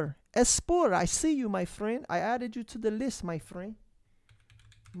 Espor, I see you, my friend. I added you to the list, my friend.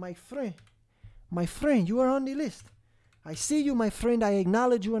 My friend, you are on the list. I see you, my friend. I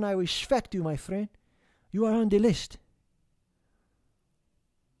acknowledge you and I respect you, my friend. You are on the list.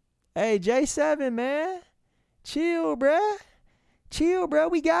 Hey, J7, man. Chill, bruh.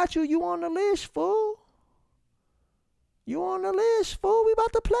 We got you. You on the list, fool. We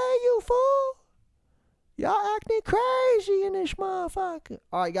about to play you, fool. Y'all acting crazy in this motherfucker.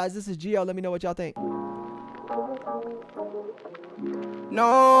 All right, guys, this is Gio. Let me know what y'all think.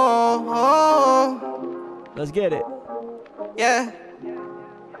 No. Let's get it. Yeah.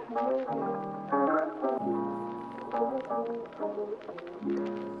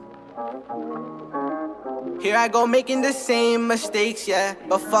 Here I go making the same mistakes, yeah.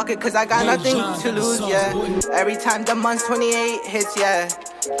 But fuck it, cause I got nothing to lose, yeah. Every time the month's 28 hits, yeah.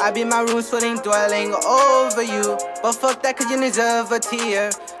 I be in my room sweating, dwelling over you. But fuck that, cause you deserve a tear.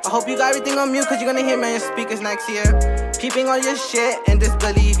 I hope you got everything on mute, cause you're gonna hear me on your speakers next year. Peeping on your shit and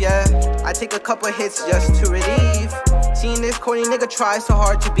disbelieve, yeah. I take a couple hits just to relieve. Seeing this corny nigga try so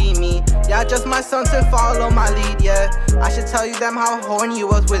hard to be me. Yeah, just my sons and follow my lead, yeah. I should tell you them how horny you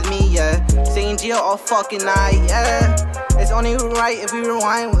was with me, yeah. Saying Gio all fucking night, yeah. It's only right if we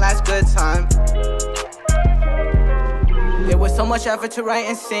rewind last good time. There was so much effort to write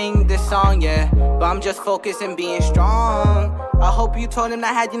and sing this song, yeah. But I'm just focused and being strong. I hope you told him I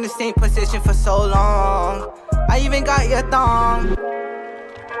had you in the same position for so long. I even got your thong.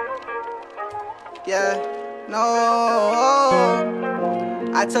 Yeah, no.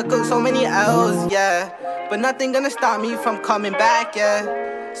 I took so many L's, yeah. But nothing gonna stop me from coming back,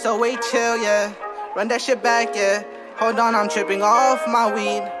 yeah. So wait, chill, yeah. Run that shit back, yeah. Hold on, I'm tripping off my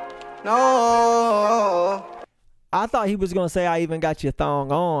weed. No. I thought he was gonna say I even got your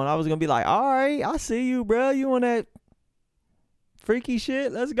thong on. I was gonna be like, all right, I see you, bro. You on that freaky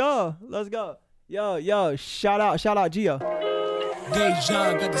shit? Let's go. Let's go. Yo, shout out Gio. Gay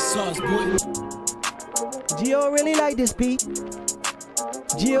John got the sauce, boy. Gio really like this beat.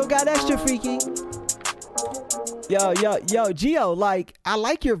 Gio got extra freaky. Yo, Gio, like, I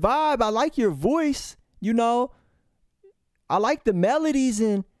like your vibe. I like your voice, you know. I like the melodies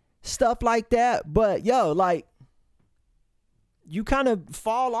and stuff like that. But, yo, like, you kind of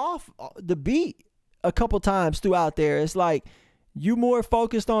fall off the beat a couple times throughout there. It's like you more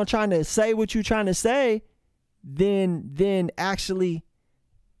focused on trying to say what you're trying to say than actually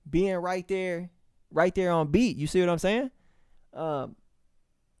being right there on beat. You see what I'm saying?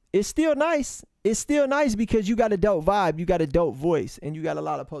 It's still nice. It's still nice because you got a dope vibe, you got a dope voice, and you got a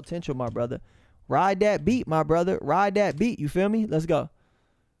lot of potential, my brother. Ride that beat, my brother. Ride that beat. You feel me? Let's go.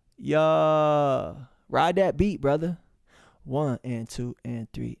 Yeah. Ride that beat, brother. 1 and 2 and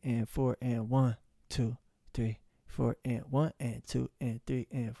 3 and 4 and 1, 2, 3, 4 and 1 and 2 and 3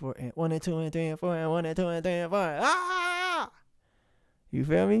 and 4 and 1 and 2 and 3 and 4 and 1 and 2 and 3 and 4. Ah! You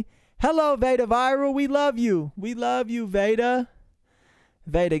feel me? Hello, Veda Viral. We love you. We love you, Veda.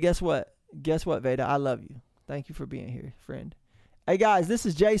 Veda, guess what? Guess what, Veda? I love you. Thank you for being here, friend. Hey, guys, this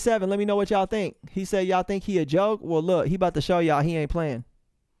is J7. Let me know what y'all think. He said y'all think he a joke? Well, look, he about to show y'all he ain't playing.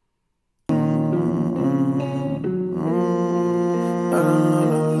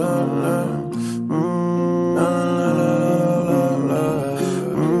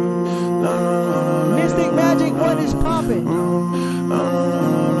 Mystic Magic, what is poppin'?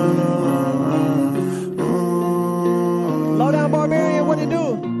 Lowdown Barbarian, what it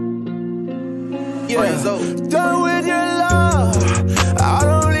do? Yeah, so done with your love. I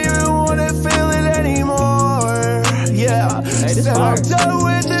don't even wanna feel it anymore. Yeah, I'm done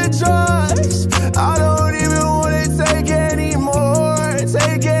with the drugs. I don't even wanna take anymore.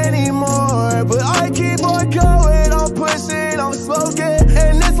 But I keep on going, I'm pushing, I'm smoking.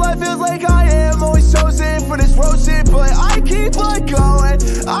 And this life feels like I am always chosen for this road shit. But I keep on going,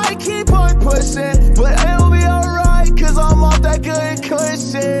 I keep on pushing. But it'll be alright, cause I'm off that good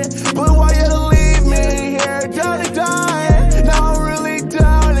cushion. But why you to leave me here, down and die? Now I'm really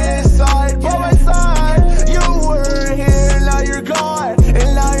down inside, by my side. You were here, now you're gone.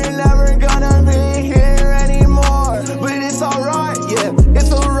 And now you're never gonna be here anymore. But it's alright, yeah,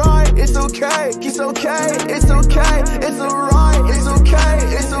 it's alright, it's okay, it's okay, it's okay, it's alright, it's okay,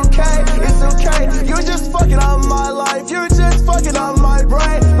 it's okay, it's okay. You're just fucking up my life, you're just fucking up my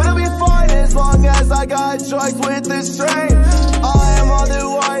brain. But it'll be fine as long as I got drugs with this strain. I am on the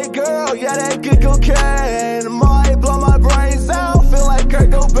white girl, yeah, that good cocaine. Might blow my brains out, feel like Kurt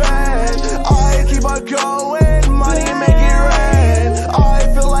Cobain. I keep on going, money make it rain.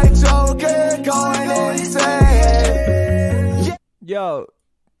 I feel like Joker, going insane. Yeah. Yo,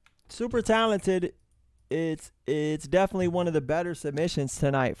 super talented. It's definitely one of the better submissions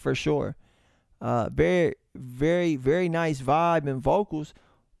tonight for sure. Very nice vibe and vocals.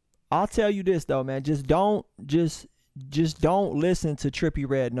 I'll tell you this though, man. Just don't listen to Trippie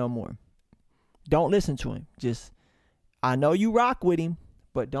Redd no more. Don't listen to him. I know you rock with him,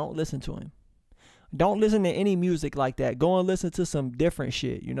 but don't listen to him. Don't listen to any music like that. Go and listen to some different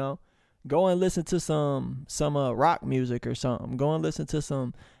shit, you know? Go and listen to some rock music or something. Go and listen to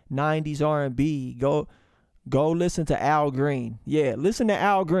some 90s R&B. Go listen to Al Green. Yeah, listen to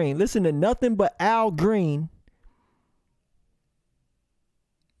Al Green. Listen to nothing but Al Green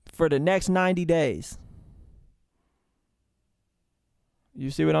for the next 90 days. You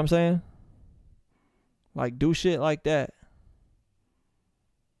see what I'm saying? Like, do shit like that.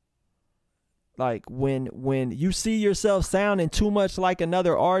 Like, when you see yourself sounding too much like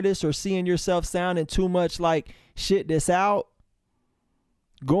another artist or seeing yourself sounding too much like shit that's out,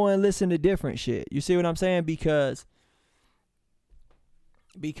 go and listen to different shit. You see what I'm saying? Because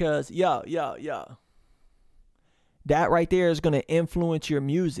yo, that right there is going to influence your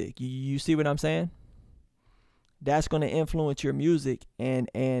music. You see what I'm saying? That's going to influence your music, and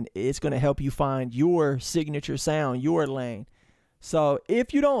it's going to help you find your signature sound, your lane. So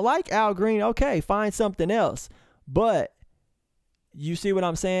if you don't like Al Green, okay, find something else. But you see what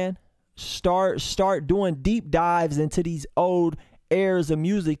I'm saying? Start doing deep dives into these old eras of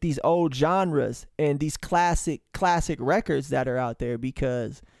music, these old genres, and these classic records that are out there,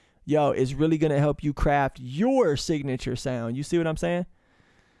 because yo, it's really gonna help you craft your signature sound. You see what I'm saying?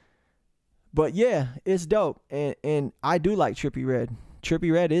 But yeah, it's dope, and I do like Trippie Redd.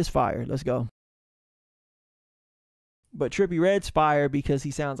 Trippie Redd is fire. Let's go. But Trippie Redd's fire because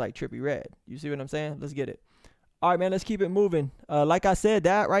he sounds like Trippie Redd. You see what I'm saying? Let's get it. All right, man, let's keep it moving. Like I said,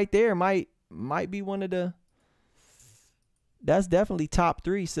 that right there might be one of the, that's definitely top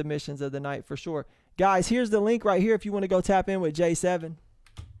 3 submissions of the night for sure. Guys, here's the link right here if you want to go tap in with J7.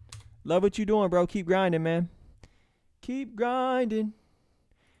 Love what you doing, bro. Keep grinding, man. Keep grinding.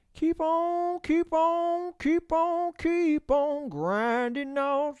 Keep on, keep on, keep on, keep on grinding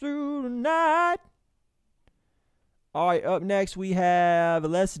all through the night. All right, up next we have,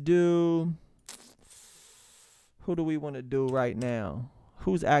 let's do, who do we want to do right now?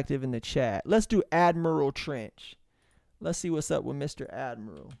 Who's active in the chat? Let's do Admiral Trench. Let's see what's up with Mr.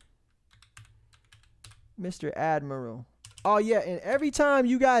 Admiral. Mr. Admiral. Oh, yeah, and every time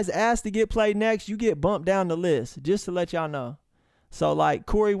you guys ask to get played next, you get bumped down the list, just to let y'all know. So, like,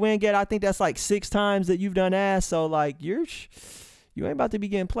 Corey Wingate, I think that's like 6 times that you've done ask. So, like, you ain't about to be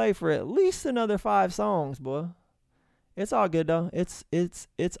getting played for at least another 5 songs, boy. It's all good, though.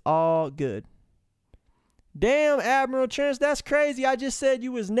 It's all good. Damn, Admiral Trench, that's crazy. I just said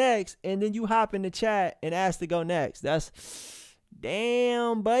you was next, and then you hop in the chat and ask to go next. That's,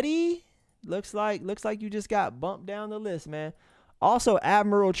 damn, buddy. Looks like you just got bumped down the list, man. Also,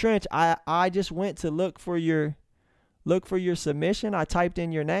 Admiral Trench, I just went to look for your submission. I typed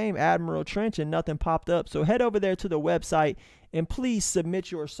in your name, Admiral Trench, and nothing popped up. So head over there to the website and please submit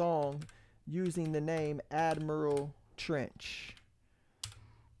your song using the name Admiral Trench.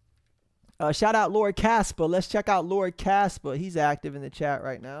 Shout out Lord Caspa. Let's check out Lord Caspa. He's active in the chat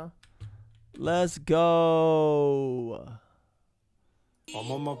right now. Let's go.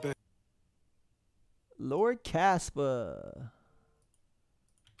 I'm on my bed. Lord Caspa.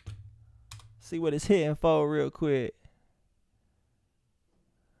 See what it's hitting for real quick.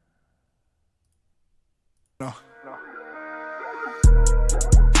 No.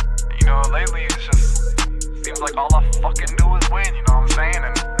 You know, lately it's just seems like all I fucking do is win, you know what I'm saying?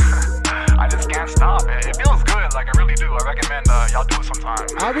 And I just can't stop. It feels good, like I really do. I recommend y'all do it sometime.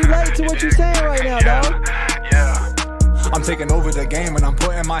 I relate to what you're saying right now, dog. Yeah. I'm taking over the game and I'm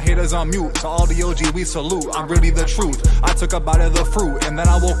putting my haters on mute. To all the OG we salute, I'm really the truth. I took a bite of the fruit and then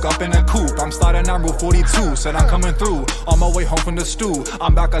I woke up in a coupe. I'm starting on Route 42, said I'm coming through. On my way home from the stew,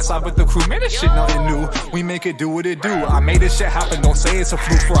 I'm back outside with the crew. Man, this shit nothing new. We make it do what it do. I made this shit happen, don't say it's a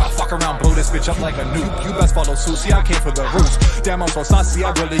fluke. Bro, I fuck around, blow this bitch up like a nuke. You best follow suit, see I came for the roots. Damn, I'm so saucy,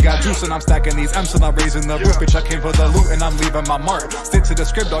 I really got juice. And I'm stacking these M's and I'm raising the roof. Bitch, I came for the loot and I'm leaving my mark. Stick to the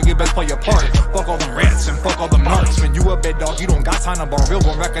script, dog, you best play your part. Fuck all them rats and fuck all them narcs. When you a bed dog, you don't got time to bar. Real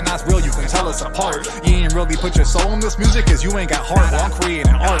won't recognize real, you can tell us apart. You ain't really put your soul in this music, cause you ain't got heart. While I'm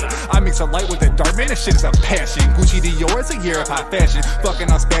creating art, I mix a light with the dark, man, this shit is a passion. Gucci Dior, it's a year of high fashion.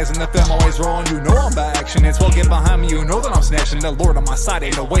 Fucking I'm spazzing, the film always rolling, you know I'm by action. It's well, get behind me, you know that I'm snatching. The Lord on my side,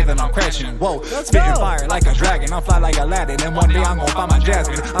 ain't no way that I'm crashing. Whoa, spitting fire like a dragon, I'm fly like Aladdin. And one day I'm gonna find my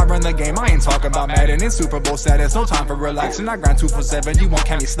Jasmine. I run the game, I ain't talking about Madden. In Super Bowl status, no time for relaxing. I grind 2 for 7, you won't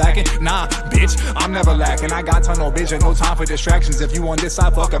catch me slacking. Nah, bitch, I'm never lacking. I got tunnel vision, no time for distractions. If you on this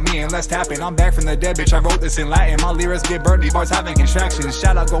side, fuck me and let's tap in. I'm back from the dead, bitch, I wrote this in Latin. My lyrics get burnt, these bars having contractions.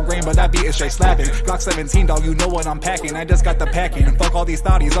 Shout out Go Grain, but that beat is straight slapping. Glock 17, dog, you know what I'm packing. I just got the packing. And fuck all these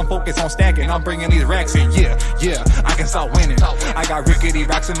thotties, I'm focused on stacking. I'm bringing these racks in, yeah, I can start winning. I got rickety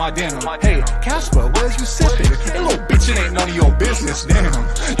racks in my denim. Hey, Casper, where's you sipping? Hey, little bitch, it ain't none of your business, damn.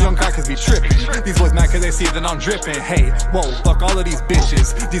 Young crackers be tripping. These boys mad cause they see that I'm dripping. Hey, whoa, fuck all of these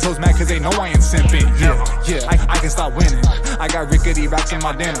bitches. These hoes mad cause they know I ain't simping. Yeah, I can start winning. I got rickety racks in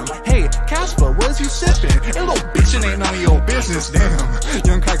my denim. Hey, Casper, where's you sipping? Hey, little bitch, it ain't none of your business, damn.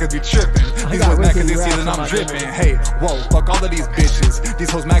 Young crackers be tripping. These hoes mad cause they see that I'm dripping. Hey, whoa, fuck all of these bitches. These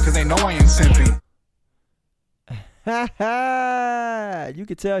hoes mad cause they know I ain't simping. Ha ha! You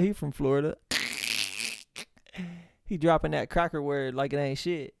could tell he from Florida. He dropping that cracker word like it ain't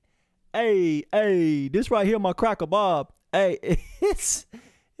shit. Hey, this right here, my cracker Bob. Hey, it's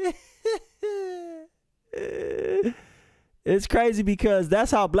crazy because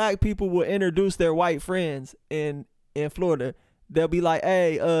that's how black people will introduce their white friends in Florida. They'll be like,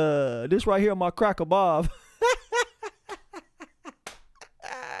 hey, this right here, my cracker Bob.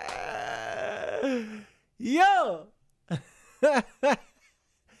 Yo.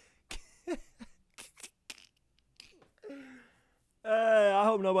 I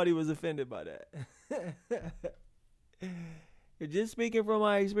hope nobody was offended by that. Just speaking from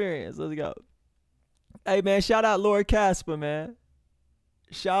my experience. Let's go. Hey, man, shout out Lord Casper, man.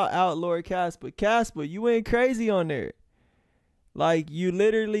 Shout out Lord Casper. Casper, you went crazy on there. Like, you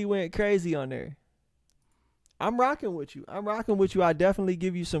literally went crazy on there. I'm rocking with you. I definitely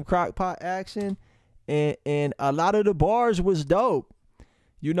give you some crock pot action. And a lot of the bars was dope.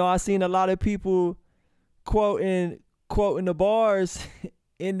 You know, I seen a lot of people quoting the bars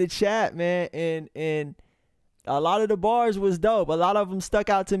in the chat, man. And a lot of the bars was dope. A lot of them stuck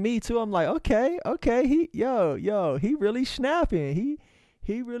out to me too. I'm like, okay, he really snapping.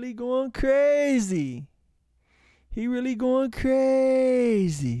 He really going crazy.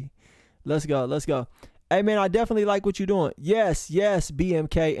 Let's go. Hey, man, I definitely like what you're doing. Yes,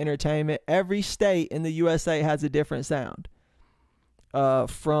 BMK Entertainment. Every state in the USA has a different sound.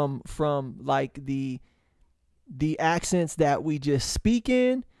 From like the accents that we just speak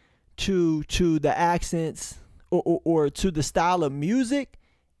in to the accents or to the style of music.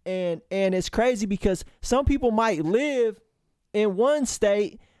 And it's crazy because some people might live in one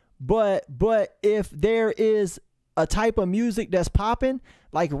state, but if there is a type of music that's popping,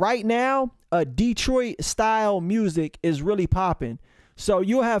 like right now, Detroit style music is really popping. So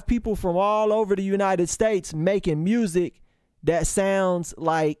you'll have people from all over the United States making music that sounds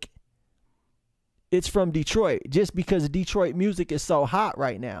like it's from Detroit, just because Detroit music is so hot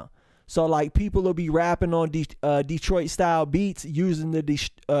right now. So like people will be rapping on Detroit style beats using the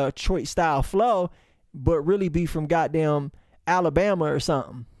Detroit style flow, but really be from goddamn Alabama or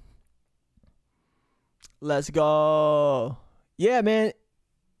something. Let's go. Yeah, man.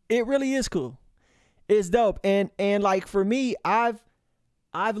 It really is cool. It's dope. And like for me, I've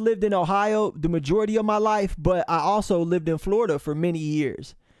lived in Ohio the majority of my life, but I also lived in Florida for many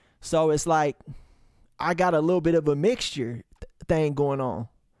years. So it's like I got a little bit of a mixture thing going on.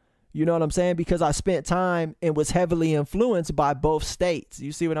 You know what I'm saying? Because I spent time and was heavily influenced by both states.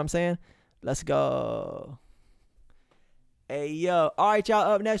 You see what I'm saying? Let's go. Hey, yo. All right,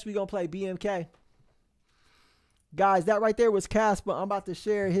 y'all. Up next, we're going to play BMK. Guys, that right there was Casper. I'm about to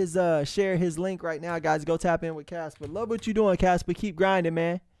share his link right now, guys. Go tap in with Casper. Love what you doing, Casper. Keep grinding,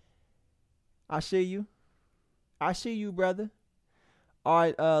 man. I see you. I see you, brother. All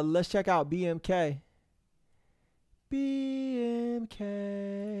right, let's check out BMK. BMK.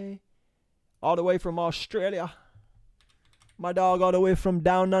 All the way from Australia. My dog all the way from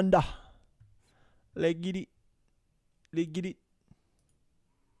down under. Let's get it. Let's get it.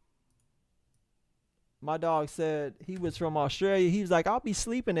 My dog said he was from Australia. He was like, I'll be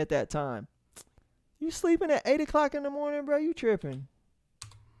sleeping at that time. You sleeping at 8 o'clock in the morning, bro? You tripping.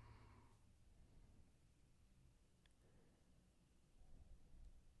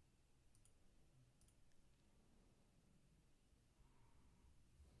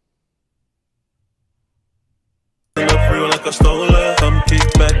 Like I stole it, come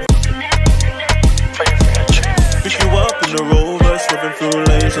kick back. Pick you up in the Rover, swerving through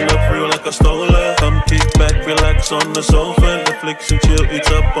lanes in the free like I stole it. Come kick back, relax on the sofa, Netflix and chill, eat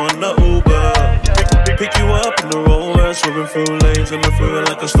up on the Uber. Pick you up in the Rover, swerving through lanes in the free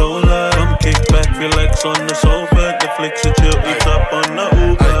like I stole it. Come kick back, relax on the sofa, Netflix and chill, eat up on the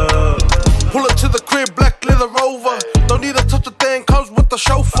Uber. Pull up to the crib, black leather Rover. Don't need to touch a thing, comes with the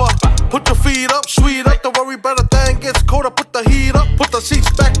chauffeur. Put your feet up, sweet up. Don't worry about a thing, gets cold up. Put the heat up, put the seats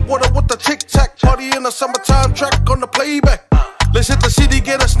back. Water with the tic tac. Party in the summertime, track on the playback. Let's hit the city,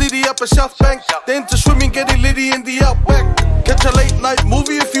 get us snitty up at South Bank. Then to swimming, get it litty in the outback. Catch a late night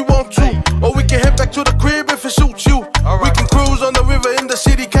movie if you want to, or we can head back to the crib if it suits you. We can cruise on the river in the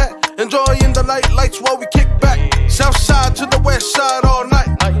city cat, enjoying the night lights while we kick back. South side to the west side all night,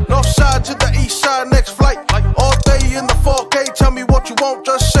 north side to the east side next flight. All day in the 4K, tell me what you want,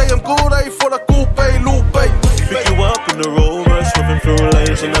 just say I'm good, A for the coupe, Lupe. Pick you up in the Rover, swerving through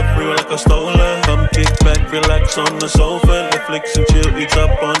lanes in the free like I stole it. Come kick back, relax on the sofa, Netflix and chill, eat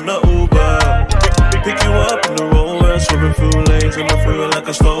up on the Uber. Pick you up in the Rover, swerving through lanes in the free like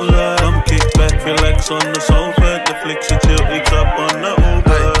I stole it. Come kick back, relax on the sofa, Netflix and chill, eat up on the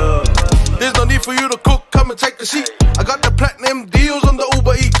Uber. There's no need for you to cook, come and take a seat. I got the platinum deals on the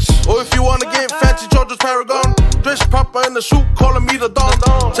Uber Eats. Or if you wanna get fancy, George's Paragon. Dress proper in the suit, calling me the Don.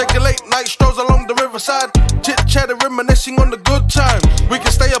 Take a late night strolls along the riverside. Chit-chatting, reminiscing on the good times. We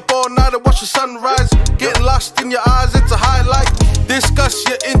can stay up all night and watch the sunrise. Getting lost in your eyes, it's a highlight. Discuss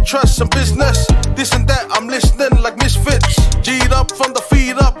your interests and business. This and that, I'm listening like misfits. G'd up from the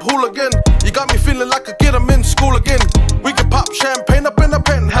feet up, hooligan. You got me feeling like a kid, I'm in school again. We can pop champagne up in the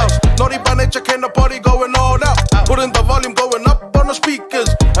penthouse. Naughty by nature, can the party going all out. Putting the volume going up on the speakers.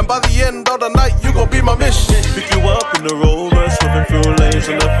 And by the end of the night, you gon' be my miss. Pick you up in the Rover, swerving through lanes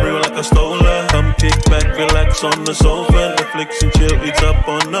in the free like I stole it. Come kick back, relax on the sofa, Netflix and chill, eat up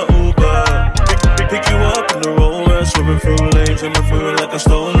on the Uber. Pick you up in the Rover, swerving through lanes in the free like like I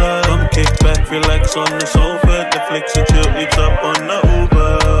stole her. Come kick back, relax on the sofa, Netflix and chill, eat up on the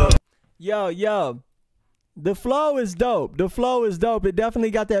Uber. Yo, the flow is dope. The flow is dope. It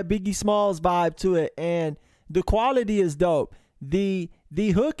definitely got that Biggie Smalls vibe to it, and the quality is dope. The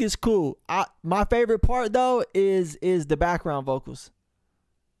hook is cool. My favorite part though is the background vocals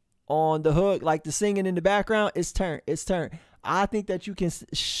on the hook, like the singing in the background. It's turned. I think that you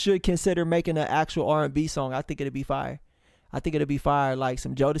should consider making an actual R&B song. I think it'd be fire. Like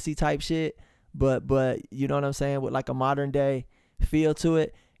some Jodeci type shit, but you know what I'm saying, with like a modern day feel to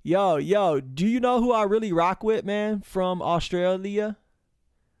it. Yo, do you know who I really rock with, man, from Australia?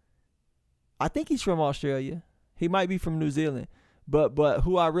 I think he's from Australia. He might be from New Zealand. But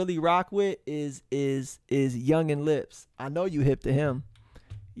who I really rock with is Young and Lips. I know you hip to him.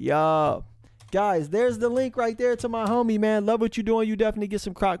 Yo, guys, there's the link right there to my homie, man. Love what you doing. You definitely get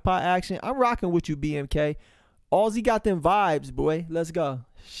some crock pot action. I'm rocking with you, BMK. All's got them vibes, boy. Let's go.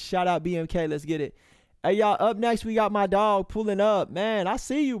 Shout out BMK. Let's get it. Hey, y'all, up next, we got my dog pulling up. Man, I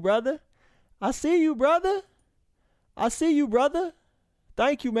see you, brother. Thank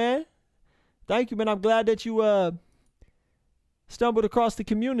you, man. I'm glad that you stumbled across the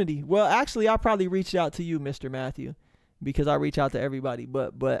community. Well, actually, I probably reached out to you, Mr. Matthew, because I reach out to everybody.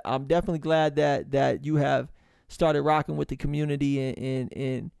 But I'm definitely glad that you have started rocking with the community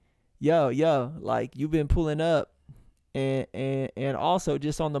and yo, like you've been pulling up and also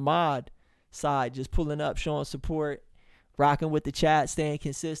just on the mod side, just pulling up, showing support, rocking with the chat, staying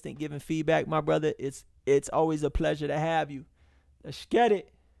consistent, giving feedback, my brother. It's always a pleasure to have you. Let's get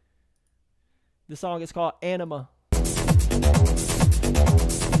it. The song is called Anima.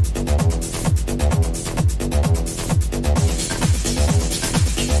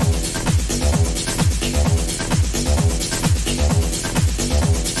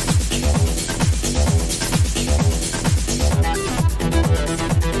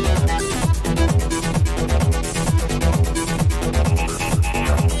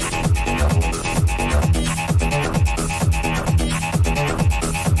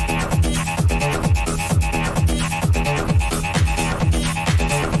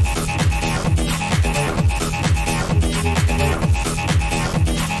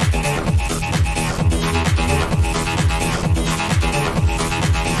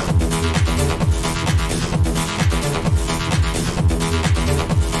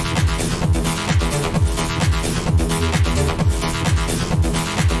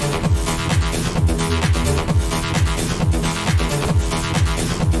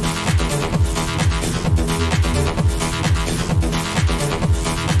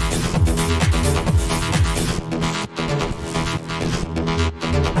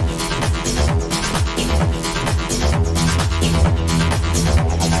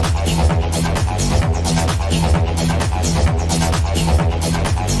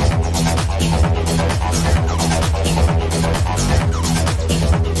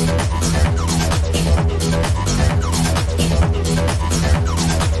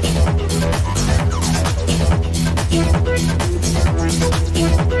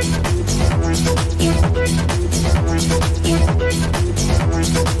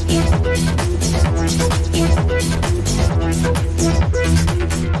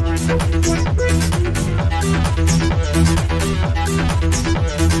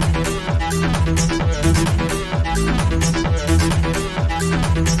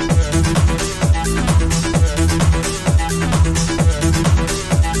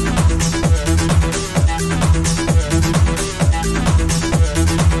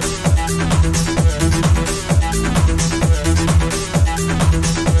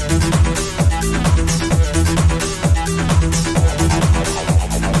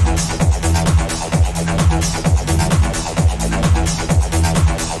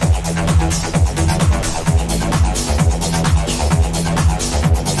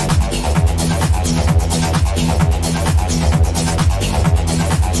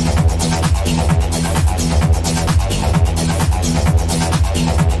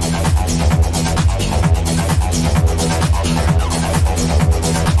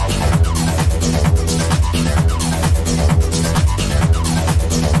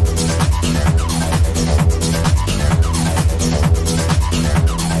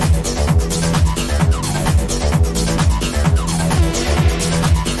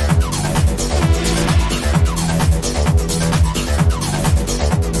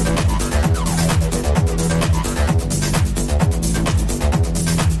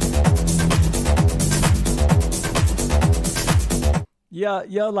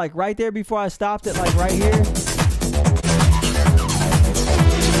 Yo, like right there before I stopped it, like right here,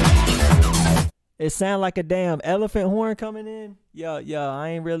 It sound like a damn elephant horn coming in. Yeah,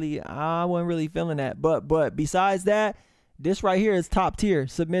 I wasn't really feeling that. But besides that, this right here is top tier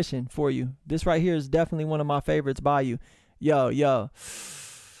submission for you. This right here is definitely one of my favorites by you. Yo.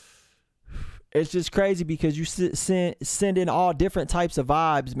 It's just crazy because you send in all different types of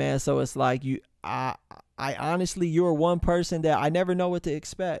vibes, man. So it's like I honestly, you're one person that I never know what to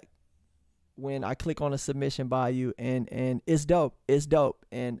expect when I click on a submission by you, and it's dope. It's dope,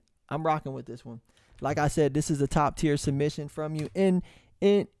 and I'm rocking with this one. Like I said, this is a top tier submission from you. In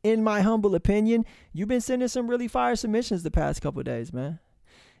my humble opinion, you've been sending some really fire submissions the past couple of days, man.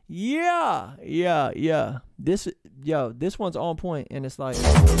 Yeah. This one's on point, and it's like.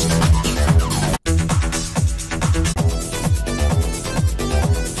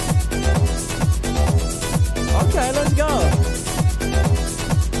 Okay, let's go.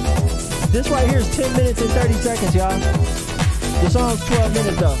 This right here is 10 minutes and 30 seconds, y'all. The song's 12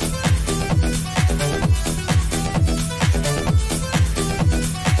 minutes, though.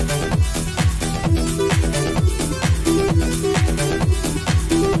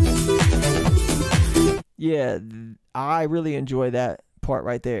 Yeah, I really enjoy that part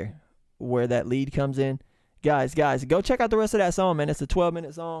right there, where that lead comes in. Guys, go check out the rest of that song, man. It's a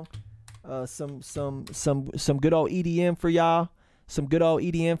 12-minute song. Some good old EDM for y'all. Some good old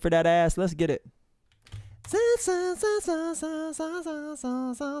EDM for that ass. Let's get it.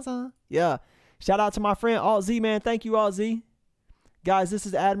 Yeah. Shout out to my friend Alt Z, man. Thank you, Alt Z. Guys, this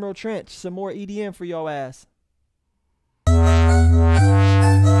is Admiral Trench. Some more EDM for your ass.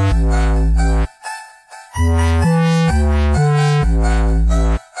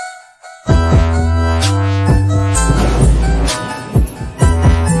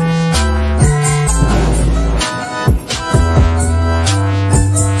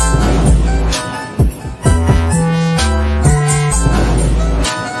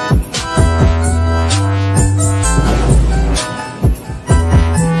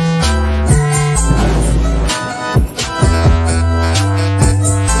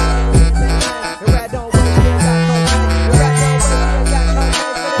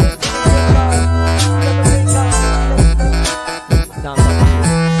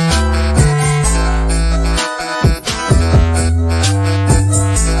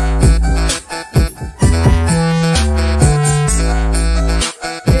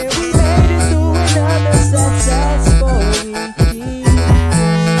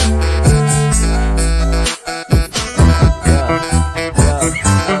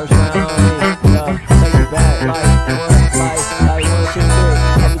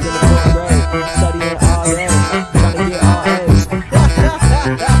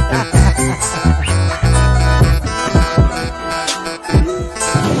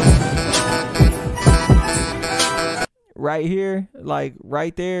 Right here, like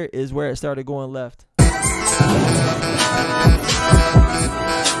right there is where it started going left.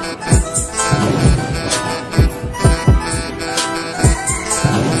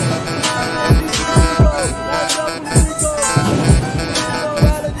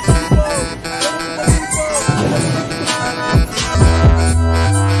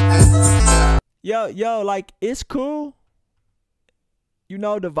 Yo, like it's cool. You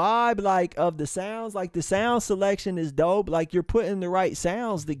know, the vibe like of the sounds, like the sound selection is dope. Like you're putting the right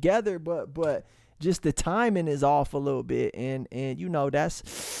sounds together, but just the timing is off a little bit, and you know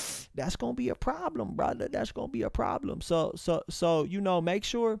that's gonna be a problem, brother. That's gonna be a problem. So you know, make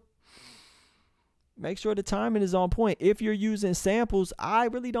sure the timing is on point. If you're using samples, I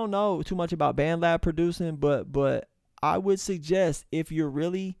really don't know too much about BandLab producing, but I would suggest if you're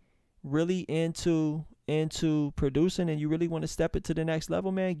really into producing and you really want to step it to the next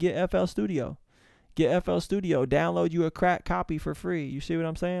level, man, get FL Studio. Get FL Studio. Download you a crack copy for free. You see what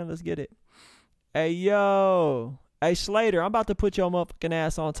I'm saying? Let's get it. Hey, yo. Hey, Slater, I'm about to put your motherfucking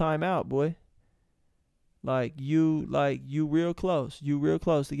ass on timeout, boy. Like you real close. You real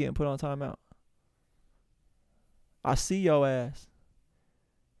close to getting put on timeout. I see your ass.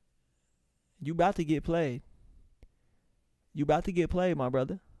 You about to get played. You about to get played, my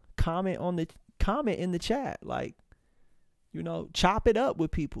brother. Comment in the chat, like, you know, chop it up with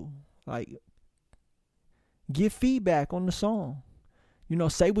people, like give feedback on the song, you know,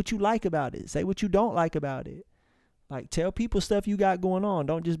 say what you like about it, say what you don't like about it, like tell people stuff you got going on.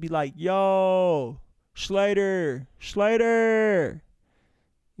 Don't just be like, yo, Slater,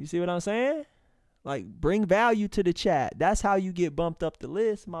 you see what I'm saying? Like, bring value to the chat. That's how you get bumped up the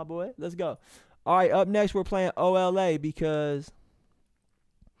list, my boy. Let's go. All right, up next we're playing OLA because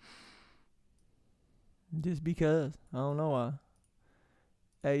I don't know why.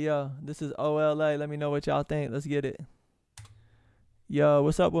 Hey, yo, this is OLA. Let me know what y'all think. Let's get it. Yo,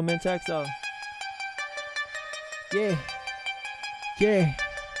 what's up with Mentexo? Yeah. Yeah.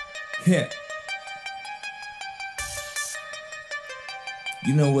 Yeah.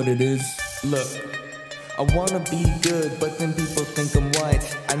 You know what it is? Look, I wanna be good, but then people think I'm white.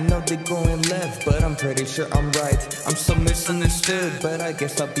 I know they're going left, but I'm pretty sure I'm right. I'm so misunderstood, but I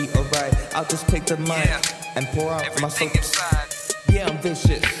guess I'll be alright. I'll just take the mic and pour out my soul. Yeah, I'm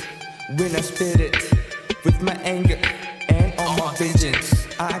vicious when I spit it with my anger and all my vengeance.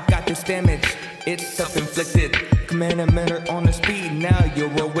 I got this damage, it's self-inflicted. Command and manner on the speed, now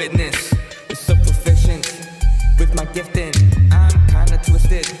you're a witness. It's so proficient with my gifting. I'm kinda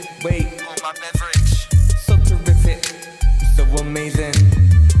twisted. Wait, hold my beverage. So terrific, so amazing.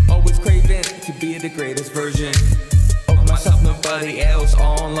 Always craving to be the greatest version of myself, nobody else,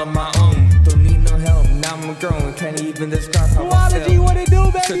 all on my own. Don't need no help, now I'm grown. Can't even describe how I feel. What it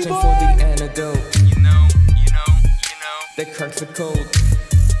do, baby Searching boy? for the antidote. You know. That cracks the code.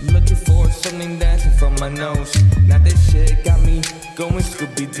 Looking for something dancing from my nose. Now this shit got me going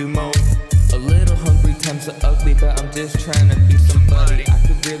Scooby-Doo mode. A little hungry, times are ugly, but I'm just trying to be somebody. I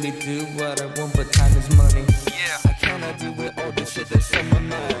could really do what I want, but time is money. Yeah, I cannot deal with all the shit that's on my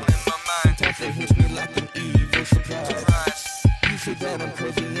mind. Sometimes it hits me like an evil surprise. You say that I'm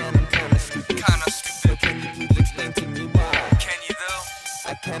crazy and I'm kinda stupid. But can you please explain to me why? Can you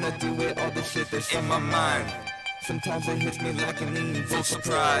though? I cannot deal with all the shit that's in my mind. Sometimes it hits me like an evil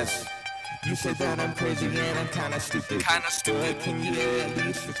surprise. You say that I'm crazy and I'm kinda stupid. But can you at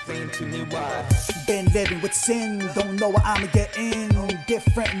least explain to me why? Been living with sin, don't know what I'ma get in.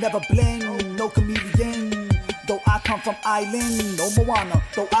 Different, never blend, no comedian. Though I come from island, no Moana.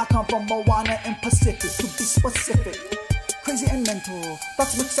 Though I come from Moana and Pacific, to be specific. Crazy and mental,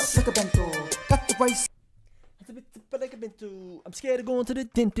 thoughts mix up like a bento. Got the rice. I'm scared of going to the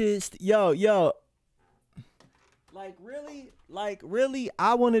dentist. Yo. Really,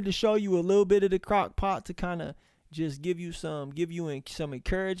 I wanted to show you a little bit of the crock pot to kind of just give you some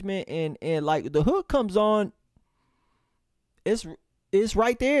encouragement, and like the hook comes on, it's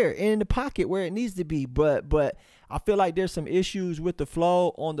right there in the pocket where it needs to be, but I feel like there's some issues with the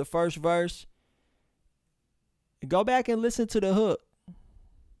flow on the first verse. Go back and listen to the hook.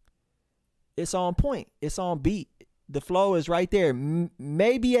 It's on point. It's on beat. The flow is right there.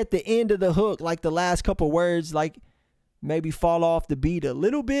 Maybe at the end of the hook, like the last couple words, like maybe fall off the beat a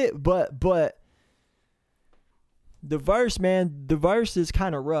little bit, but the verse, man, the verse is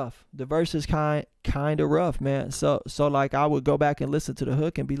kind of rough. The verse is kind of rough, man. So like I would go back and listen to the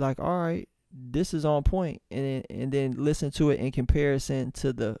hook and be like, all right, this is on point, and then listen to it in comparison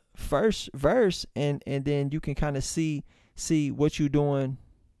to the first verse, and then you can kind of see what you're doing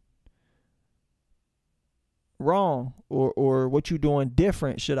wrong, or what you're doing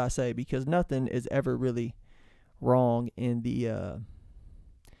different, should I say, because nothing is ever really wrong in the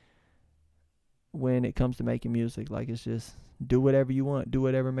when it comes to making music. Like, it's just do whatever you want, do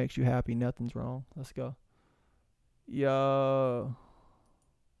whatever makes you happy. Nothing's wrong. Let's go. Yo.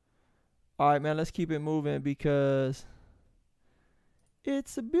 All right, man, let's keep it moving because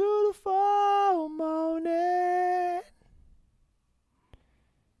it's a beautiful morning.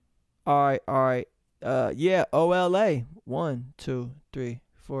 All right. Yeah, OLA. 1, 2, 3,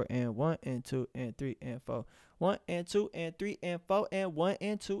 4, and 1 and 2 and 3 and 4. 1 and 2 and 3 and 4 and 1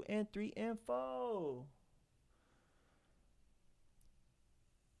 and 2 and 3 and 4.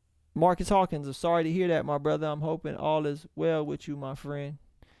 Marcus Hawkins, I'm sorry to hear that, my brother. I'm hoping all is well with you, my friend.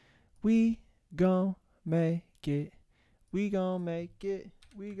 We gon' make it. We gon' make it.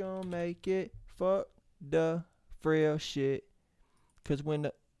 We gon' make it. Fuck the frail shit. Cause when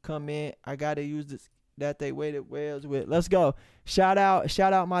the come in, I gotta use this that they waited wells with. Let's go. Shout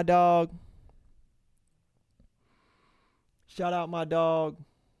out my dog. Shout out my dog.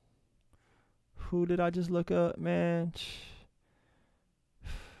 Who did I just look up, man?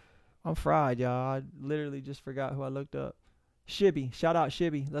 I'm fried, y'all. I literally just forgot who I looked up. Shibby. Shout out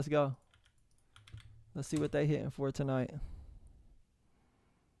Shibby. Let's go. Let's see what they hitting for tonight.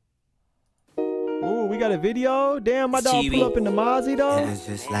 Ooh, we got a video. Damn, my dog pull up in the Mozzie, though. It's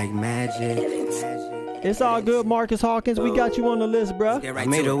just like magic. It's all good, Marcus Hawkins. We got you on the list, bro. I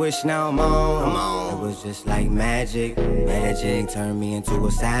made a wish, now I'm on. It was just like magic. Magic turned me into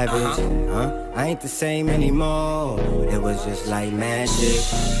a savage. I ain't the same anymore. It was just like magic.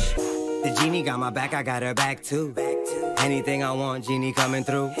 The genie got my back, I got her back too. Anything I want, genie coming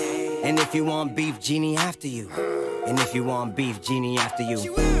through. And if you want beef, genie after you. And if you want beef, genie after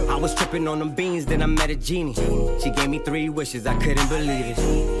you. I was tripping on them beans, then I met a genie. She gave me 3 wishes, I couldn't believe it.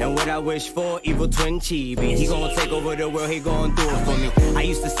 And what I wish for, evil twin Chibi. He gon' take over the world, he gon' do it for me. I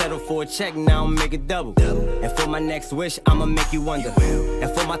used to settle for a check, now I'm make it double. And for my next wish, I'ma make you wonder. And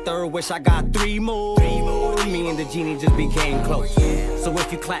for my 3rd wish, I got 3 more. with me and the genie just became close. So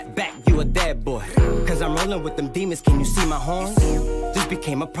if you clap back, you a dead boy. Cause I'm rolling with them demons, can you see my horns? Just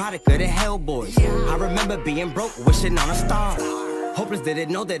became a product of the Hellboys. I remember being broke, wishing on a star. Hopeless,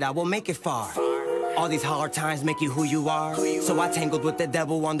 didn't know that I will make it far. All these hard times make you who you are. So I tangled with the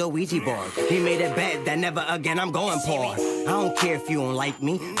devil on the Ouija board. He made a bet that never again I'm going poor. I don't care if you don't like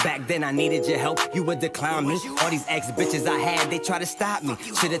me. Back then I needed your help, you would decline me. All these ex-bitches I had, they try to stop me.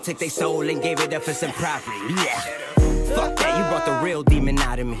 Should've took their soul and gave it up for some property. Yeah. Fuck that, you brought the real demon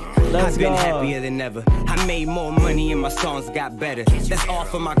out of me. I've been happier than ever. I made more money and my songs got better. That's all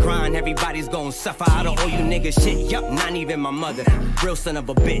for my grind, everybody's gonna suffer. I don't owe you niggas shit, yup, not even my mother. Real son of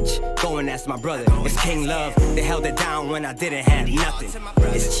a bitch, go and ask my brother. It's King Love, they held it down when I didn't have nothing.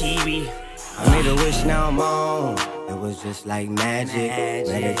 It's Chibi. I made a wish, now I'm on. It was just like magic.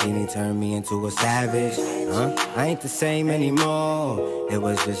 Let a genie turn me into a savage. I ain't the same anymore. It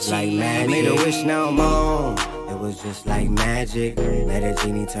was just like magic. I made a wish, now I'm on. It was just like magic. Let a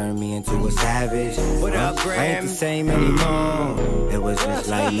genie turn me into a savage. What up, Graham? I ain't the same anymore. It was just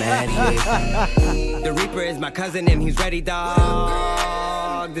like magic. The Reaper is my cousin and he's ready,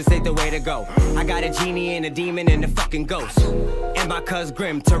 dog. This ain't the way to go. I got a genie and a demon and a fucking ghost. And my cuz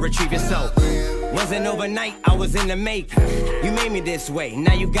Grim to retrieve your soul. Wasn't overnight, I was in the make. You made me this way,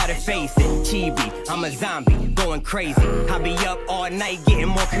 now you gotta face it. Chibi, I'm a zombie, going crazy. I be up all night getting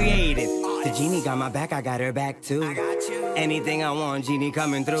more creative. The genie got my back, I got her back too. Anything I want, genie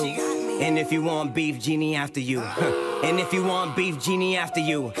coming through. And if you want beef, genie after you. And if you want beef, genie after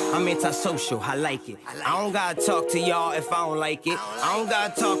you. I'm antisocial, I like it. I don't gotta talk to y'all if I don't like it. I don't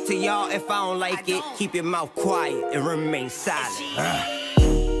gotta talk to y'all if I don't like it. Keep your mouth quiet and remain silent.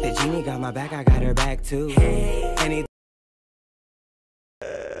 The genie got my back, I got her back too.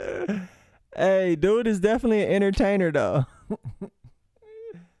 Hey, dude is definitely an entertainer though.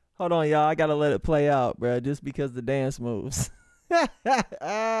 Hold on, y'all. I gotta let it play out, bro, just because the dance moves.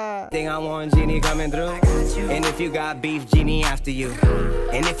 Thing I want, genie coming through. And if you got beef, genie after you.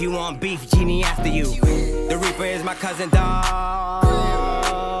 And if you want beef, genie after you. The Reaper is my cousin, dog.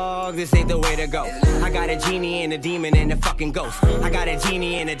 This ain't the way to go. I got a genie and a demon and a fucking ghost. I got a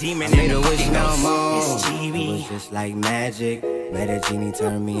genie and a demon and a fucking ghost. It was just like magic. Let a genie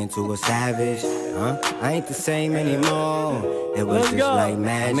turn me into a savage. I ain't the same anymore. It was just like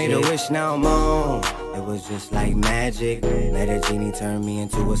magic. I made a wish, now I'm on. It was just like magic. Let a genie turn me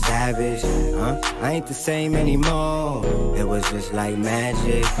into a savage. I ain't the same anymore. It was just like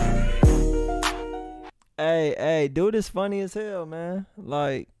magic. Hey, dude is funny as hell, man.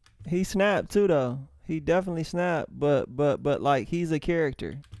 Like, he snapped too though. He definitely snapped, but like, he's a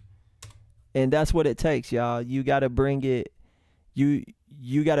character. And that's what it takes, y'all. You gotta bring it. You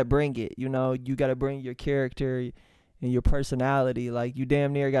gotta bring it, you know. You gotta bring your character and your personality. Like, you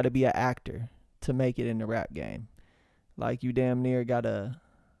damn near gotta be an actor to make it in the rap game. Like, you damn near gotta,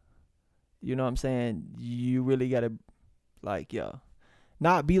 you know what I'm saying? You really gotta, like, yo,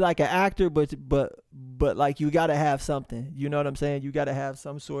 not be like an actor, but like, you gotta have something. You know what I'm saying? You gotta have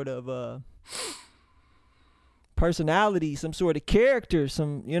some sort of personality, some sort of character,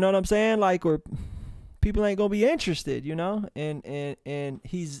 some, you know what I'm saying? Like, or people ain't gonna be interested, you know. And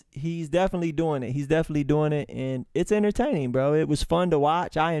he's definitely doing it. He's definitely doing it, and it's entertaining, bro. It was fun to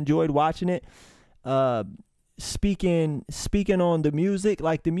watch. I enjoyed watching it. Speaking on the music,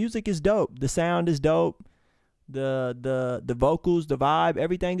 like, the music is dope. The sound is dope. The vocals, the vibe,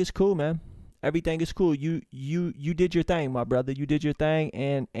 everything is cool, man. Everything is cool. You did your thing, my brother. You did your thing,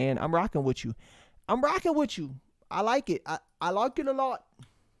 and I'm rocking with you. I'm rocking with you. I like it. I like it a lot.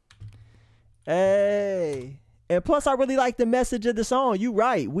 Hey, and plus I really like the message of the song. You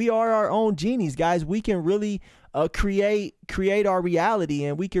right. We are our own genies, guys. We can really create our reality,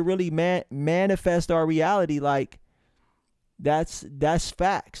 and we can really manifest our reality. Like, that's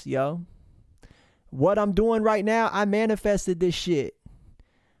facts, yo. What I'm doing right now, I manifested this shit.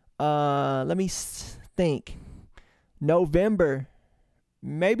 Let me think. November,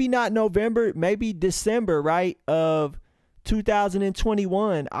 maybe not November, maybe December, right, of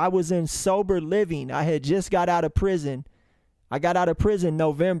 2021. I was in sober living. I had just got out of prison. I got out of prison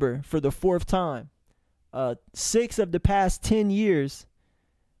November for the 4th time. 6 of the past 10 years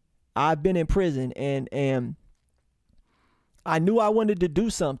I've been in prison, and I knew I wanted to do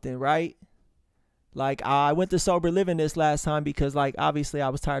something, right? Like, I went to sober living this last time because, like, obviously I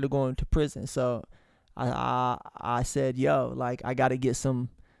was tired of going to prison. So I said, yo, like, I got to get some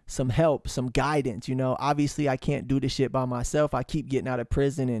help, some guidance, you know. Obviously I can't do this shit by myself. I keep getting out of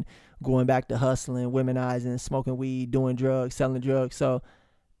prison and going back to hustling, womenizing, smoking weed, doing drugs, selling drugs. So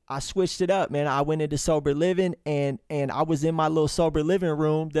I switched it up, man. I went into sober living, and I was in my little sober living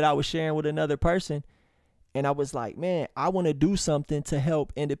room that I was sharing with another person. And I was like, man, I want to do something to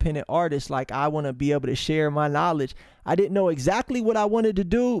help independent artists. Like, I want to be able to share my knowledge. I didn't know exactly what I wanted to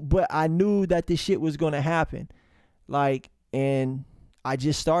do, but I knew that this shit was going to happen. Like, and I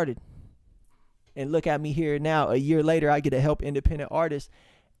just started. And look at me here now. A year later, I get to help independent artists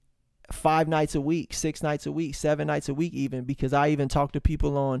 5 nights a week, 6 nights a week, 7 nights a week even, because I even talk to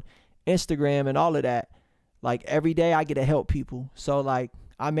people on Instagram and all of that. Like, every day I get to help people. So, like,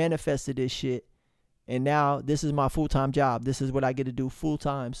 I manifested this shit. And now this is my full-time job. This is what I get to do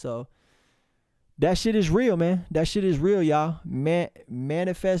full-time. So that shit is real, man. That shit is real, y'all.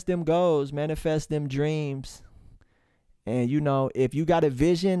 Manifest them goals. Manifest them dreams. And, you know, if you got a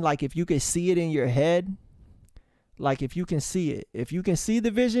vision, like if you can see it in your head, like if you can see it, if you can see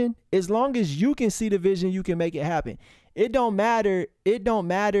the vision, as long as you can see the vision, you can make it happen. It don't matter. It don't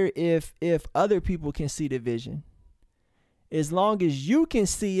matter if other people can see the vision. As long as you can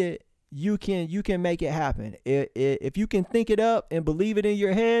see it, you can make it happen. If you can think it up and believe it in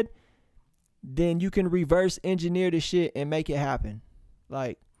your head, then you can reverse engineer the shit and make it happen.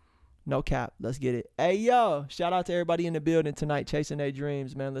 Like, no cap. Let's get it. Hey, yo, shout out to everybody in the building tonight chasing their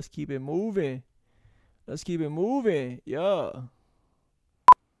dreams, man. Let's keep it moving. Let's keep it moving. Yo.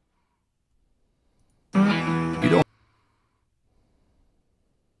 You don't.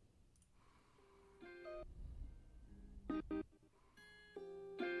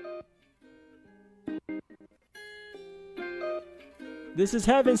 This is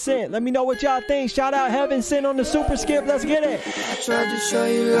Heaven Sent. Let me know what y'all think. Shout out Heaven Sent on the super skip. Let's get it. I tried to show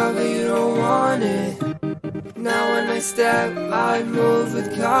you love, but you don't want it. Now when I step, I move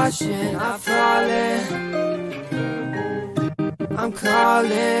with caution. I'm falling. I'm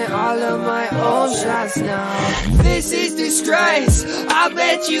calling all of my old shots now. This is disgrace. I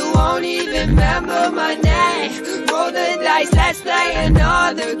bet you won't even remember my name. Roll the dice, let's play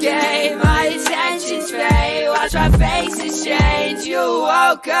another game. My attention's fade, watch my faces change. You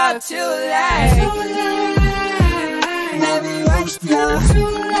woke up too late. Too late. Maybe we're still too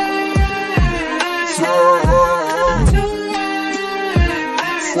late. Too late.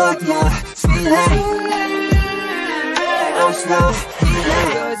 Fuck yeah, feeling.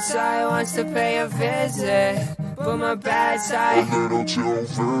 Good side wants to pay a visit, but my bad side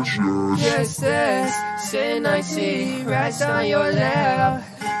just this. Sin I see, rest on your lip,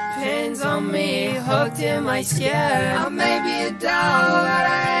 pins on me, hooked in my skin. I may be a dog, but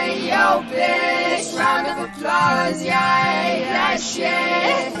I ain't your bitch. Round of applause, yeah, I ain't that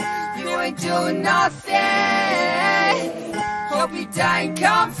shit. You ain't doing nothing. Hope you die in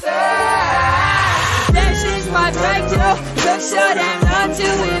comfort. This is my breakthrough. Look so damn hard to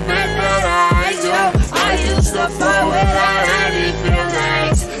admit that I do. I used to fight without any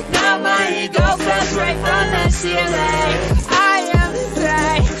feelings. Now my ego fell straight from the ceiling. I am the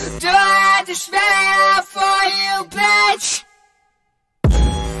pain. Do I have to spell out for you, bitch?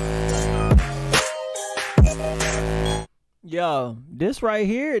 Yo, this right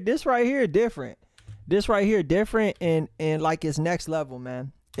here different. This right here different, and like it's next level,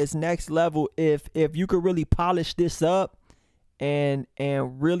 man. It's next level. If you could really polish this up and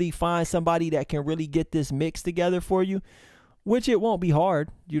really find somebody that can really get this mix together for you, which it won't be hard.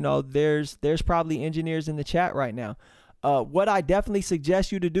 You know, there's probably engineers in the chat right now. What I definitely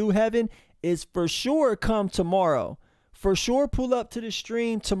suggest you to do, Heaven, is for sure come tomorrow. For sure pull up to the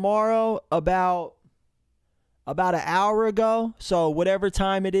stream tomorrow about an hour ago. So whatever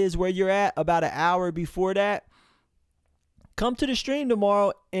time it is where you're at, about an hour before that, come to the stream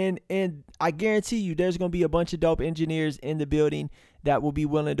tomorrow, and I guarantee you there's going to be a bunch of dope engineers in the building that will be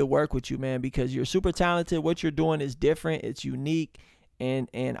willing to work with you, man, because you're super talented. What you're doing is different. It's unique, and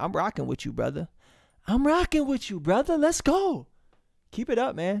I'm rocking with you, brother. I'm rocking with you, brother. Let's go. Keep it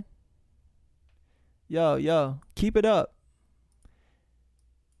up, man. Yo, keep it up.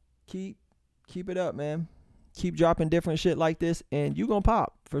 Keep it up, man. Keep dropping different shit like this, and you gonna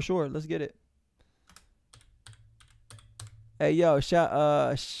pop for sure. Let's get it. Hey, yo, shout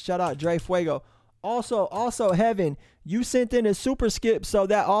out Dre Fuego. Also, Heaven, you sent in a super skip, so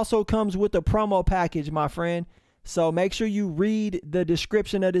that also comes with the promo package, my friend. So make sure you read the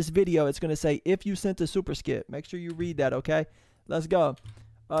description of this video. It's gonna say if you sent a super skip. Make sure you read that, okay? Let's go.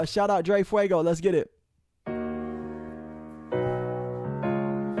 Shout out Dre Fuego. Let's get it.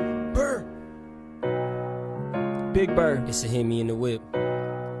 Big Bird. It's a hit me in the whip.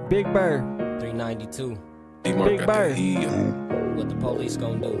 Big Bird. 392. Big Bird. What the police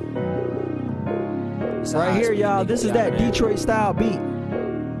gonna do? Right here, y'all. This is that Detroit style beat.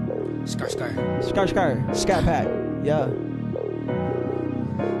 Scar. Scat pack. Yeah.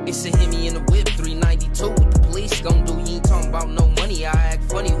 It's a hit me in the whip. 392. What the police gonna do? You ain't talking about no money. I act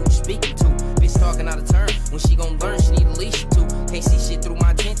funny. Who you speaking to? Bitch talking talking out of turn. When she gon' learn, she need a leash too. Can't see shit through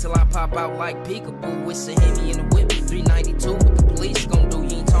my tent till I pop out like peekaboo. It's a Hemi in the whip, 392. What the police gon' do?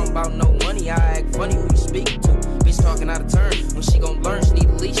 You ain't talking about no money. I act funny who you speaking to. Bitch talking out of turn. When she gon' learn, she need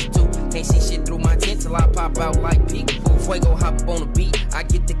a leash too. Can't see shit through my tent till I pop out like peekaboo. Fuego hop up on the beat. I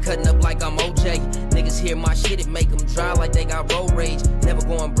get to cutting up like I'm OJ. Niggas hear my shit, it make them dry like they got road rage. Never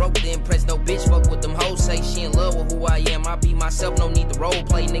going broke to impress no bitch. Fuck with them hoes, say she in love with who I am. I be myself, no need to role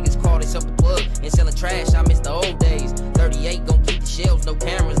play. Niggas call themselves the plug and selling trash. I miss the old days. 38 gon' keep the shelves, no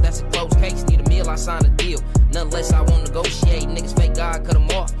cameras. That's a closed case. Need a meal, I sign a deal. None less I won't negotiate. Niggas fake God, cut them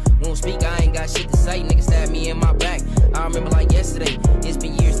off. Won't speak, I ain't got shit to say. Niggas stab me in my back. I remember like yesterday. It's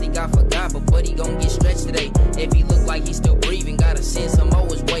been years, think I forgot, but buddy gon' get stretched today. If he look like he's still breathing, gotta send some more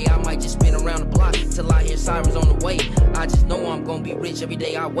his way. I might just spin around the block till I hear sirens on the way. I just know I'm gon' be rich every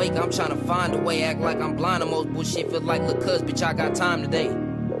day I wake. I'm trying to find a way, act like I'm blind. The most bullshit feel like look cuz, bitch, I got time today.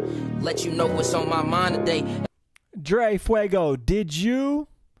 Let you know what's on my mind today. Dre Fuego, did you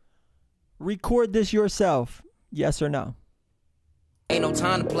record this yourself? Yes or no? Ain't no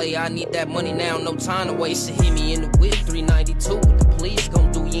time to play, I need that money now, no time to waste. To hit me in the whip, 392. What the police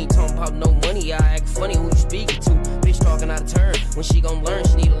gon' do? You ain't talking about no money. I act funny who you speaking to. Bitch talking out of turn. When she gon' learn,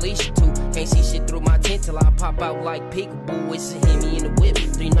 she need a leash too. Can't see shit through my tent till I pop out like peekaboo. It's a hit me in the whip,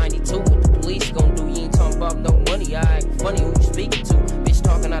 392. What the police gon' do? You ain't talking about no money. I act funny who you speaking to. Bitch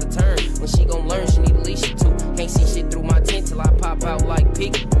talking out of turn. When she gon' learn, she need a leash too. Can't see shit through my tent till I pop out like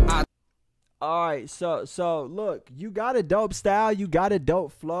peekaboo. All right, so look, you got a dope style, you got a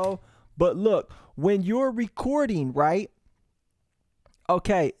dope flow, but look, when you're recording, right?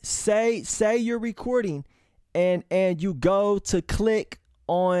 Okay, say you're recording and you go to click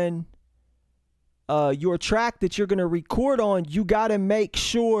on your track that you're going to record on, you got to make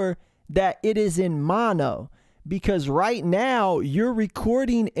sure that it is in mono, because right now you're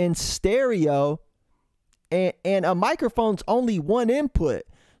recording in stereo and a microphone's only one input.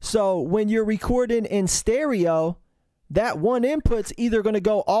 So when you're recording in stereo, that one input's either going to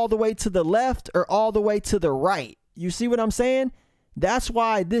go all the way to the left or all the way to the right. You see what I'm saying? That's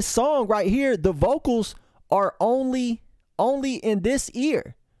why this song right here, the vocals are only in this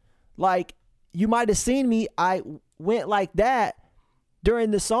ear. Like, you might have seen me, I went like that during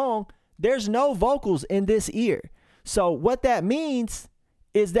the song. There's no vocals in this ear. So what that means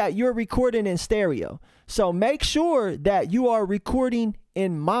is that you're recording in stereo. So make sure that you are recording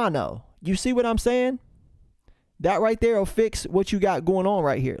in mono. You see what I'm saying? That right there will fix what you got going on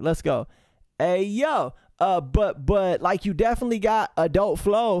right here. Let's go. Hey, yo. But like, you definitely got a dope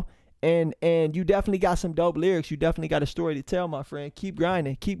flow and you definitely got some dope lyrics. You definitely got a story to tell, my friend. Keep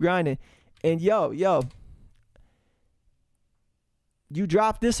grinding. Keep grinding. And yo, you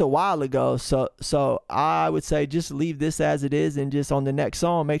dropped this a while ago, so I would say just leave this as it is, and just on the next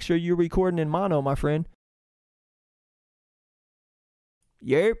song, make sure you're recording in mono, my friend.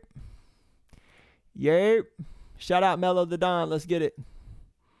 Yerp. Shout out Mellow the Don. Let's get it.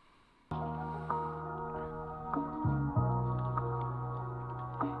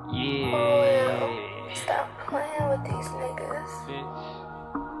 Yeah. Stop playing with these niggas.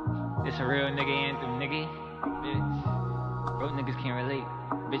 Bitch. This a real nigga anthem, nigga. Bitch. Broke niggas can't relate.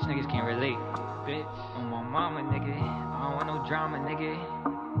 Bitch niggas can't relate. Bitch. On my mama, nigga. I don't want no drama, nigga.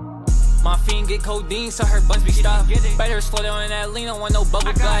 My fiend get codeine, so her buns be stuffed. Better slow down in that lean, don't want no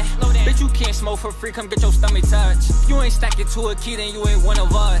bubble guy. Bitch, you can't smoke for free, come get your stomach touched. You ain't stacked it to a key, then you ain't one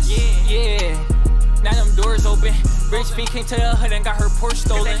of us. Yeah. Now them doors open. Rich fiend came to the hood and got her Porsche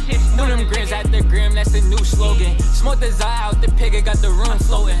stolen. Know them grams at the gram, that's the new slogan. Smoke the Zai out the pig, it got the room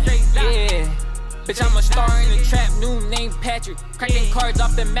floating. Yeah. Bitch, I'm a star in the trap, new name Patrick. Cracking cards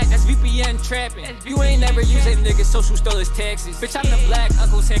off the Mac, that's VPN trapping. You ain't never use a nigga, social stole his taxes. Bitch, I'm the black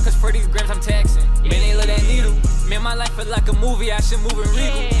uncle's hand, cause for these grams I'm taxing. Man, they love that needle. Man, my life feel like a movie, I should move in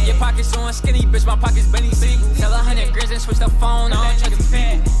regal. Your pockets so skinny, bitch, my pockets Benny Siegel. Sell 100 grams and switch the phone, I don't trust the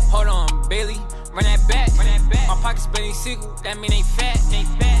people. Hold on, Bailey, run that back. My pockets Benny Siegel, that mean they fat.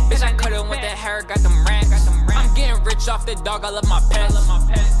 Bitch, I cut it with that hair, got them racks. I'm getting rich off the dog, I love my pets.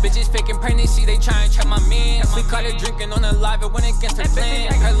 Bitches faking pregnancy, they try and check my man. We caught her drinking on the live, it went against her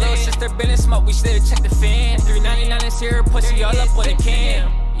plan. Her little sister been in smoke, we should've checked the fan. 399 is here, pussy all up on the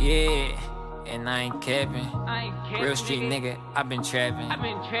can. Yeah, and I ain't capping. Real street nigga, I been trapping.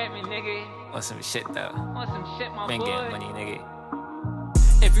 Nigga. On some shit though. Want some shit, my been boy. getting money, nigga.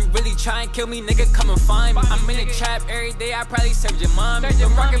 If you really try and kill me, nigga, come and find me. I'm in the trap every day, I probably served your mom.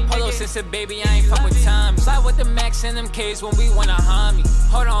 Been rockin' polo since a baby, I ain't fuck with time. Slide with the max and them K's when we wanna harm me.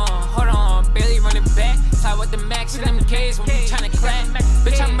 Hold on, barely running back. Slide with the max and them K's when we tryna clap.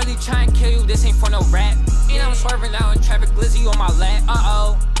 Bitch, I'm really trying to kill you, this ain't for no rap. And I'm swerving out in traffic, glizzy on my lap.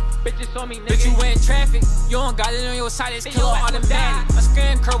 Bitches on me, nigga. Bitch, you in traffic. You don't got it on your side, it's kill automatic. My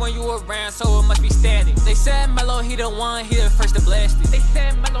screen curl when you around, so it must be static. They said Mellow, he the one, he the first to blast it. They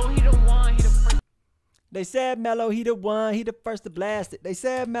said Mellow, he the one, he the first. They said Mellow, he the one, he the first to blast it. They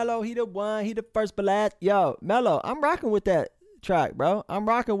said Mellow, he the one, he the first to blast. Yo, Mellow, I'm rocking with that track, bro. I'm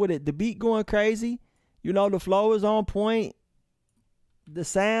rocking with it. The beat going crazy. You know, the flow is on point. The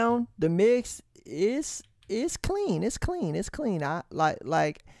sound, the mix is clean. It's clean. It's clean. I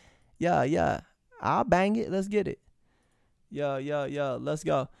like, yeah. I'll bang it. Let's get it. Yeah. Let's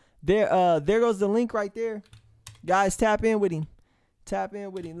go. There goes the link right there. Guys, tap in with him. Tap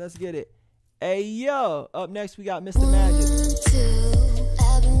in with him. Let's get it. Hey, yo. Up next, we got Mr. Magic.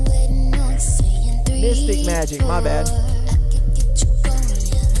 Mystic Magic. My bad.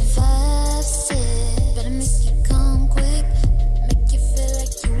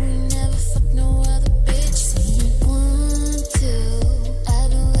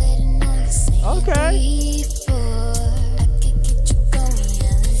 Okay.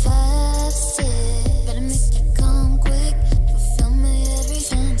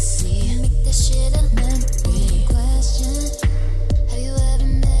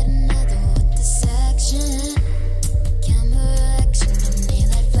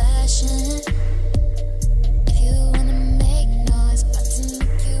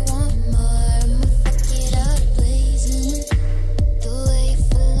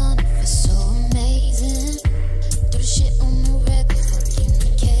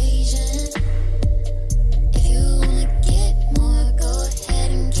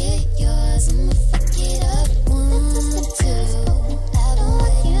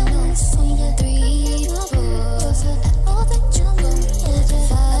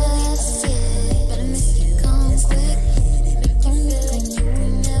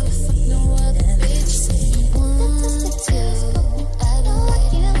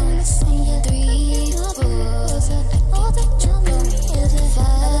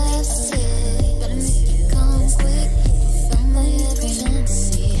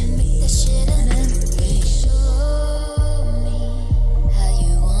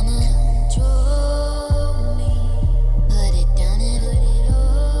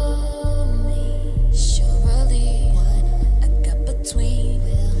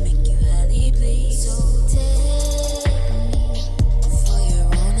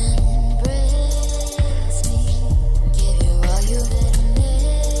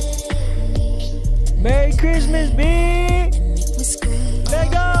 Merry Christmas, B.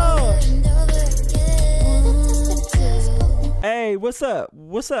 Let go. Hey, what's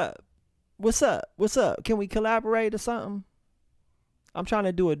up? Can we collaborate or something? I'm trying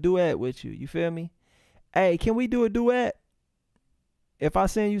to do a duet with you. You feel me? Hey, can we do a duet? If I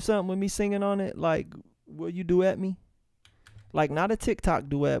send you something with me singing on it, like, will you duet me? Like, not a TikTok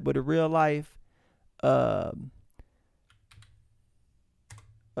duet, but a real life,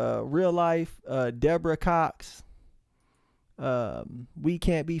 Deborah Cox, We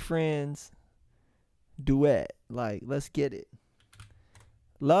Can't Be Friends duet. Like, let's get it.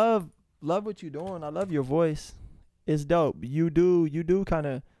 Love what you're doing. I love your voice. It's dope. You do kind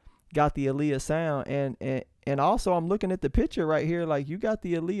of got the Aaliyah sound, and also I'm looking at the picture right here. Like, you got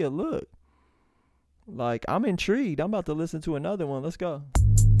the Aaliyah look. Like, I'm intrigued. I'm about to listen to another one. Let's go.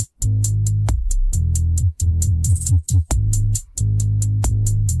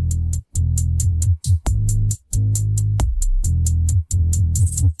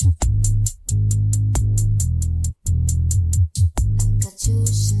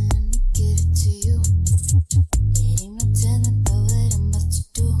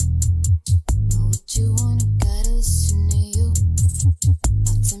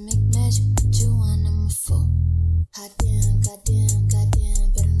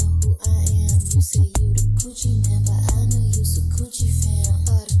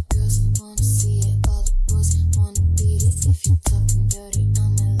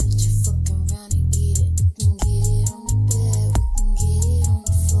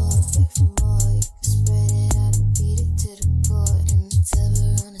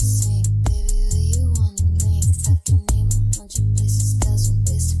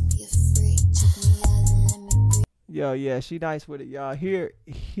 Yo, yeah, she nice with it, y'all.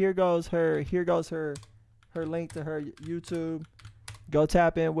 Here goes her link to her YouTube. Go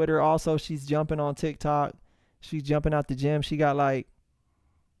tap in with her. Also, she's jumping on TikTok. She's jumping out the gym. She got like,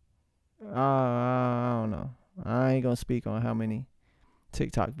 I don't know. I ain't gonna speak on how many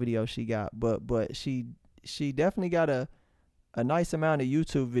TikTok videos she got, but she definitely got a nice amount of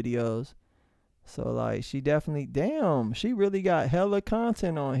YouTube videos. So like, she definitely, damn, she really got hella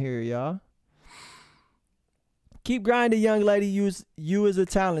content on here, y'all. Keep grinding, young lady. You is a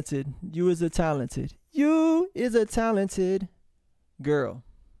talented girl.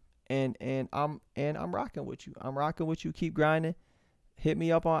 And I'm rocking with you. I'm rocking with you. Keep grinding. Hit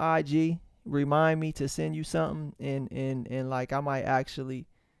me up on IG. Remind me to send you something, and like I might actually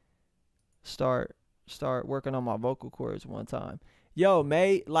start working on my vocal cords one time. Yo,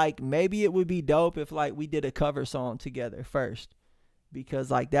 maybe it would be dope if like we did a cover song together first, because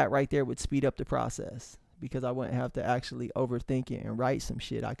like that right there would speed up the process, because I wouldn't have to actually overthink it and write some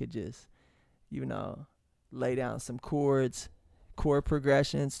shit. I could just, you know, lay down some chord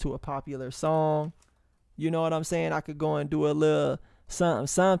progressions to a popular song. You know what I'm saying? I could go and do a little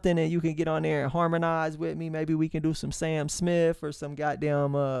something, and you can get on there and harmonize with me. Maybe we can do some Sam Smith or some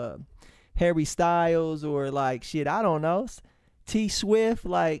goddamn Harry Styles, or like shit, I don't know, T Swift,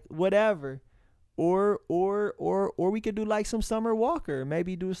 like whatever. Or we could do like some Summer Walker.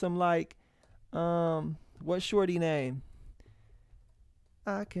 Maybe do some like what's shorty name?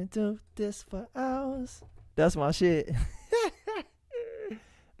 I can do this for hours. That's my shit.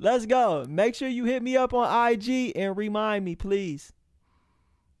 Let's go. Make sure you hit me up on IG and remind me, please,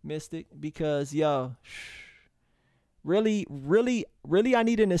 Mystic, because yo, really I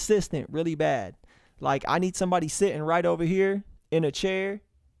need an assistant really bad. Like I need somebody sitting right over here in a chair,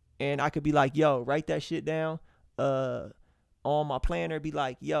 and I could be like, yo, write that shit down on my planner, be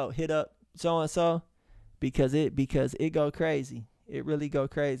like, yo, hit up so and so, because it go crazy. It really go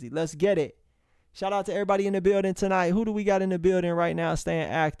crazy. Let's get it. Shout out to everybody in the building tonight. Who do we got in the building right now staying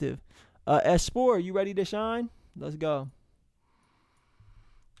active? Esport, you ready to shine? Let's go.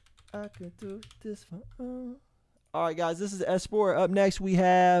 I could do this for all right, guys, this is Esport. Up next, we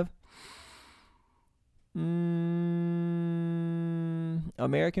have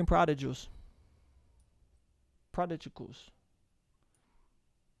American Prodigals.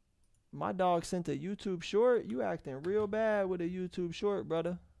 My dog sent a YouTube short. You acting real bad with a YouTube short,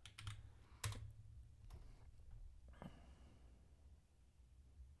 brother.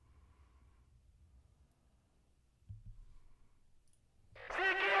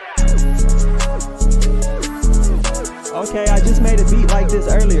 Okay, I just made a beat like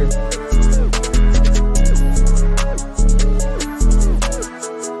this earlier.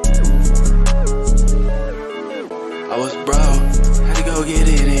 I was broke, had to go get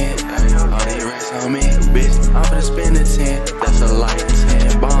it in. All they racks on me, bitch. I'm finna spend the 10. That's a light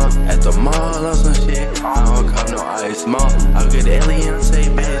 10 bomb at the mall on some shit. I don't cop no ice mall. I'll get the alien and say,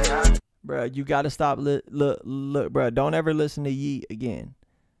 bitch. Bruh, you gotta stop. Look, bruh. Don't ever listen to Yeet again.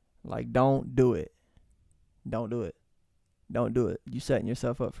 Like, don't do it. Don't do it. Don't do it. You setting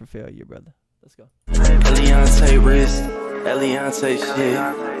yourself up for failure, brother. Let's go. Eliante wrist, Eliante shit.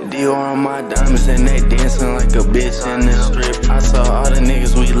 Dior on my diamonds and they dancing like a bitch in the strip. I saw all the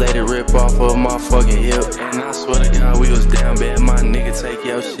niggas, we let it rip off of my fucking hip. And I swear to God, we was down bad. My nigga, take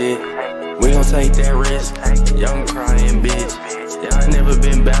your shit. We gon' take that risk. Young crying bitch. Y'all never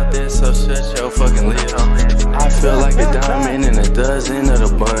been bout this, so shut your fucking lips. I feel like a diamond in a dozen of the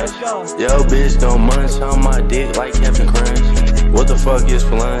bunch. Yo, bitch gon' munch on my dick like Captain Crunch. What the fuck is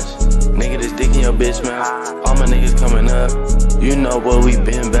for lunch? Nigga, this dick in your bitch mouth. All my niggas coming up. You know what we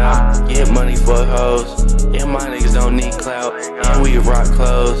been bout. Get money for hoes. And my niggas don't need clout. And we rock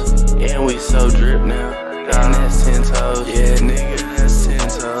clothes. And we so drip now. And that's 10 toes. Yeah, nigga, that's 10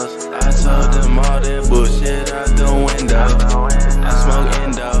 toes. I told them all that bullshit out the window. I smoke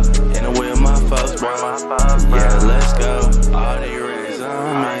endo, and I'm with my folks, bro. Yeah, let's go. All the rings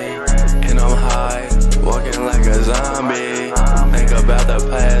on me, and I'm high, walking like a zombie. Think about the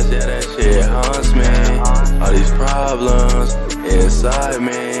past, yeah, that shit haunts me. All these problems inside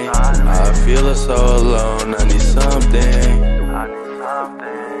me, I feel so alone. I need something.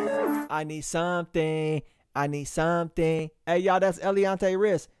 I need something. I need something. Hey, y'all, that's Eliante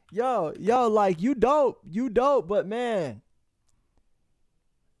Risk. Yo, like, you dope, but man,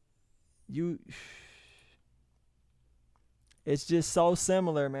 it's just so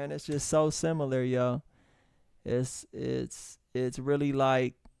similar, man. It's just so similar, yo. It's really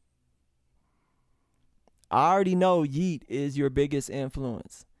like, I already know Yeet is your biggest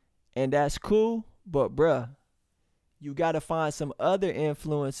influence, and that's cool, but bruh, you gotta find some other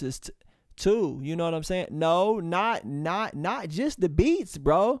influences too. You know what I'm saying? No, not just the beats,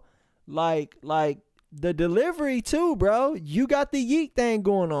 bro. Like the delivery too, bro. You got the Yeet thing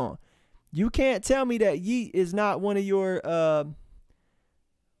going on. You can't tell me that Yeet is not one of your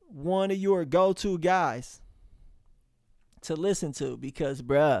go-to guys to listen to, because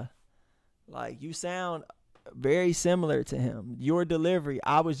bruh, like, you sound very similar to him. Your delivery.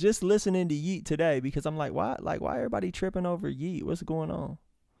 I was just listening to Yeet today because I'm like, why everybody tripping over Yeet? What's going on?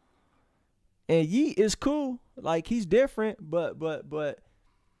 And Yeet is cool. Like, he's different, but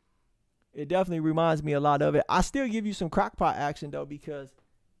it definitely reminds me a lot of it. I still give you some crock pot action though, because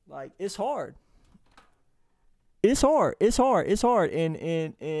like it's hard. It's hard.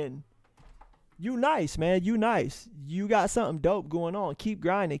 And you nice, man. You nice. You got something dope going on. Keep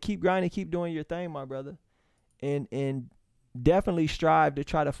grinding, keep doing your thing, my brother. And definitely strive to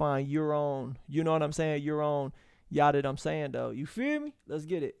try to find your own, you know what I'm saying? Your own yacht that I'm saying though. You feel me? Let's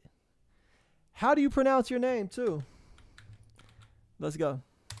get it. How do you pronounce your name too? Let's go.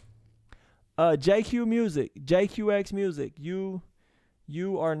 JQ Music, JQX Music. You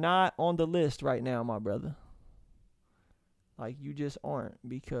are not on the list right now, my brother. Like, you just aren't,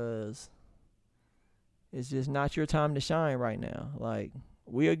 because it's just not your time to shine right now. Like,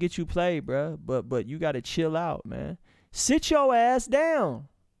 we'll get you played, bro, but you got to chill out, man. Sit your ass down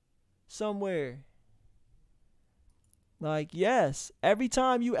somewhere. Like, yes, every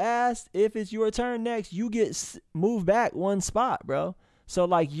time you ask if it's your turn next, you get moved back one spot, bro. So,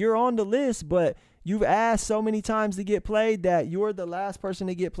 like, you're on the list, but you've asked so many times to get played that you're the last person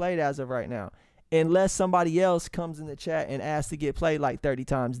to get played as of right now. Unless somebody else comes in the chat and asks to get played like 30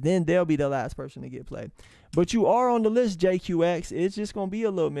 times, then they'll be the last person to get played. But you are on the list, JQX. It's just going to be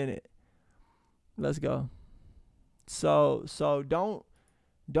a little minute. Let's go. So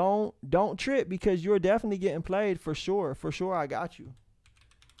don't trip, because you're definitely getting played for sure. For sure, I got you.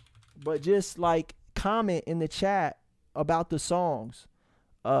 But just, like, comment in the chat about the songs.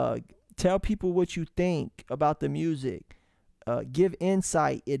 Tell people what you think about the music. Give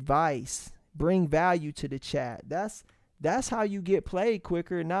insight, advice, bring value to the chat. That's how you get played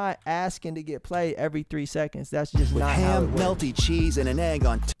quicker, not asking to get played every 3 seconds. That's just with not ham, how it works. melty cheese, and an egg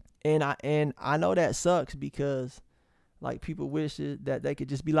on. And I know that sucks, because like people wish that they could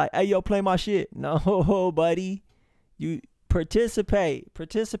just be like, "Hey, yo, play my shit." No, buddy, you participate,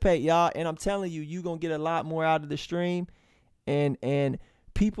 y'all. And I'm telling you, you gonna get a lot more out of the stream, and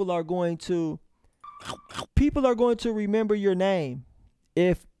people are going to remember your name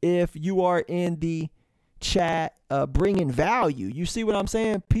if you are in the chat bringing value. You see what I'm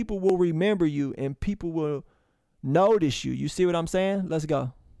saying? People will remember you, and people will notice you. You see what I'm saying? Let's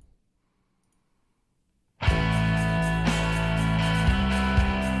go.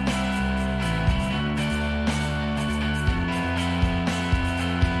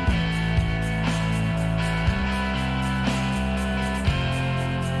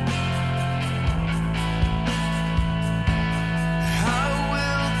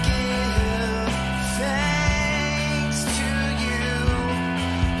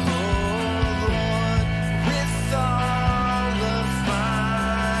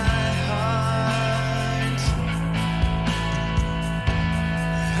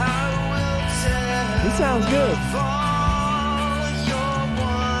 Sounds good.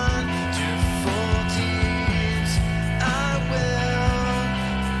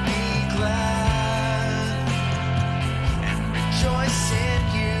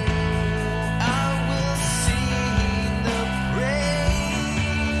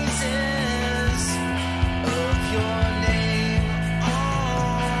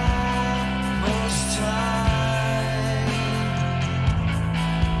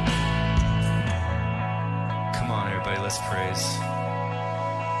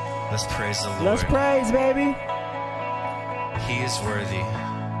 Let's praise the Lord. Let's praise, baby. He is worthy.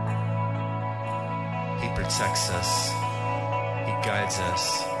 He protects us. He guides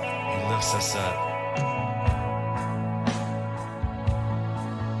us. He lifts us up.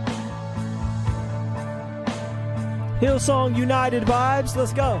 Hillsong United vibes.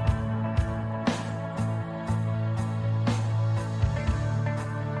 Let's go.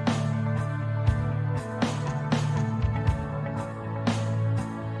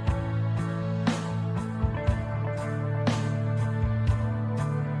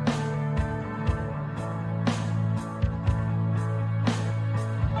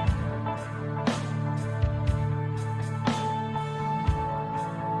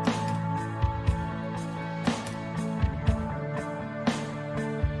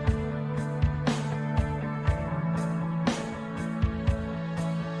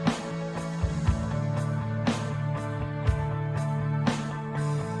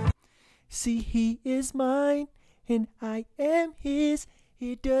 See, he is mine and I am his.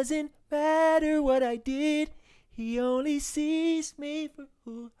 It doesn't matter what I did. He only sees me for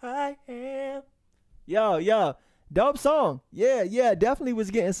who I am. Yo, dope song. Yeah, definitely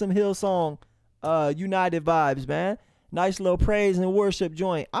was getting some Hillsong United vibes, man. Nice little praise and worship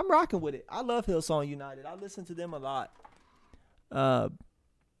joint. I'm rocking with it. I love Hillsong United. I listen to them a lot.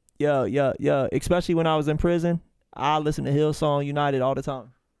 Especially when I was in prison. I listen to Hillsong United all the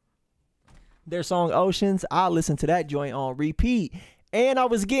time. their song Oceans, I listened to that joint on repeat. And I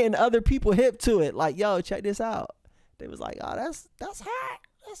was getting other people hip to it. Like, yo, check this out. They was like, oh, that's hot.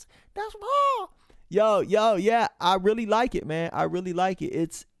 That's raw. Yo, yeah, I really like it, man. I really like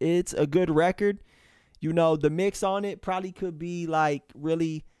it. It's a good record. You know, the mix on it probably could be like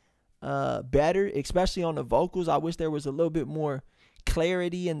really better, especially on the vocals. I wish there was a little bit more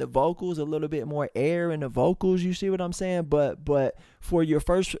clarity in the vocals, a little bit more air in the vocals. You see what I'm saying? But for your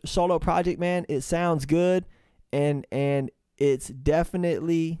first solo project, man, it sounds good, and it's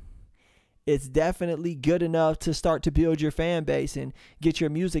definitely good enough to start to build your fan base and get your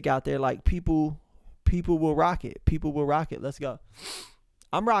music out there. Like people will rock it. People will rock it. Let's go.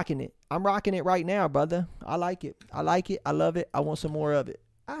 I'm rocking it. I'm rocking it right now, brother. I like it. I like it. I love it. I want some more of it.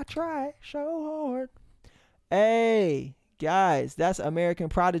 I try so hard. Hey, guys, that's American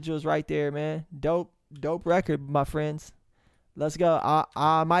Prodigals right there, man. Dope record, my friends. Let's go.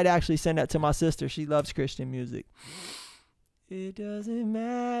 I might actually send that to my sister. She loves Christian music. It doesn't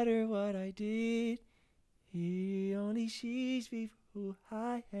matter what I did. He only sees me for who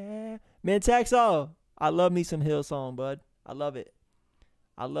I am. Man, Texo, I love me some Hillsong, bud. I love it.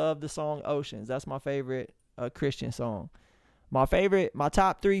 I love the song Oceans. That's my favorite Christian song. My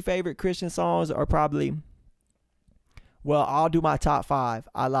top 3 favorite Christian songs are probably, well, I'll do my top 5.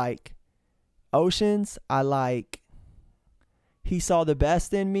 I like Oceans. I like He Saw the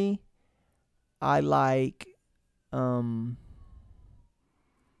Best in Me. I like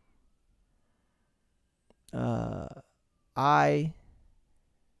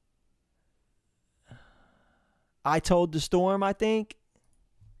I Told the Storm, I think.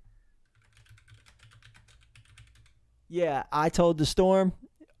 Yeah, I Told the Storm.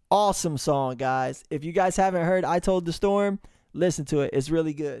 Awesome song, guys. If you guys haven't heard I Told the Storm, listen to it. It's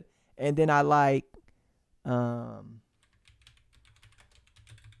really good. And then I like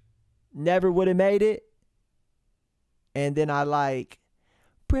Never Would Have Made It. And then I like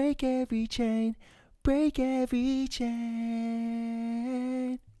Break Every Chain, Break Every Chain.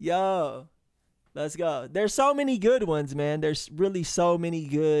 Yo, let's go. There's so many good ones, man. There's really so many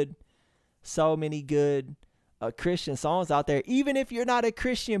good Christian songs out there. Even if you're not a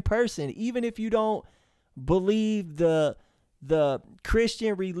Christian person, even if you don't believe the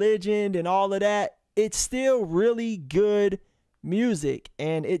Christian religion and all of that, it's still really good music,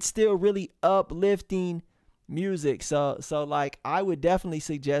 and it's still really uplifting music. So like, I would definitely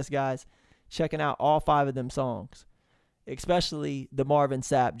suggest guys checking out all 5 of them songs, especially the Marvin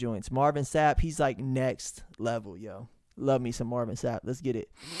Sapp joints. Marvin Sapp, he's like next level, yo. Love me some Marvin Sapp. Let's get it.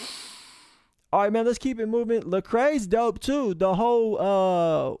 All right, man, let's keep it moving. Lecrae's dope too. The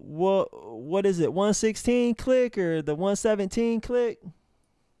whole what is it, 116 click or the 117 click?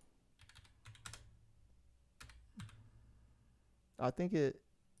 I think it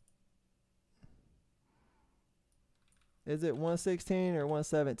is it 116 or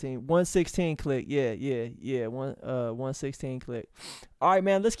 117? 116 click. Yeah. 116 click. All right,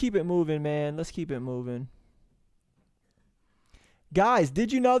 man, let's keep it moving, man. Let's keep it moving. Guys,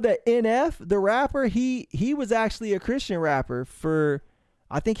 did you know that NF, the rapper, he was actually a Christian rapper for,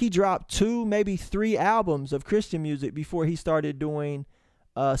 I think he dropped 2, maybe 3 albums of Christian music before he started doing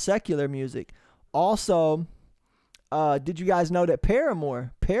secular music. Also, did you guys know that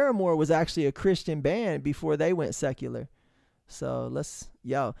Paramore was actually a Christian band before they went secular? So let's,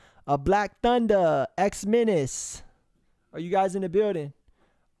 Black Thunder, X Menace. Are you guys in the building?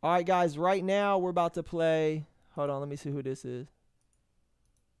 All right, guys, right now we're about to play. Hold on, let me see who this is.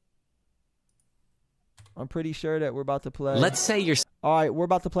 I'm pretty sure that we're about to play. Let's say you're... All right, we're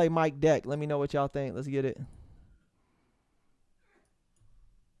about to play Mike Deck. Let me know what y'all think. Let's get it.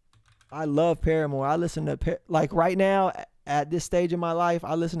 I love Paramore. I listen to... like right now, at this stage in my life,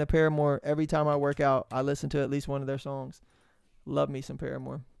 I listen to Paramore every time I work out. I listen to at least one of their songs. Love me some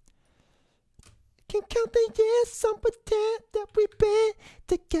Paramore. Can count the years, some pretend that we've been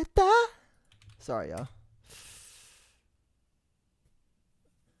together. Sorry, y'all.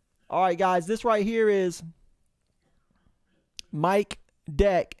 All right, guys, this right here is Mike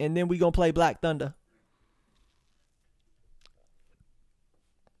Deck, and then we gonna play Black Thunder.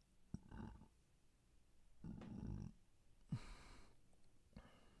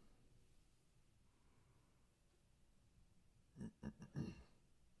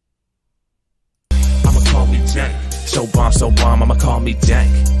 I'ma call me Jank. So bomb, I'ma call me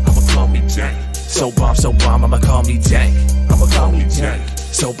Jank. I'ma call me Jank. So bomb, I'ma call me Jank. I'ma call me Jank.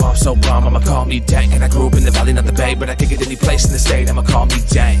 So bomb, I'ma call me Dank. And I grew up in the valley, not the bay, but I kick it any place in the state. I'ma call me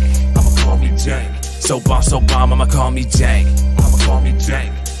Dank. I'ma call me Dank. So bomb, I'ma call me Dank. I'ma call me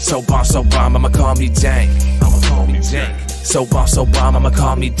Dank. So bomb, I'ma call me Dank. I'ma call me Dank. So bomb, I'ma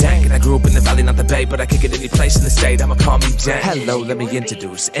call me dank. And I grew up in the valley, not the bay, but I kick it any place in the state, I'ma call me dank. Hello, let me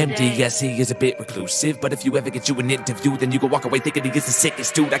introduce MDS, he is a bit reclusive, but if you ever get you an interview, then you go walk away thinking he is the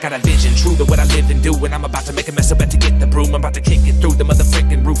sickest dude. I got a vision, true to what I live and do, and I'm about to make a mess, I bet to get the broom. I'm about to kick it through the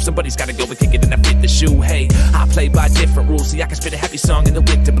motherfucking roof. Somebody's gotta go and kick it and I fit the shoe. Hey, I play by different rules. See, I can spit a happy song in the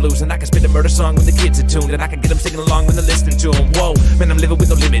winter blues, and I can spit a murder song when the kids are tuned, and I can get them singing along when they're listening to them. Whoa, man, I'm living with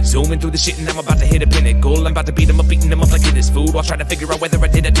no limits, zooming through the shit, and I'm about to hit a pinnacle. I'm about to beat them up, beating them up like it is food, while trying to figure out whether I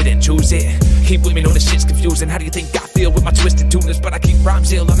did or didn't choose it. Keep with me, know this shit's confusing. How do you think I feel with my twisted tuners? But I keep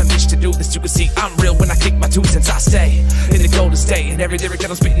rhymes ill on a mission to do this. You can see I'm real when I kick my 2 cents. I stay in the golden state, and every lyric that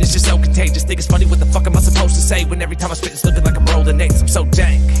I'm spitting is just so contagious. Think it's funny, what the fuck am I supposed to say when every time I spit it's looking like I'm rolling eights? I'm so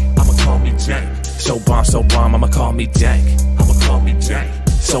dank, I'ma call me dank. So bomb, I'ma call me dank. I'ma call me dank.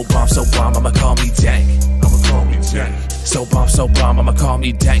 So bomb, I'ma call me dank. I'ma call me dank. So bomb, I'ma call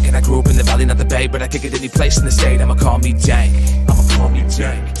me dank. And I grew up in the valley, not the bay, but I kick it any place in the state, I'ma call me dank. I'ma call me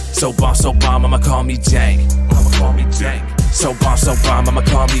dank. So bomb, I'ma call me dank. I'ma call me dank. So bomb, I'ma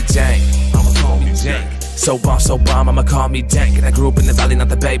call me dank. I'ma call me dank. So bomb, I'ma call me dank. And I grew up in the valley, not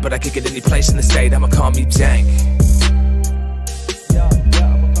the bay, but I kick it any place in the state, I'ma call me dank.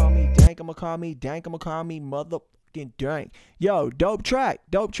 I'ma call me dank, I'ma call me dank, I'ma call me motherfucking dank. Yo, dope track.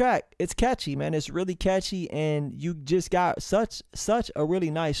 It's catchy, man. It's really catchy, and you just got such a really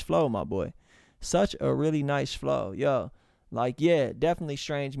nice flow, my boy. Such a really nice flow. Yo, like, yeah, definitely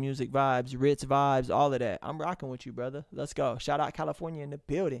strange music vibes, Ritz vibes, all of that. I'm rocking with you, brother. Let's go. Shout out California in the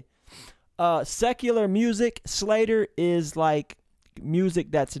building. Secular music, Slater, is like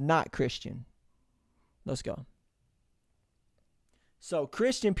music that's not Christian. Let's go. So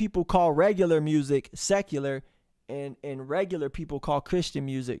Christian people call regular music secular, and regular people call Christian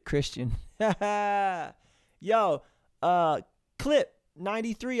music Christian. Yo, Clip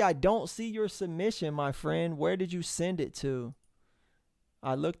 93, I don't see your submission, my friend. Where did you send it to?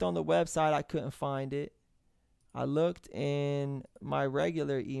 I looked on the website, I couldn't find it. I looked in my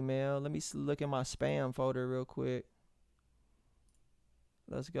regular email. Let me look in my spam folder real quick.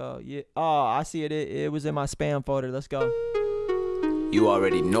 Let's go. Yeah. Oh, I see it. It was in my spam folder. Let's go. You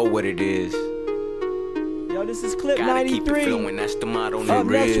already know what it is. Yo, this is Clip Gotta 93. keep it flowing, that's the motto. Up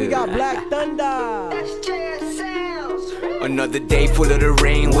next, we got Black Thunder. Another day full of the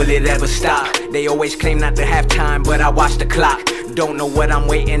rain, will it ever stop? They always claim not to have time, but I watch the clock. Don't know what I'm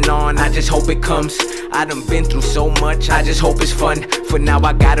waiting on, I just hope it comes. I done been through so much, I just hope it's fun. For now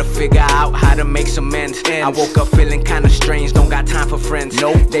I gotta figure out how to make some ends. I woke up feeling kinda strange, don't got time for friends.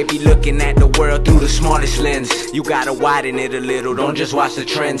 Nope. They be looking at the world through the smallest lens. You gotta widen it a little, don't just watch the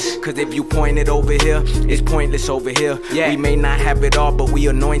trends. Cause if you point it over here, it's pointless over here. Yeah. We may not have it all, but we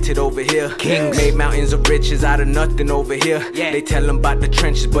anointed over here. Kings made mountains of riches out of nothing over here. Yeah. They tell them about the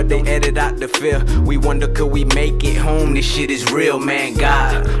trenches, but they edit out the fear. We wonder could we make it home, this shit is real, man.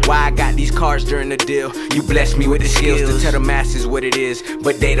 God, why I got these cars during the deal? You bless me with the skills to tell the masses what it is,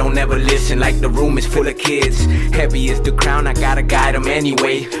 but they don't ever listen, like the room is full of kids. Heavy is the crown, I gotta guide them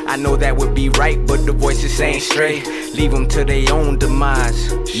anyway. I know that would be right, but the voices ain't straight. Leave them to their own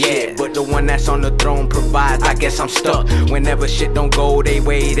demise. Yeah, but the one that's on the throne provides. I guess I'm stuck. Whenever shit don't go their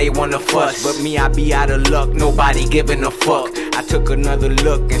way, they wanna fuss. But me, I be out of luck, nobody giving a fuck. I took another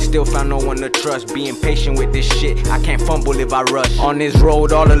look and still found no one to trust. Being patient with this shit, I can't fumble if I rush. On this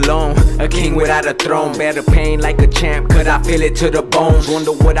road all alone, a king without a throne. Bear the pain like a champ, cause I feel it to the bones.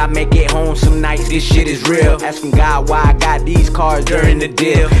 Wonder would I make it home some nights, this shit is real. Asking God why I got these cars during the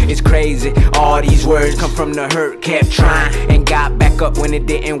deal. It's crazy, all these words come from the hurt. Kept trying and got back up when it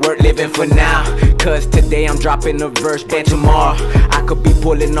didn't work. Living for now, cause today I'm dropping a verse, but tomorrow I could be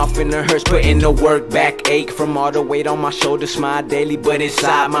pulling off in a hearse. Putting the work back, ache from all the weight on my shoulders. Smile daily, but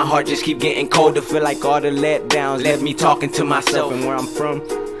inside my heart just keep getting colder. Feel like all the letdowns left me talking to myself. And where I'm from,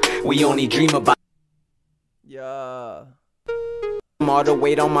 we only dream about. Yeah. All the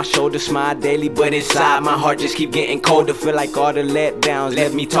weight on my shoulders, smile daily, but inside my heart just keep getting colder. Feel like all the letdowns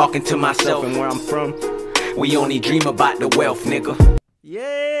left me talking to myself. And where I'm from, we only dream about the wealth, nigga.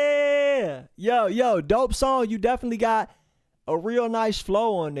 Yeah. Yo, dope song. You definitely got a real nice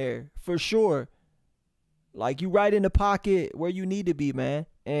flow on there, for sure. Like, you right in the pocket where you need to be, man.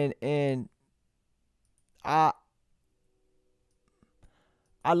 And I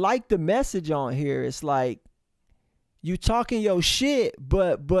like the message on here. It's like you talking your shit,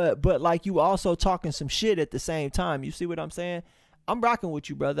 but like you also talking some shit at the same time. You see what I'm saying? I'm rocking with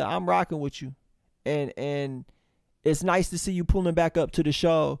you, brother. I'm rocking with you. And it's nice to see you pulling back up to the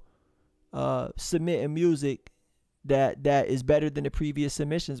show, submitting music that is better than the previous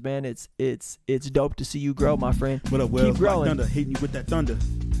submissions, man. It's dope to see you grow, my friend. What up, Will? Keep growing. Black Thunder, hitting you with that thunder.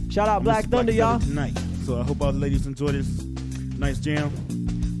 Shout out Black Thunder, y'all. Tonight. So I hope all the ladies enjoy this Nice jam.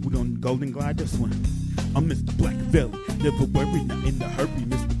 We gonna golden glide this one. I'm Mr. Blackavelli, never worry, not in a hurry,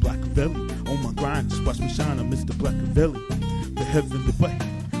 Mr. Blackavelli. On my grind, just watch me shine, I'm Mr. Blackavelli. The heavenly way,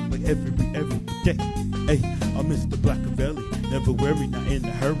 like every day. Hey, I'm Mr. Blackavelli, never worry, not in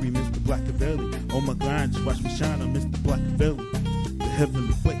a hurry, Mr. Blackavelli. On my grind, just watch me shine, I'm Mr. Blackavelli. The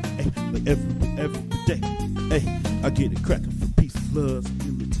heavenly way, hey, like every day. Hey, I get it cracking for peace, love,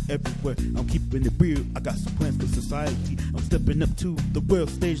 unity everywhere. I'm keeping it real, I got some plans for society. I'm stepping up to the world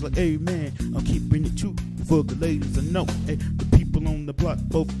stage like, hey man, I'm keeping it true for the ladies I know. Hey, the people on the block,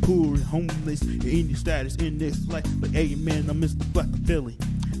 both poor and homeless, in any status in this life. Like, hey man, I'm Mr. Blackavelli.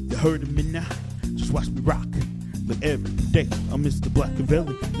 You heard of me now, just watch me rock. Like every day, I'm Mr.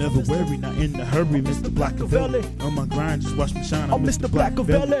 Blackavelli. Never worry, not in a hurry, Mr. Blackavelli. On my grind, just watch me shine, I'm Mr.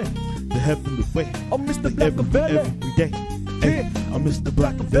 Blackavelli. The heavenly way, I'm Mr. Blackavelli. Every day, hey, I'm Mr.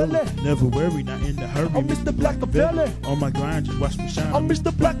 Blackavelli. Never worry, not in a hurry, I'm Mr. Blackavelli. On my grind, just watch me shine, I'm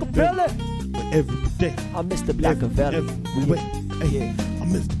Mr. Blackavelli. But every day, I'm Mr. Blackavelli. Every way, hey,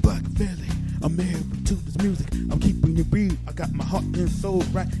 I'm Mr. Blackavelli. I'm married to this music, I'm keeping it real. I got my heart and soul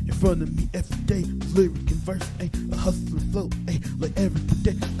right in front of me every day. Lyric and verse, ay, a hustle and flow, ay, like every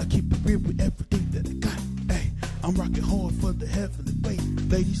day. I keep it real with everything that I got, ay. I'm rocking hard for the heavenly way,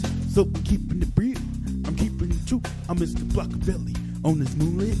 ladies. So I'm keeping it real, I'm keeping it true. I'm Mr. Blackavelli on this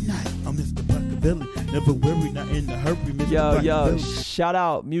moonlit night. I'm Mr. Blackavelli, never worry, not in a hurry, Mr. Blackavelli. Yo, shout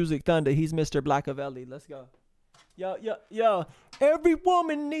out Music Thunder. He's Mr. Blackavelli. Let's go. Yo. Every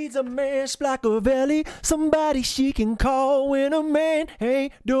woman needs a man's Blackavelli. Somebody she can call when a man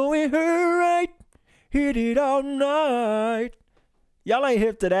ain't doing her right. Hit it all night. Y'all ain't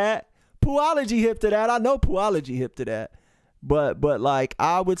hip to that. Poology hip to that. I know Poology hip to that. But like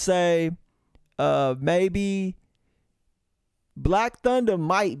I would say maybe Black Thunder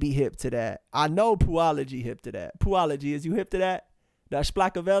might be hip to that. I know Poology hip to that. Poology, is you hip to that? That's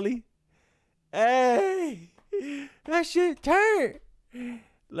Blackavelli? Hey. That shit turn.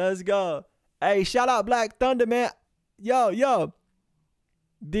 Let's go. Hey, shout out Black Thunder, man. Yo.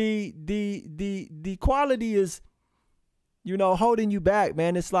 The quality is, you know, holding you back,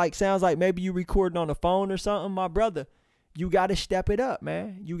 man. It's like, sounds like maybe you recording on a phone or something, my brother. You got to step it up,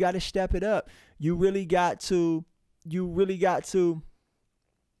 man. You got to step it up. You really got to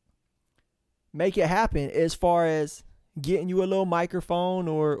make it happen as far as getting you a little microphone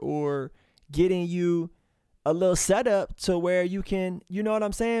or getting you a little setup to where you can, you know what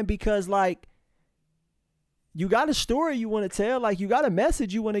I'm saying? Because like, you got a story you want to tell, like you got a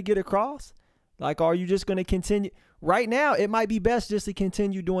message you want to get across. Like, are you just going to continue? Right now, it might be best just to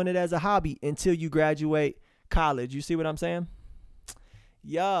continue doing it as a hobby until you graduate college. You see what I'm saying?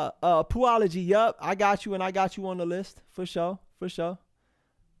 Yeah. Poology, yup. I got you, and I got you on the list for sure.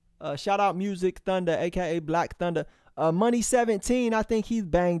 Shout out Music Thunder, aka Black Thunder. Money 17, I think he's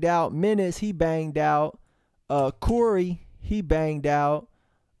banged out. Menace, he banged out. Corey, he banged out.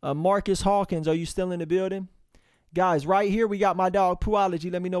 Marcus Hawkins, are you still in the building? Guys, right here we got my dog Poology.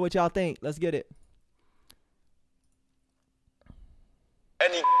 Let me know what y'all think. Let's get it.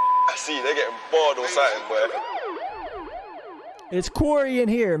 Any I see, they getting bored or something, boy. It's Corey in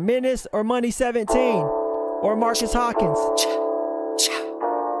here. Menace or Money 17 or Marcus Hawkins.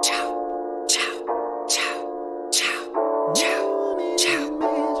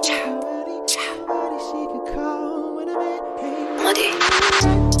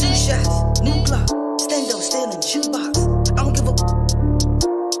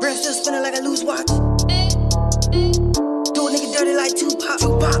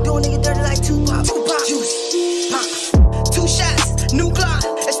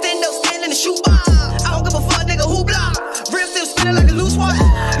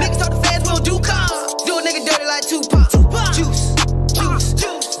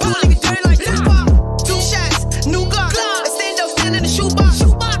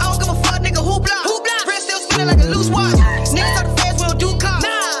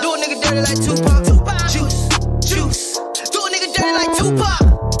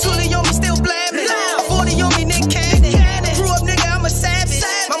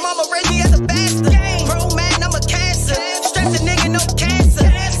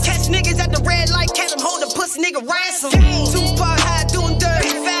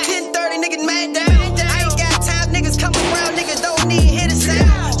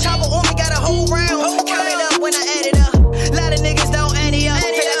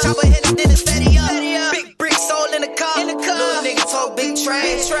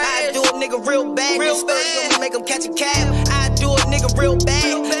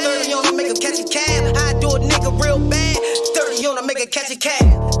 Catch a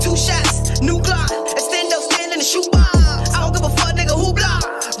cab, 2 shots, new Glock, extendo, stand in the shoe box. I don't give a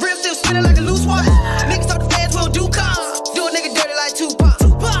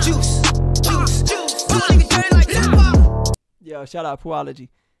Yo, shout out Puology.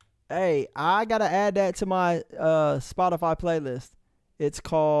 Hey, I gotta add that to my Spotify playlist. It's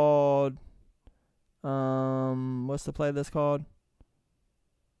called what's the playlist called?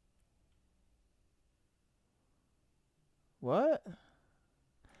 What?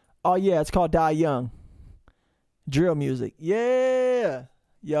 Oh yeah, it's called Die Young. Drill music. Yeah.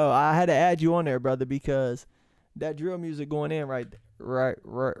 Yo, I had to add you on there, brother, because that drill music going in right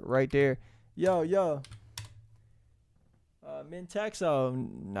there. Yo.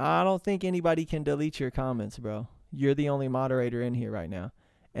 Mintexo, nah, I don't think anybody can delete your comments, bro. You're the only moderator in here right now.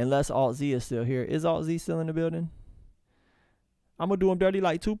 Unless Alt Z is still here. Is Alt Z still in the building? I'm gonna do him dirty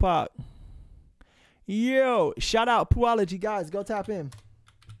like Tupac. Yo, shout out Puology, guys. Go tap in.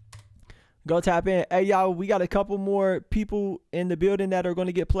 Go tap in. Hey, y'all, we got a couple more people in the building that are going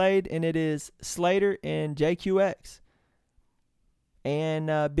to get played, and it is Slater and JQX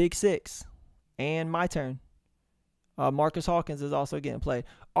and Big Six and my turn. Marcus Hawkins is also getting played.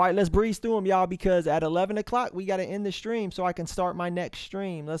 All right, let's breeze through them, y'all, because at 11 o'clock, we got to end the stream so I can start my next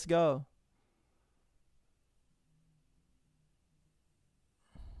stream. Let's go.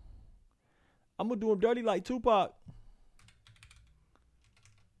 I'm going to do them dirty like Tupac.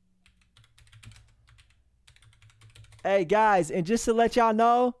 Hey, guys, and just to let y'all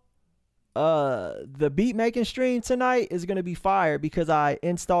know, the beat making stream tonight is going to be fire because I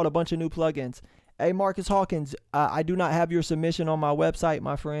installed a bunch of new plugins. Hey, Marcus Hawkins, I do not have your submission on my website,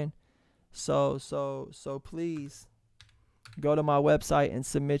 my friend. So please go to my website and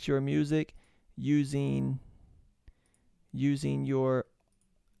submit your music using your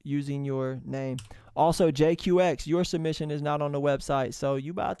name. Also, JQX, your submission is not on the website, so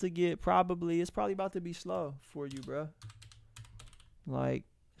you about to get it's probably about to be slow for you, bro. Like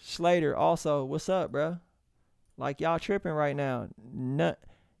Slater, also, what's up, bro? Like y'all tripping right now.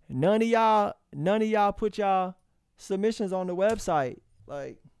 None of y'all put y'all submissions on the website.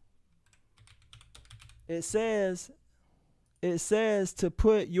 Like it says to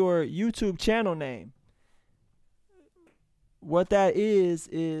put your YouTube channel name. What that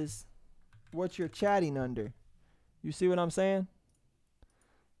is what you're chatting under. You see what I'm saying?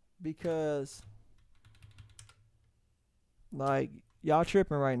 Because like y'all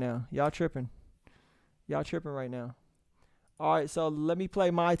tripping right now. Y'all tripping right now. All right, so let me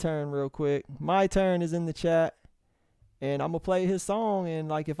play My Turn real quick. My Turn is in the chat, and I'm gonna play his song. And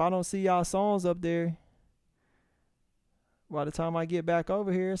like, if I don't see y'all songs up there, by the time I get back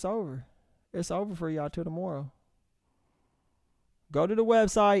over here, it's over. It's over for y'all till tomorrow. Go to the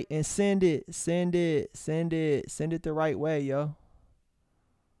website and send it the right way, yo.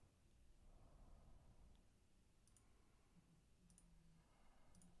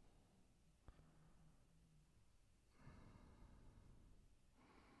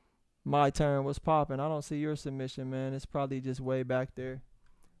 My Turn was popping. I don't see your submission, man. It's probably just way back there.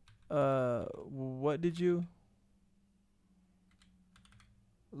 What did you?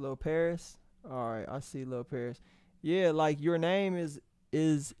 Lil Paris? All right, I see Lil Paris. Yeah, like your name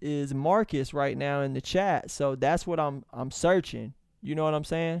is Marcus right now in the chat. So that's what I'm searching. You know what I'm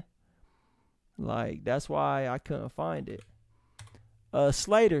saying? Like that's why I couldn't find it.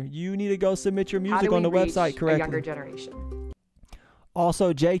 Slater, you need to go submit your music on the website correctly. A younger generation.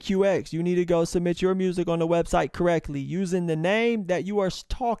 Also, JQX, you need to go submit your music on the website correctly using the name that you are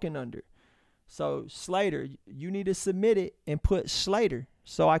talking under. So, Slater, you need to submit it and put Slater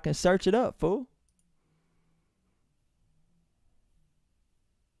so I can search it up, fool.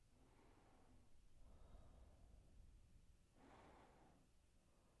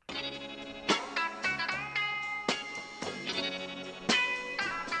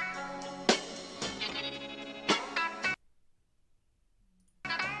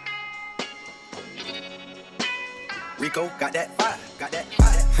 Rico got that fire, got that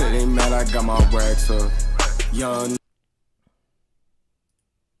fire. It ain't mad, I got my wax up. Young.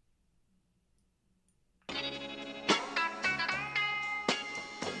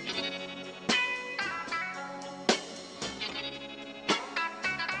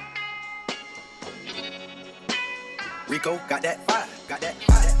 Rico got that fire, got that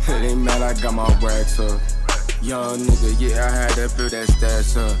fire. It ain't mad, I got my wax up. Young nigga, yeah, I had to build that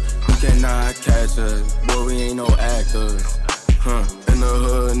stash up. You cannot catch us, boy, we ain't no actors. In the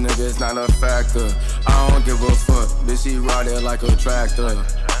hood, nigga, it's not a factor. I don't give a fuck, bitch, she ride it like a tractor.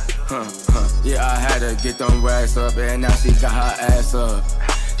 Yeah, I had to get them racks up, and now she got her ass up.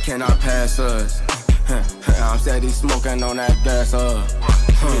 Cannot pass us. I'm steady smoking on that gas up.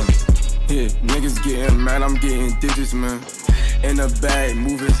 Yeah, niggas getting mad, I'm getting digits, man. In the bag,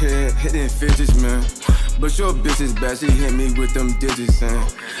 move his head, hitting fidgets, man. But your bitch is bad, she hit me with them digits, and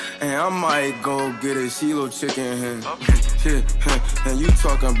I might go get a Shilo chicken hand. Yeah, and you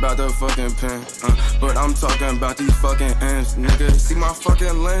talking about the fucking pen, but I'm talking about these fucking ends, nigga. See my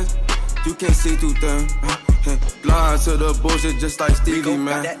fucking lens? You can't see through them. Blind to the bullshit just like Stevie,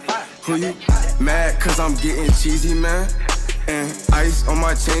 man. Who you mad cause I'm getting cheesy, man? And ice on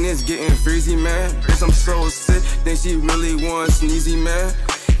my chain is getting freezy, man. Bitch, I'm so sick, think she really want sneezy, man.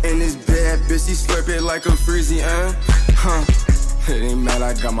 And this bad bitch, she slurp it like a freezy, It ain't mad,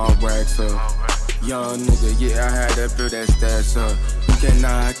 I got my wax up. Young nigga, yeah, I had to build that stash up. You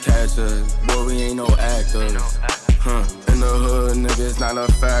cannot catch us, boy, we ain't no actors. In the hood, nigga, it's not a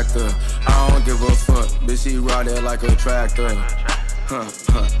factor. I don't give a fuck, bitch, she ride it like a tractor.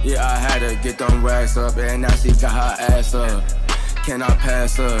 Yeah, I had to get them racks up, and now she got her ass up. Can I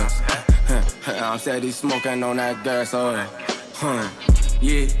pass us? I'm steady smoking on that gas,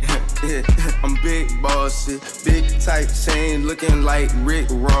 yeah, I'm big boss shit, big tight chain looking like Rick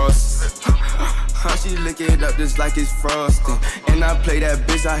Ross. She lick it up just like it's frosting, and I play that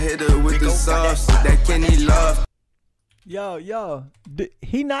bitch, I hit her with the sauce. That Kenny love. Yo,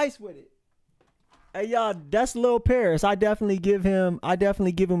 he nice with it. Hey y'all, that's Lil Paris. I definitely give him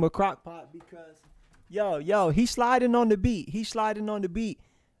a crock pot because yo, he sliding on the beat.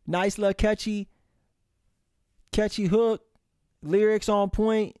 Nice little catchy hook, lyrics on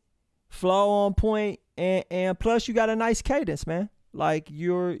point, flow on point, and plus you got a nice cadence, man. Like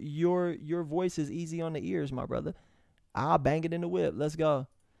your voice is easy on the ears, my brother. I'll bang it in the whip. Let's go.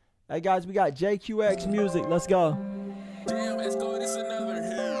 Hey guys, we got JQX music. Let's go. Damn, let's go. This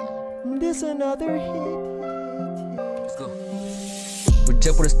another hit. Let's go.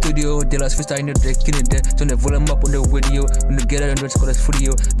 Jump on the studio, de las freestyle in the deck, killing there. Turn the volume up on the video. When the get out and let's call us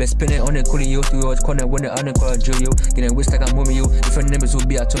video. Best spin it on the coolio. To your corner when the other call Julio. Getting whisked like I'm Momio. Different names will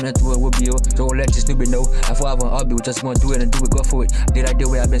be I turn it to a Wobio. So let this stupid know. I thought I'll be just gonna do it and do it, go for it. Did I do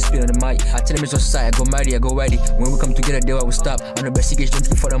it? I've been spinning on the mic. I tell them it's on side, I go mighty, I go righty. When we come together, they will stop. I'm the best CKH, don't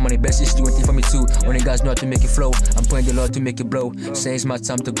think for the money. Best is doing thing for me too. Only guys know how to make it flow. I'm playing the Lord to make it blow. Say it's my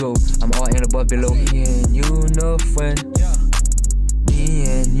time to go. I'm all in above below. Me and you know friend. Me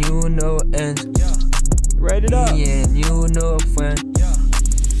and you know end. Write it up. Me and you know friend.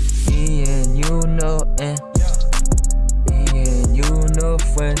 Me and you know end. Me and you know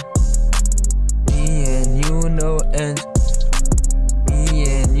friend. Me and you know end. Me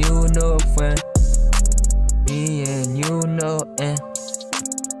and you know friend. Me and you know end.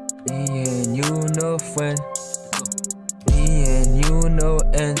 Me and you know friend. Me and you know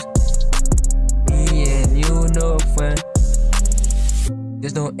end. Me and you know friend.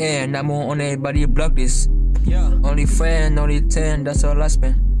 There's no air, and I'm on everybody block this. Only friend, only 10, that's all I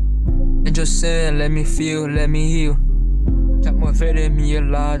spend. And just say, let me feel, let me heal. Talk more fed me a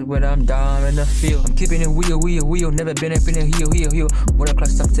lot when I'm down in the field. I'm keeping it wheel, never been up in a heel. When I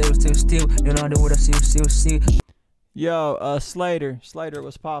class up, still. You know what I see. Yo, Slater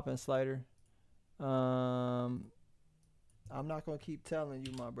was popping, Slater. I'm not gonna keep telling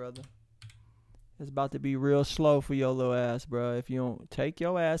you, my brother. It's about to be real slow for your little ass, bro. If you don't take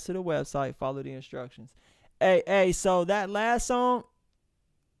your ass to the website, follow the instructions. Hey, so that last song,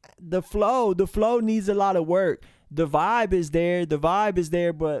 the flow needs a lot of work. The vibe is there,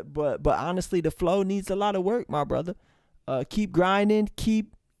 but honestly, the flow needs a lot of work, my brother. Keep grinding,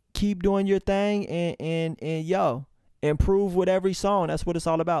 keep doing your thing, and yo, improve with every song. That's what it's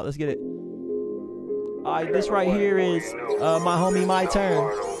all about. Let's get it. All right, this right here is my homie My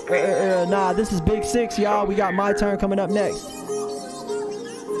Turn. Nah, this is Big 6, y'all. We got My Turn coming up next.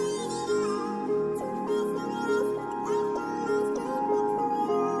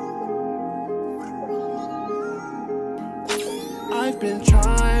 I've been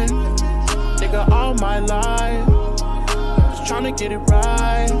trying, nigga, all my life. Just trying to get it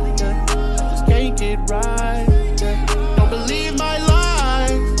right, yeah. Just can't get right, yeah. Don't believe my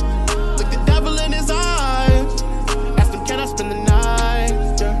life. Look the devil in his eyes. Ask him, can I spend the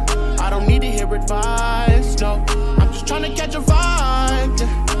night, yeah. I don't need to hear advice, no. I'm just trying to catch a vibe,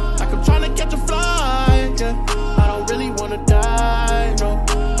 yeah. Like I'm trying to catch a fly, yeah. I don't really wanna die, no.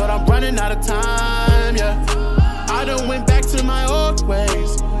 But I'm running out of time, yeah. I done went back to my old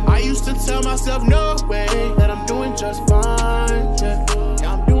ways. I used to tell myself no way, that I'm doing just fine, yeah.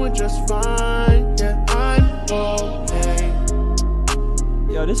 Yeah, I'm doing just fine, yeah. I'm okay.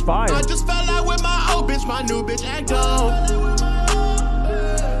 Yo, this fire. I just fell out with my old bitch, my new bitch act on.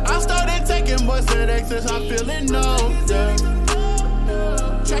 I started taking more Xanax since I'm feeling no, yeah.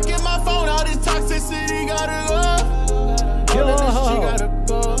 Checking my phone, all this toxicity gotta go. All of this shit gotta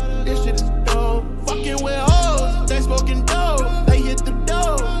go. This shit is dope. Fucking with hoes, they smoking dope. They hit the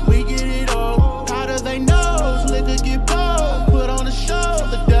dough, we get it all. How do they know? Liquor get bold, put on the show.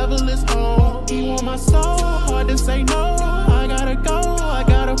 The devil is home, he want my soul. Hard to say no.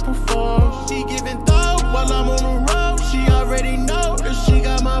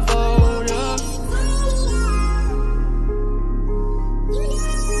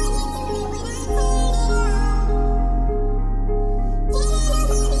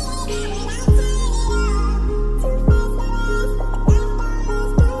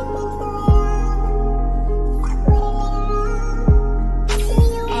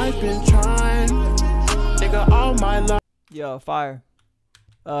 Yo, fire.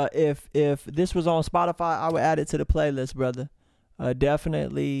 If this was on Spotify, I would add it to the playlist, brother.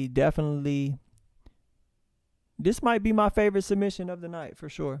 Definitely. This might be my favorite submission of the night for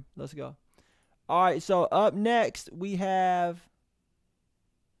sure. Let's go. All right, so up next we have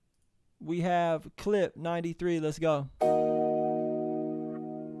Clip 93. Let's go.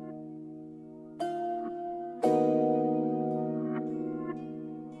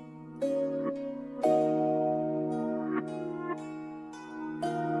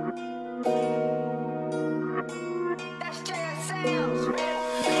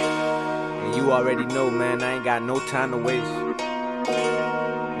 You already know, man, I ain't got no time to waste.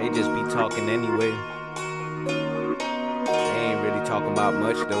 They just be talking anyway. They ain't really talking about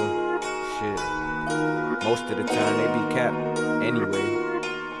much though. Shit. Most of the time they be capped anyway.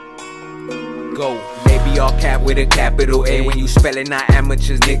 Go. They be all cap with a capital A. When you spellin' not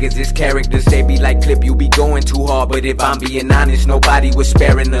amateurs, niggas is characters. They be like, Clip, you be going too hard. But if I'm being honest, nobody was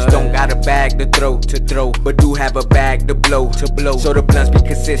sparing us. Don't got a bag to throw, but do have a bag to blow. So the blunts be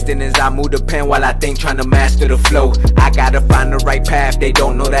consistent as I move the pen while I think trying to master the flow. I gotta find the right path, they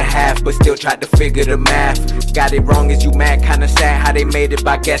don't know the half, but still try to figure the math. Got it wrong, is you mad? Kinda sad how they made it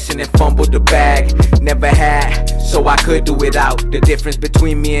by guessing and fumbled the bag. Never had, so I could do it out. The difference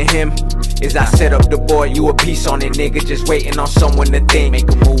between me and him is I set up the board, you a piece on it, nigga. Just waiting on someone to think. Make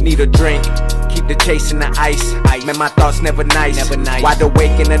a move, need a drink, keep the chase in the ice. Man, my thoughts never nice. Wide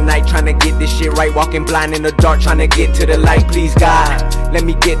awake in the night, trying to get this shit right. Walking blind in the dark, trying to get to the light. Please God, let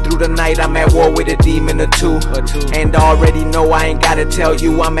me get through the night. I'm at war with a demon or two. And already know I ain't gotta tell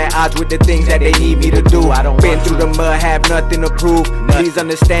you I'm at odds with the things that they need me to do. I don't been through the mud, have nothing to prove. Please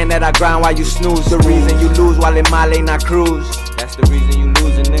understand that I grind while you snooze. The reason you lose while in my lane I cruise. That's the reason you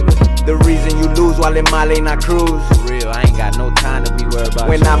losing, nigga. The reason you lose while in my lane I cruise. For real, I ain't got no time to be worried about.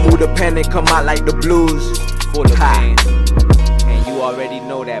 When I move the pen, it come out like the blues. Full of pain. And you already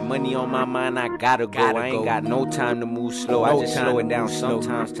know that money on my mind, I gotta go. I ain't got no time to move slow. I just slow it down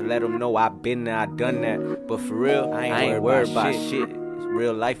sometimes to let them know I've been there, I done that. But for real, I ain't worried about shit. It's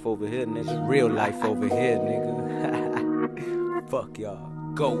real life over here, nigga. Real life over here, nigga. Fuck y'all.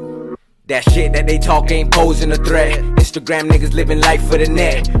 Go. That shit that they talk ain't posing a threat. Instagram niggas living life for the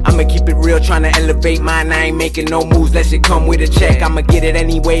net. I'ma keep it real, tryna elevate mine. I ain't making no moves unless it come with a check. I'ma get it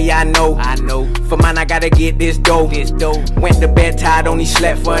anyway, I know. For mine, I gotta get this dough. Went to bed tired, only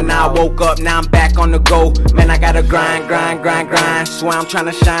slept for an hour. Woke up, now I'm back on the go. Man, I gotta grind. Swear I'm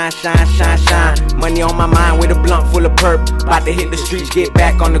tryna shine. Money on my mind with a blunt full of perp. About to hit the streets, get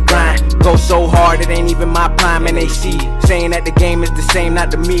back on the grind. Go so hard, it ain't even my prime. And they see, saying that the game is the same, not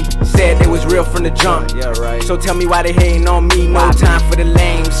to me. Said they was real from the jump. Yeah, right. So tell me why they hating on me. No time for the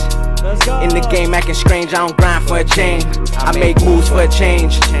lames. In the game acting strange, I don't grind for a change. I make moves for a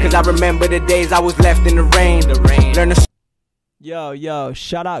change. Cause I remember the days I was left in the rain. Learn to Yo,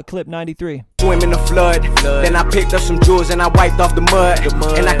 shout out Clip 93. Swim in the flood. Then I picked up some jewels and I wiped off the mud.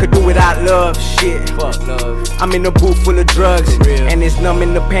 And I could do without love. Shit. Fuck love. I'm in a booth full of drugs. And it's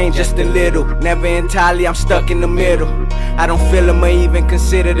numbing the pain just a little. Never entirely, I'm stuck in the middle. I don't feel them or even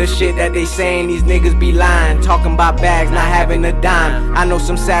consider the shit that they saying. These niggas be lying. Talking about bags, not having a dime. I know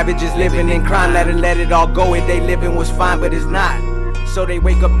some savages living in crime. Let it all go if they living was fine, but it's not. So they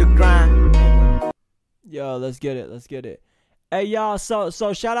wake up to grind. Yo, let's get it. Hey y'all, so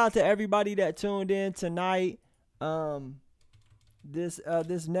shout out to everybody that tuned in tonight. This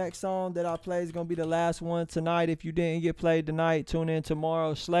next song that I play is gonna be the last one tonight. If you didn't get played tonight, tune in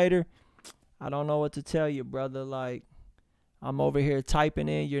tomorrow. Slater, I don't know what to tell you, brother. Like, I'm over here typing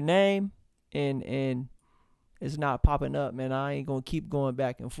in your name and it's not popping up, man. I ain't gonna keep going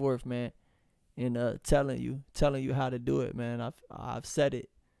back and forth, man, and telling you how to do it, man. I've said it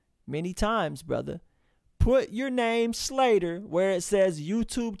many times, brother. Put your name Slater where it says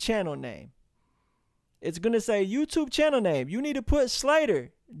YouTube channel name. It's going to say YouTube channel name. You need to put Slater.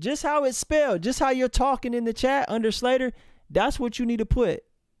 Just how it's spelled. Just how you're talking in the chat under Slater. That's what you need to put.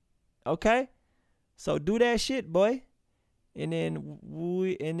 Okay? So do that shit, boy. And then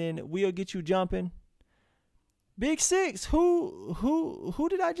we'll get you jumping. Big Six. Who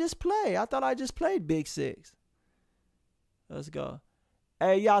did I just play? I thought I just played Big Six. Let's go.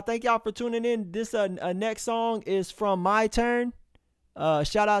 Hey, y'all, thank y'all for tuning in. This next song is from My Turn.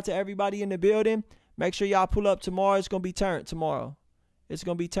 Shout out to everybody in the building. Make sure y'all pull up tomorrow. It's going to be turned tomorrow. It's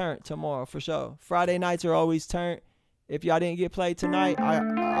going to be turned tomorrow for sure. Friday nights are always turned. If y'all didn't get played tonight,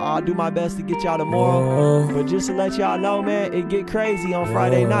 I'll do my best to get y'all tomorrow. But just to let y'all know, man, it get crazy on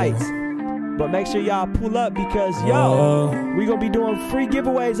Friday nights. But make sure y'all pull up because, yo, we gonna be doing free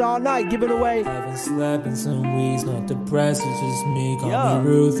giveaways all night, giving away. Haven't slept in some weeks, not depressed, it's just me. Call me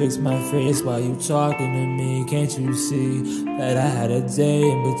rude, fix my face while you talking to me. Can't you see that I had a day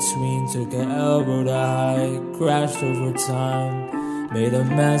in between? Took an elbow to high, crashed over time. Made a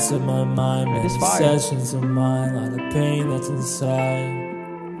mess of my mind, many sessions of mine. A lot of pain that's inside.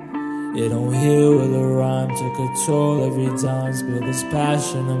 It don't heal with a rhyme. Took a toll every time. Spill this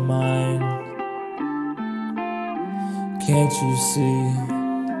passion of mine. Can't you see?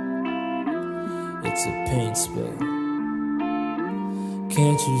 It's a paint spill.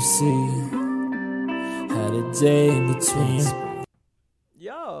 Can't you see? Had a day in between.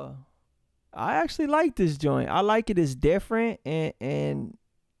 Yo, I actually like this joint. I like it. It's different, and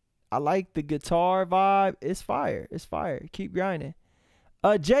I like the guitar vibe. It's fire. It's fire. Keep grinding.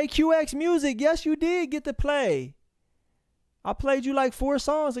 JQX Music. Yes, you did get to play. I played you like 4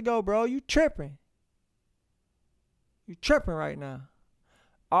 songs ago, bro. You tripping. You tripping right now.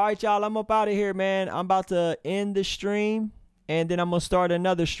 All right, y'all. I'm up out of here, man. I'm about to end the stream, and then I'm going to start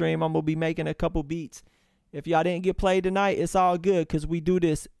another stream. I'm going to be making a couple beats. If y'all didn't get played tonight, it's all good because we do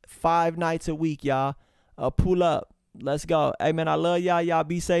this 5 nights a week, y'all. Pull up. Let's go. Hey, man, I love y'all. Y'all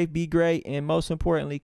be safe, be great, and most importantly,